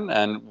back then?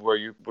 And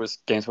was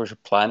Games Workshop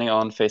planning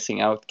on phasing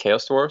out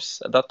Chaos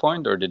Dwarfs at that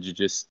point, or did you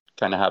just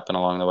kind of happen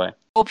along the way?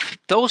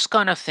 Those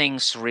kind of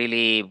things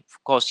really,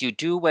 of course, you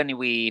do when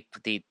we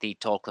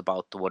talk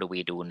about what do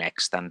we do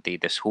next, and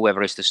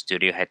whoever is the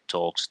studio head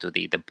talks to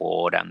the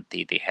board and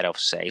the head of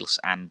sales,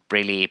 and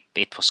really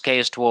it was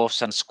Chaos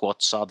Dwarfs and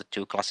Squats are the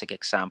 2 classic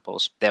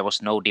examples. There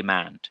was no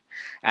demand,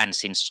 and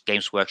since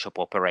Games Workshop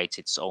operates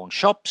its own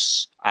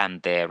shops and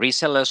the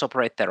resellers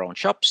operate their own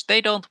shops,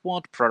 they don't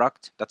want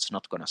product that's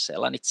not going to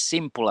sell, and it's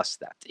simple as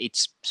that.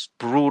 It's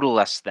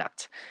brutal as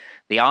that.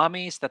 The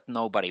armies that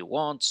nobody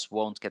wants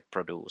won't get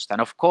produced. And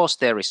of course,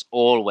 there is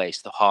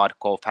always the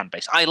hardcore fan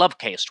base. I love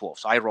Chaos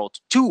Dwarfs. I wrote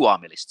 2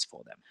 army lists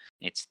for them.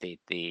 It's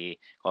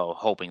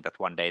hoping that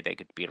one day they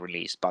could be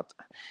released. But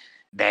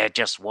there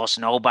just was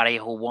nobody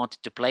who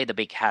wanted to play the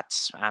big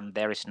hats. And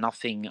there is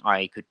nothing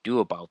I could do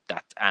about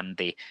that.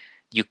 And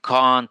you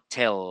can't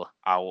tell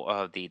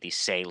the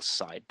sales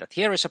side that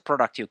here is a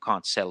product you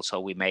can't sell, so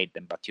we made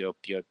them, but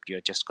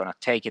you're just gonna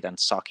take it and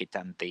suck it,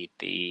 and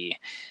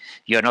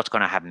you're not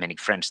gonna have many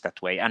friends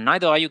that way, and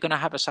neither are you gonna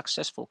have a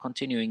successful,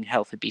 continuing,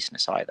 healthy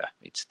business either.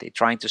 It's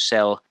trying to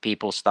sell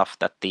people stuff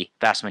that the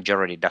vast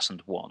majority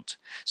doesn't want.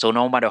 So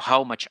no matter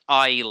how much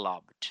I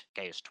loved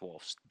Chaos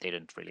Dwarfs,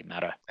 didn't really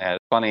matter. Yeah,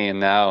 it's funny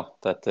now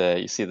that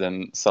you see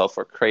them sell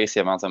for crazy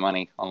amounts of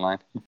money online.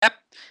 Yep.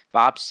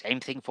 But same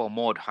thing for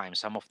Mordheim.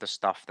 Some of the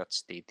stuff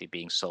that's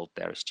being sold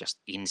there is just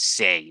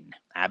insane,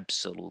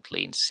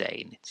 absolutely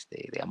insane. It's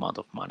the amount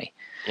of money.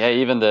 Yeah,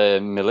 even the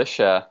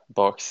militia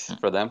box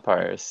for the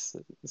Empire is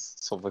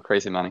sold for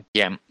crazy money.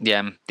 Yeah.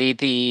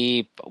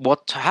 The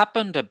what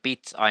happened a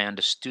bit, I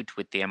understood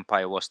with the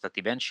Empire, was that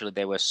eventually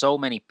there were so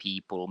many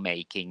people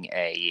making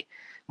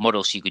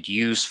models you could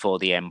use for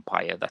the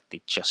Empire that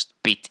it just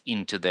bit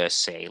into their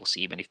sales,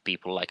 even if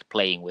people like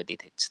playing with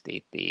it. It's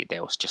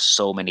there was just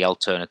so many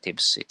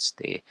alternatives. It's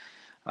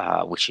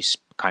which is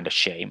kind of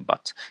shame.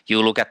 But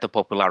you look at the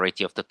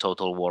popularity of the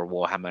Total War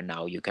Warhammer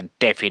now, you can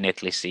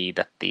definitely see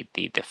that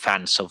the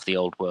fans of the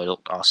old world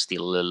are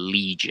still a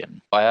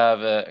legion. I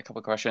have a couple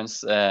of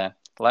questions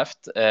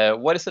left.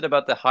 What is it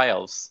about the High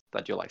Elves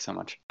that you like so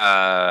much?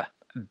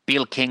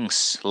 Bill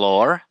King's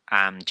lore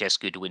and Jess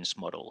Goodwin's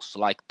models,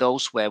 like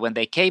those where when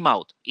they came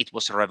out, it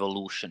was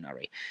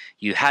revolutionary.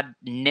 You had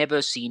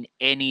never seen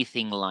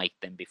anything like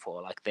them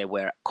before. Like they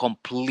were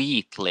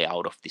completely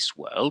out of this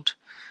world,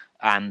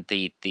 and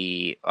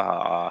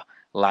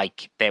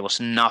like there was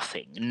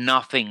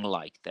nothing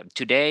like them.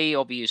 Today,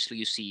 obviously,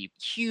 you see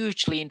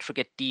hugely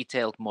intricate,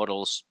 detailed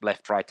models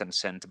left, right, and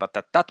center. But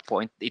at that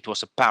point, it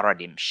was a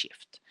paradigm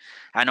shift.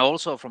 And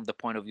also from the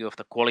point of view of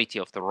the quality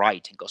of the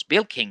writing, because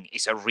Bill King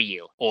is a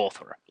real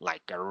author,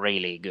 like a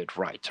really good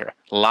writer.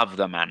 Love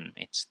the man.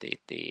 It's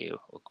the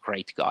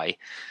great guy.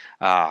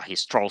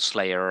 His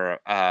Trollslayer,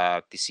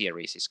 the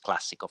series is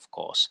classic, of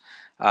course.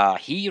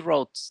 He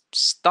wrote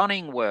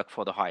stunning work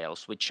for the High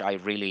Elves, which I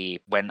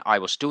really, when I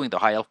was doing the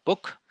High Elf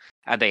book,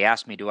 and they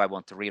asked me, do I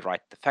want to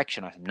rewrite the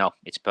faction? I said, no,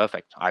 it's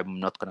perfect.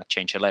 I'm not going to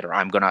change a letter.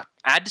 I'm going to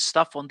add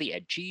stuff on the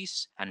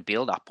edges and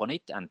build up on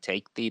it and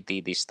take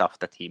the stuff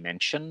that he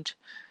mentioned.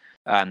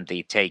 And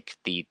they take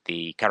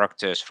the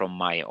characters from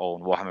my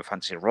own Warhammer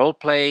Fantasy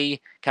roleplay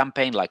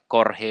campaign, like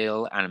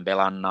Korhil and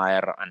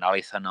Belannair and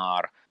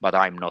Alithanar. But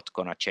I'm not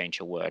going to change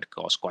a word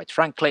because, quite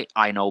frankly,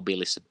 I know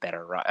Bill is a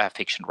better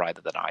fiction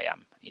writer than I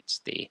am. It's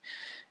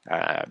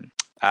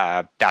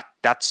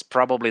that's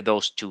probably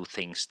those 2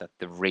 things that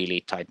really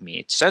tied me.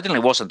 It certainly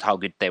wasn't how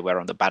good they were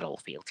on the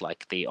battlefield.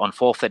 Like on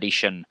 4th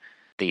edition,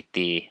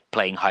 the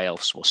playing High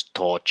Elves was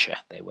torture.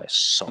 They were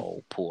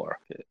so poor.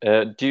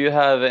 Do you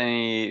have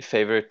any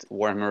favorite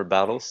Warhammer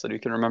battles that you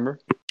can remember?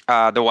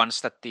 The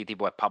ones that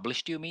were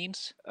published, you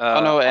means?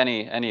 No,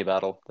 any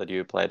battle that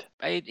you played.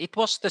 It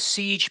was the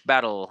siege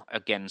battle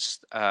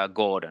against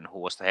Gordon, who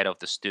was the head of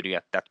the studio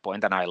at that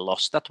point, and I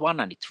lost that one,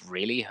 and it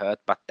really hurt.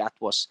 But that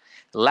was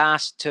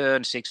last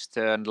turn, sixth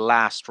turn,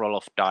 last roll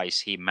of dice.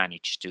 He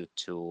managed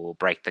to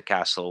break the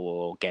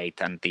castle gate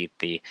and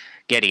the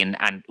get in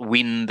and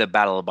win the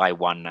battle by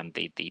one, and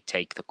the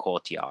take the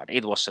courtyard.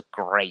 It was a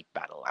great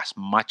battle. As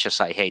much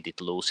as I hated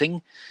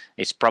losing,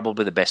 it's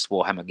probably the best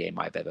Warhammer game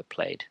I've ever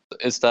played.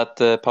 Is that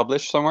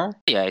published somewhere?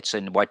 Yeah, it's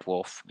in White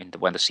Wolf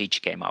when the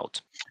siege came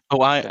out.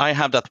 Oh, I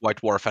have that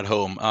White Dwarf at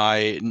home.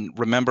 I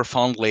remember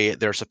fondly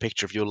there's a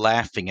picture of you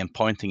laughing and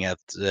pointing at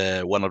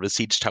one of the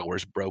siege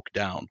towers broke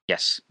down.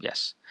 Yes.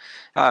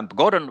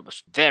 Gordon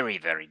was very,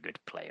 very good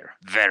player.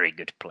 Very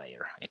good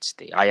player.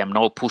 I am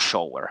no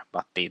pushover,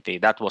 but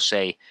that was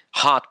a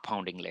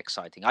heart-poundingly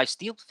exciting. I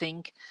still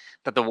think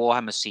that the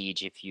Warhammer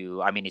Siege,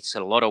 it's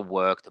a lot of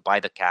work to buy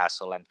the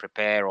castle and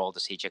prepare all the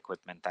siege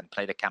equipment and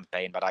play the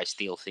campaign, but I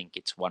still think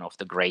it's one of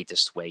the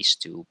greatest ways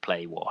to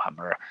play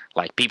Warhammer.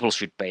 Like, people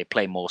should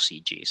play more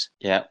sieges.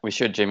 Yeah, we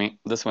should, Jimmy,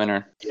 this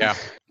winter. Yeah,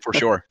 for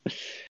sure.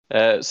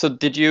 So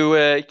did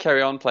you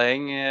carry on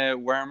playing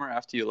Warhammer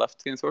after you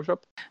left Games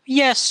Workshop?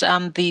 Yes,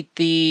 and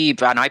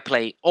and I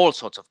play all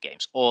sorts of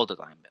games all the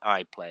time.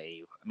 I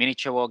play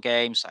miniature war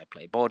games, I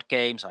play board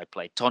games, I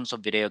play tons of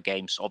video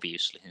games,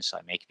 obviously, since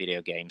I make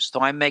video games. So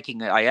I am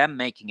making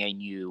a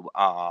new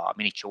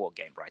miniature war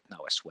game right now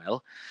as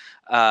well.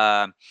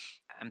 And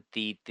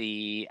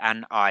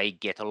I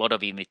get a lot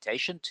of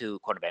invitation to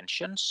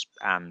conventions,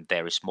 and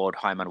there is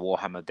Mordheim and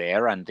Warhammer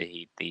there, and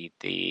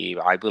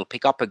I will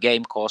pick up a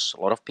game because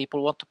a lot of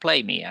people want to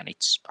play me, and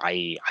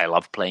I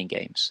love playing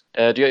games.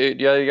 Do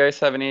you guys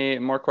have any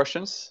more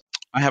questions?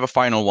 I have a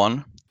final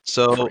one.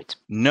 So,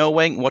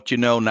 knowing what you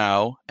know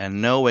now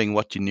and knowing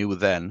what you knew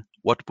then,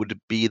 what would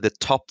be the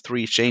top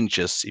 3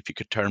 changes if you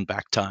could turn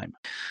back time?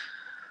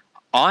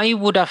 I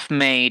would have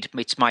made,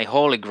 it's my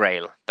holy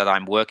grail that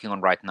I'm working on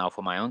right now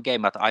for my own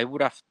game, but I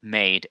would have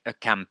made a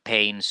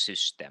campaign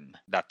system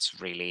that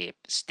really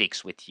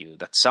sticks with you.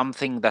 That's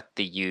something that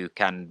you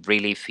can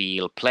really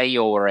feel, play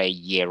over a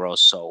year or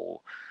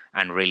so,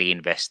 and really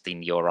invest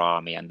in your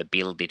army and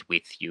build it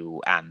with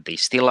you, and they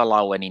still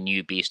allow any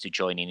newbies to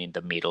join in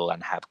the middle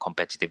and have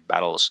competitive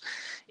battles.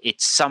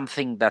 It's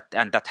something that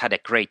had a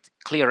great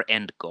clear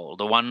end goal.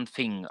 The one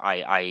thing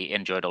I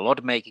enjoyed a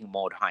lot making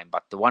Mordheim,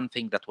 but the one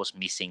thing that was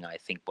missing, I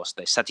think, was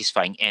the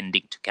satisfying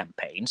ending to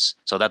campaigns.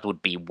 So that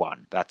would be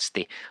one. That's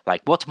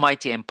what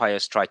Mighty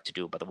Empires tried to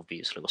do, but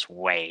obviously was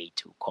way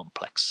too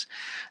complex.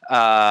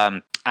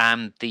 And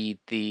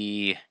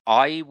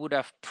I would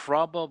have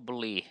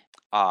probably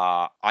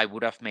I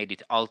would have made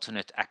it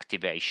alternate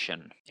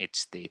activation.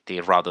 It's the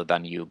rather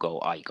than you go,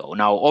 I go.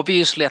 Now,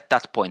 obviously, at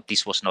that point,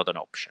 this was not an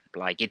option.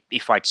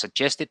 If I'd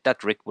suggested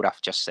that, Rick would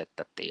have just said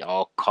that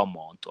oh, come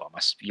on,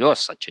 Tuomas, you're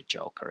such a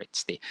joker.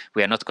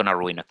 We are not going to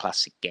ruin a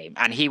classic game.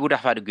 And he would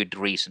have had good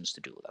reasons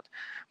to do that.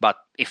 But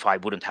if I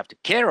wouldn't have to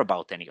care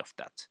about any of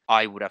that,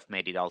 I would have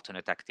made it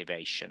alternate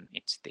activation.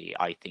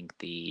 I think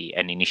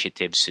an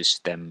initiative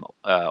system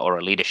or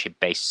a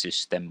leadership-based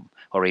system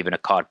or even a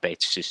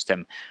card-based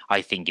system,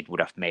 I think it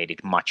would have made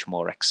it much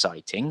more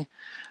exciting.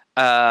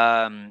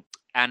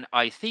 And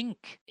I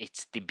think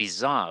it's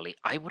bizarrely,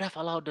 I would have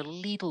allowed a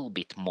little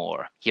bit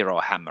more Hero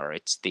Hammer.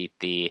 It's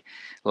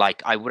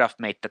I would have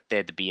made that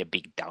there'd be a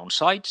big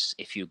downsides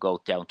if you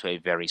go down to a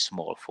very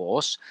small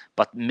force,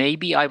 but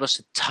maybe I was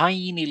a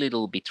tiny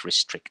little bit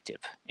restrictive.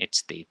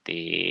 It's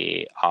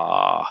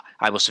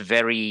I was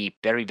very,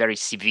 very, very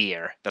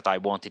severe that I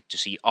wanted to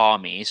see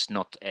armies,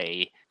 not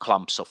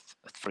clumps of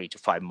 3 to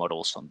 5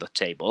 models on the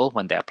table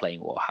when they're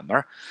playing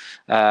Warhammer.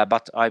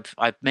 But I've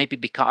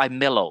maybe I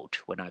mellowed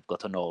when I've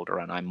gotten older,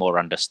 and I'm more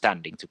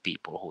understanding to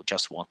people who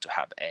just want to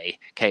have a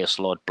Chaos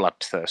Lord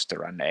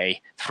Bloodthirster and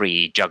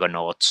 3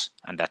 Juggernauts,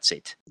 and that's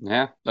it.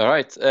 Yeah. All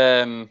right.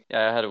 I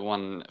had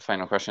one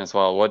final question as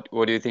well. What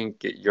do you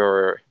think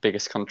your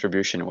biggest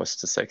contribution was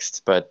to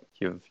Sixth? But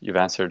you've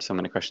answered so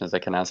many questions. I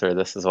can answer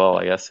this as well,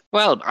 I guess.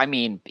 Well, I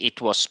mean, it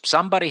was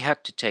somebody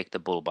had to take the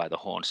bull by the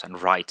horns and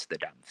write the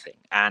damn thing.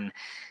 And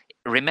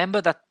remember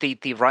that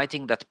the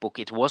writing that book,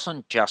 it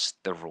wasn't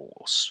just the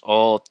rules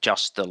or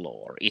just the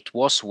lore. It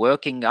was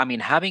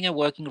having a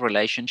working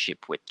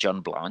relationship with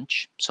John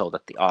Blanche so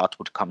that the art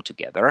would come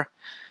together.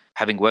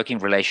 Having working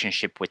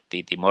relationship with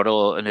the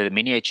model and the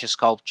miniature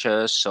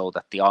sculptures so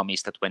that the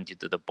armies that went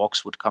into the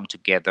box would come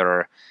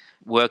together.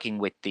 Working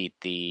with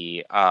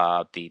the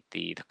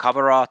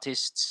cover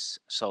artists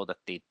so that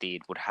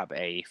it would have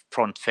a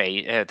front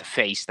face, the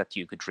face that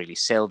you could really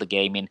sell the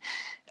game in.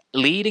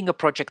 Leading a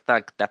project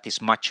like that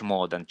is much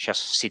more than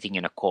just sitting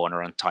in a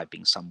corner and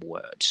typing some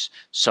words.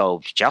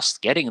 So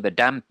just getting the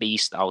damn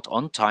beast out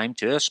on time,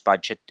 to a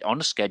budget, on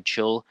a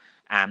schedule,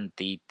 and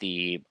the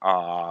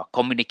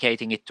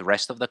communicating it to the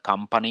rest of the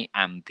company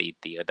and the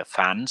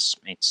fans.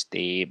 It's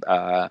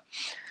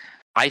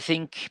I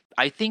think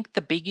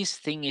the biggest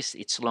thing is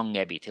its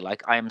longevity.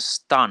 Like, I am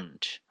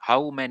stunned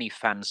how many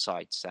fan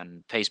sites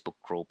and Facebook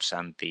groups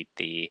and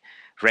the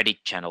Reddit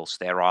channels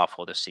there are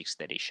for the 6th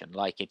edition.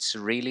 Like, it's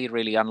really,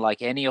 really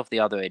unlike any of the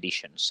other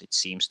editions. It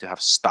seems to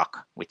have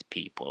stuck with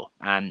people.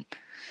 And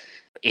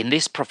in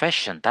this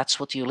profession, that's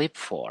what you live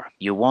for.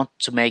 You want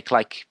to make,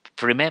 like,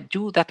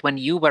 do that when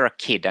you were a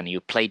kid and you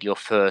played your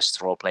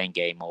first role-playing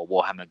game or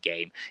Warhammer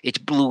game.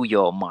 It blew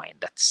your mind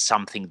that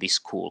something this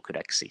cool could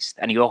exist,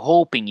 and you're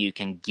hoping you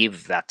can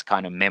give that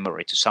kind of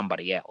memory to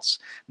somebody else.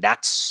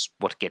 That's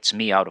what gets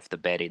me out of the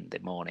bed in the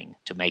morning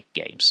to make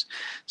games.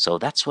 So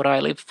that's what I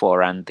live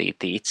for, and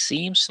it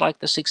seems like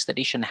the 6th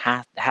edition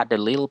had a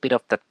little bit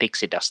of that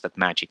pixie dust, that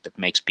magic that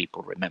makes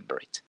people remember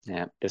it.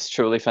 Yeah, it's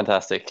truly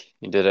fantastic.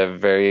 You did a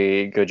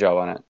very good job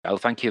on it. Well,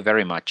 thank you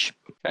very much.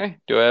 Okay,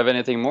 do I have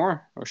anything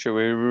more, or should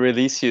we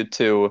release you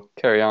to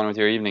carry on with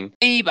your evening?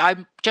 I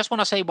just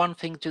want to say one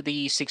thing to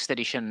the 6th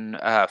edition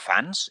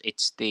fans.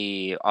 It's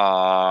the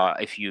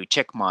if you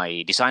check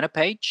my designer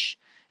page,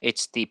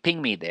 it's the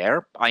ping me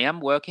there. I am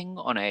working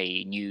on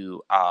a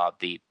new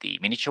the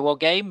miniature war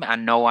game,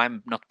 and no,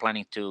 I'm not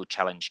planning to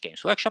challenge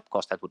Games Workshop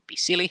because that would be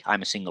silly.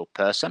 I'm a single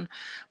person,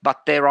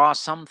 but there are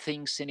some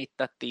things in it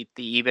that the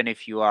even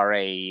if you are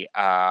a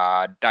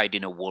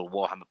dyed-in-a-wool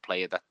Warhammer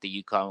player, that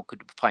you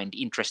could find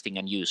interesting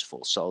and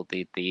useful. So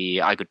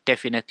I could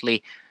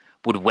definitely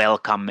would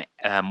welcome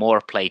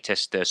more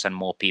playtesters and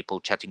more people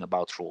chatting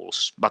about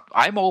rules. But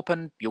I'm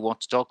open. You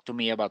want to talk to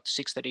me about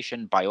 6th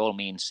edition, by all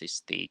means,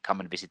 come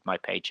and visit my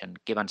page and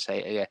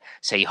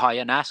say hi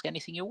and ask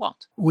anything you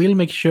want. We'll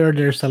make sure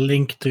there's a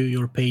link to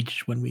your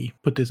page when we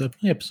put this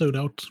episode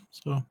out,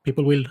 so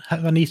people will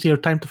have an easier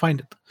time to find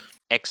it.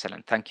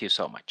 Excellent. Thank you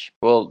so much.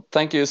 Well,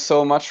 thank you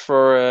so much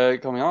for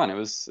coming on. It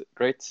was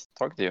great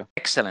talking to you.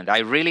 Excellent. I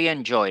really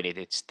enjoyed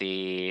it.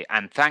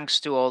 And thanks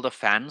to all the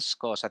fans,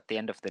 because at the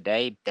end of the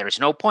day, there is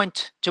no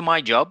point to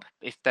my job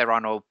if there are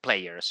no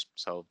players.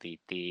 So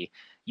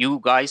you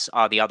guys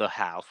are the other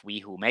half. We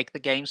who make the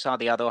games are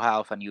the other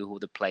half, and you who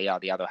the play are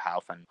the other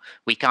half. And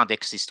we can't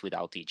exist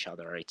without each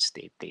other.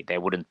 There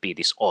wouldn't be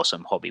this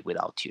awesome hobby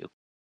without you.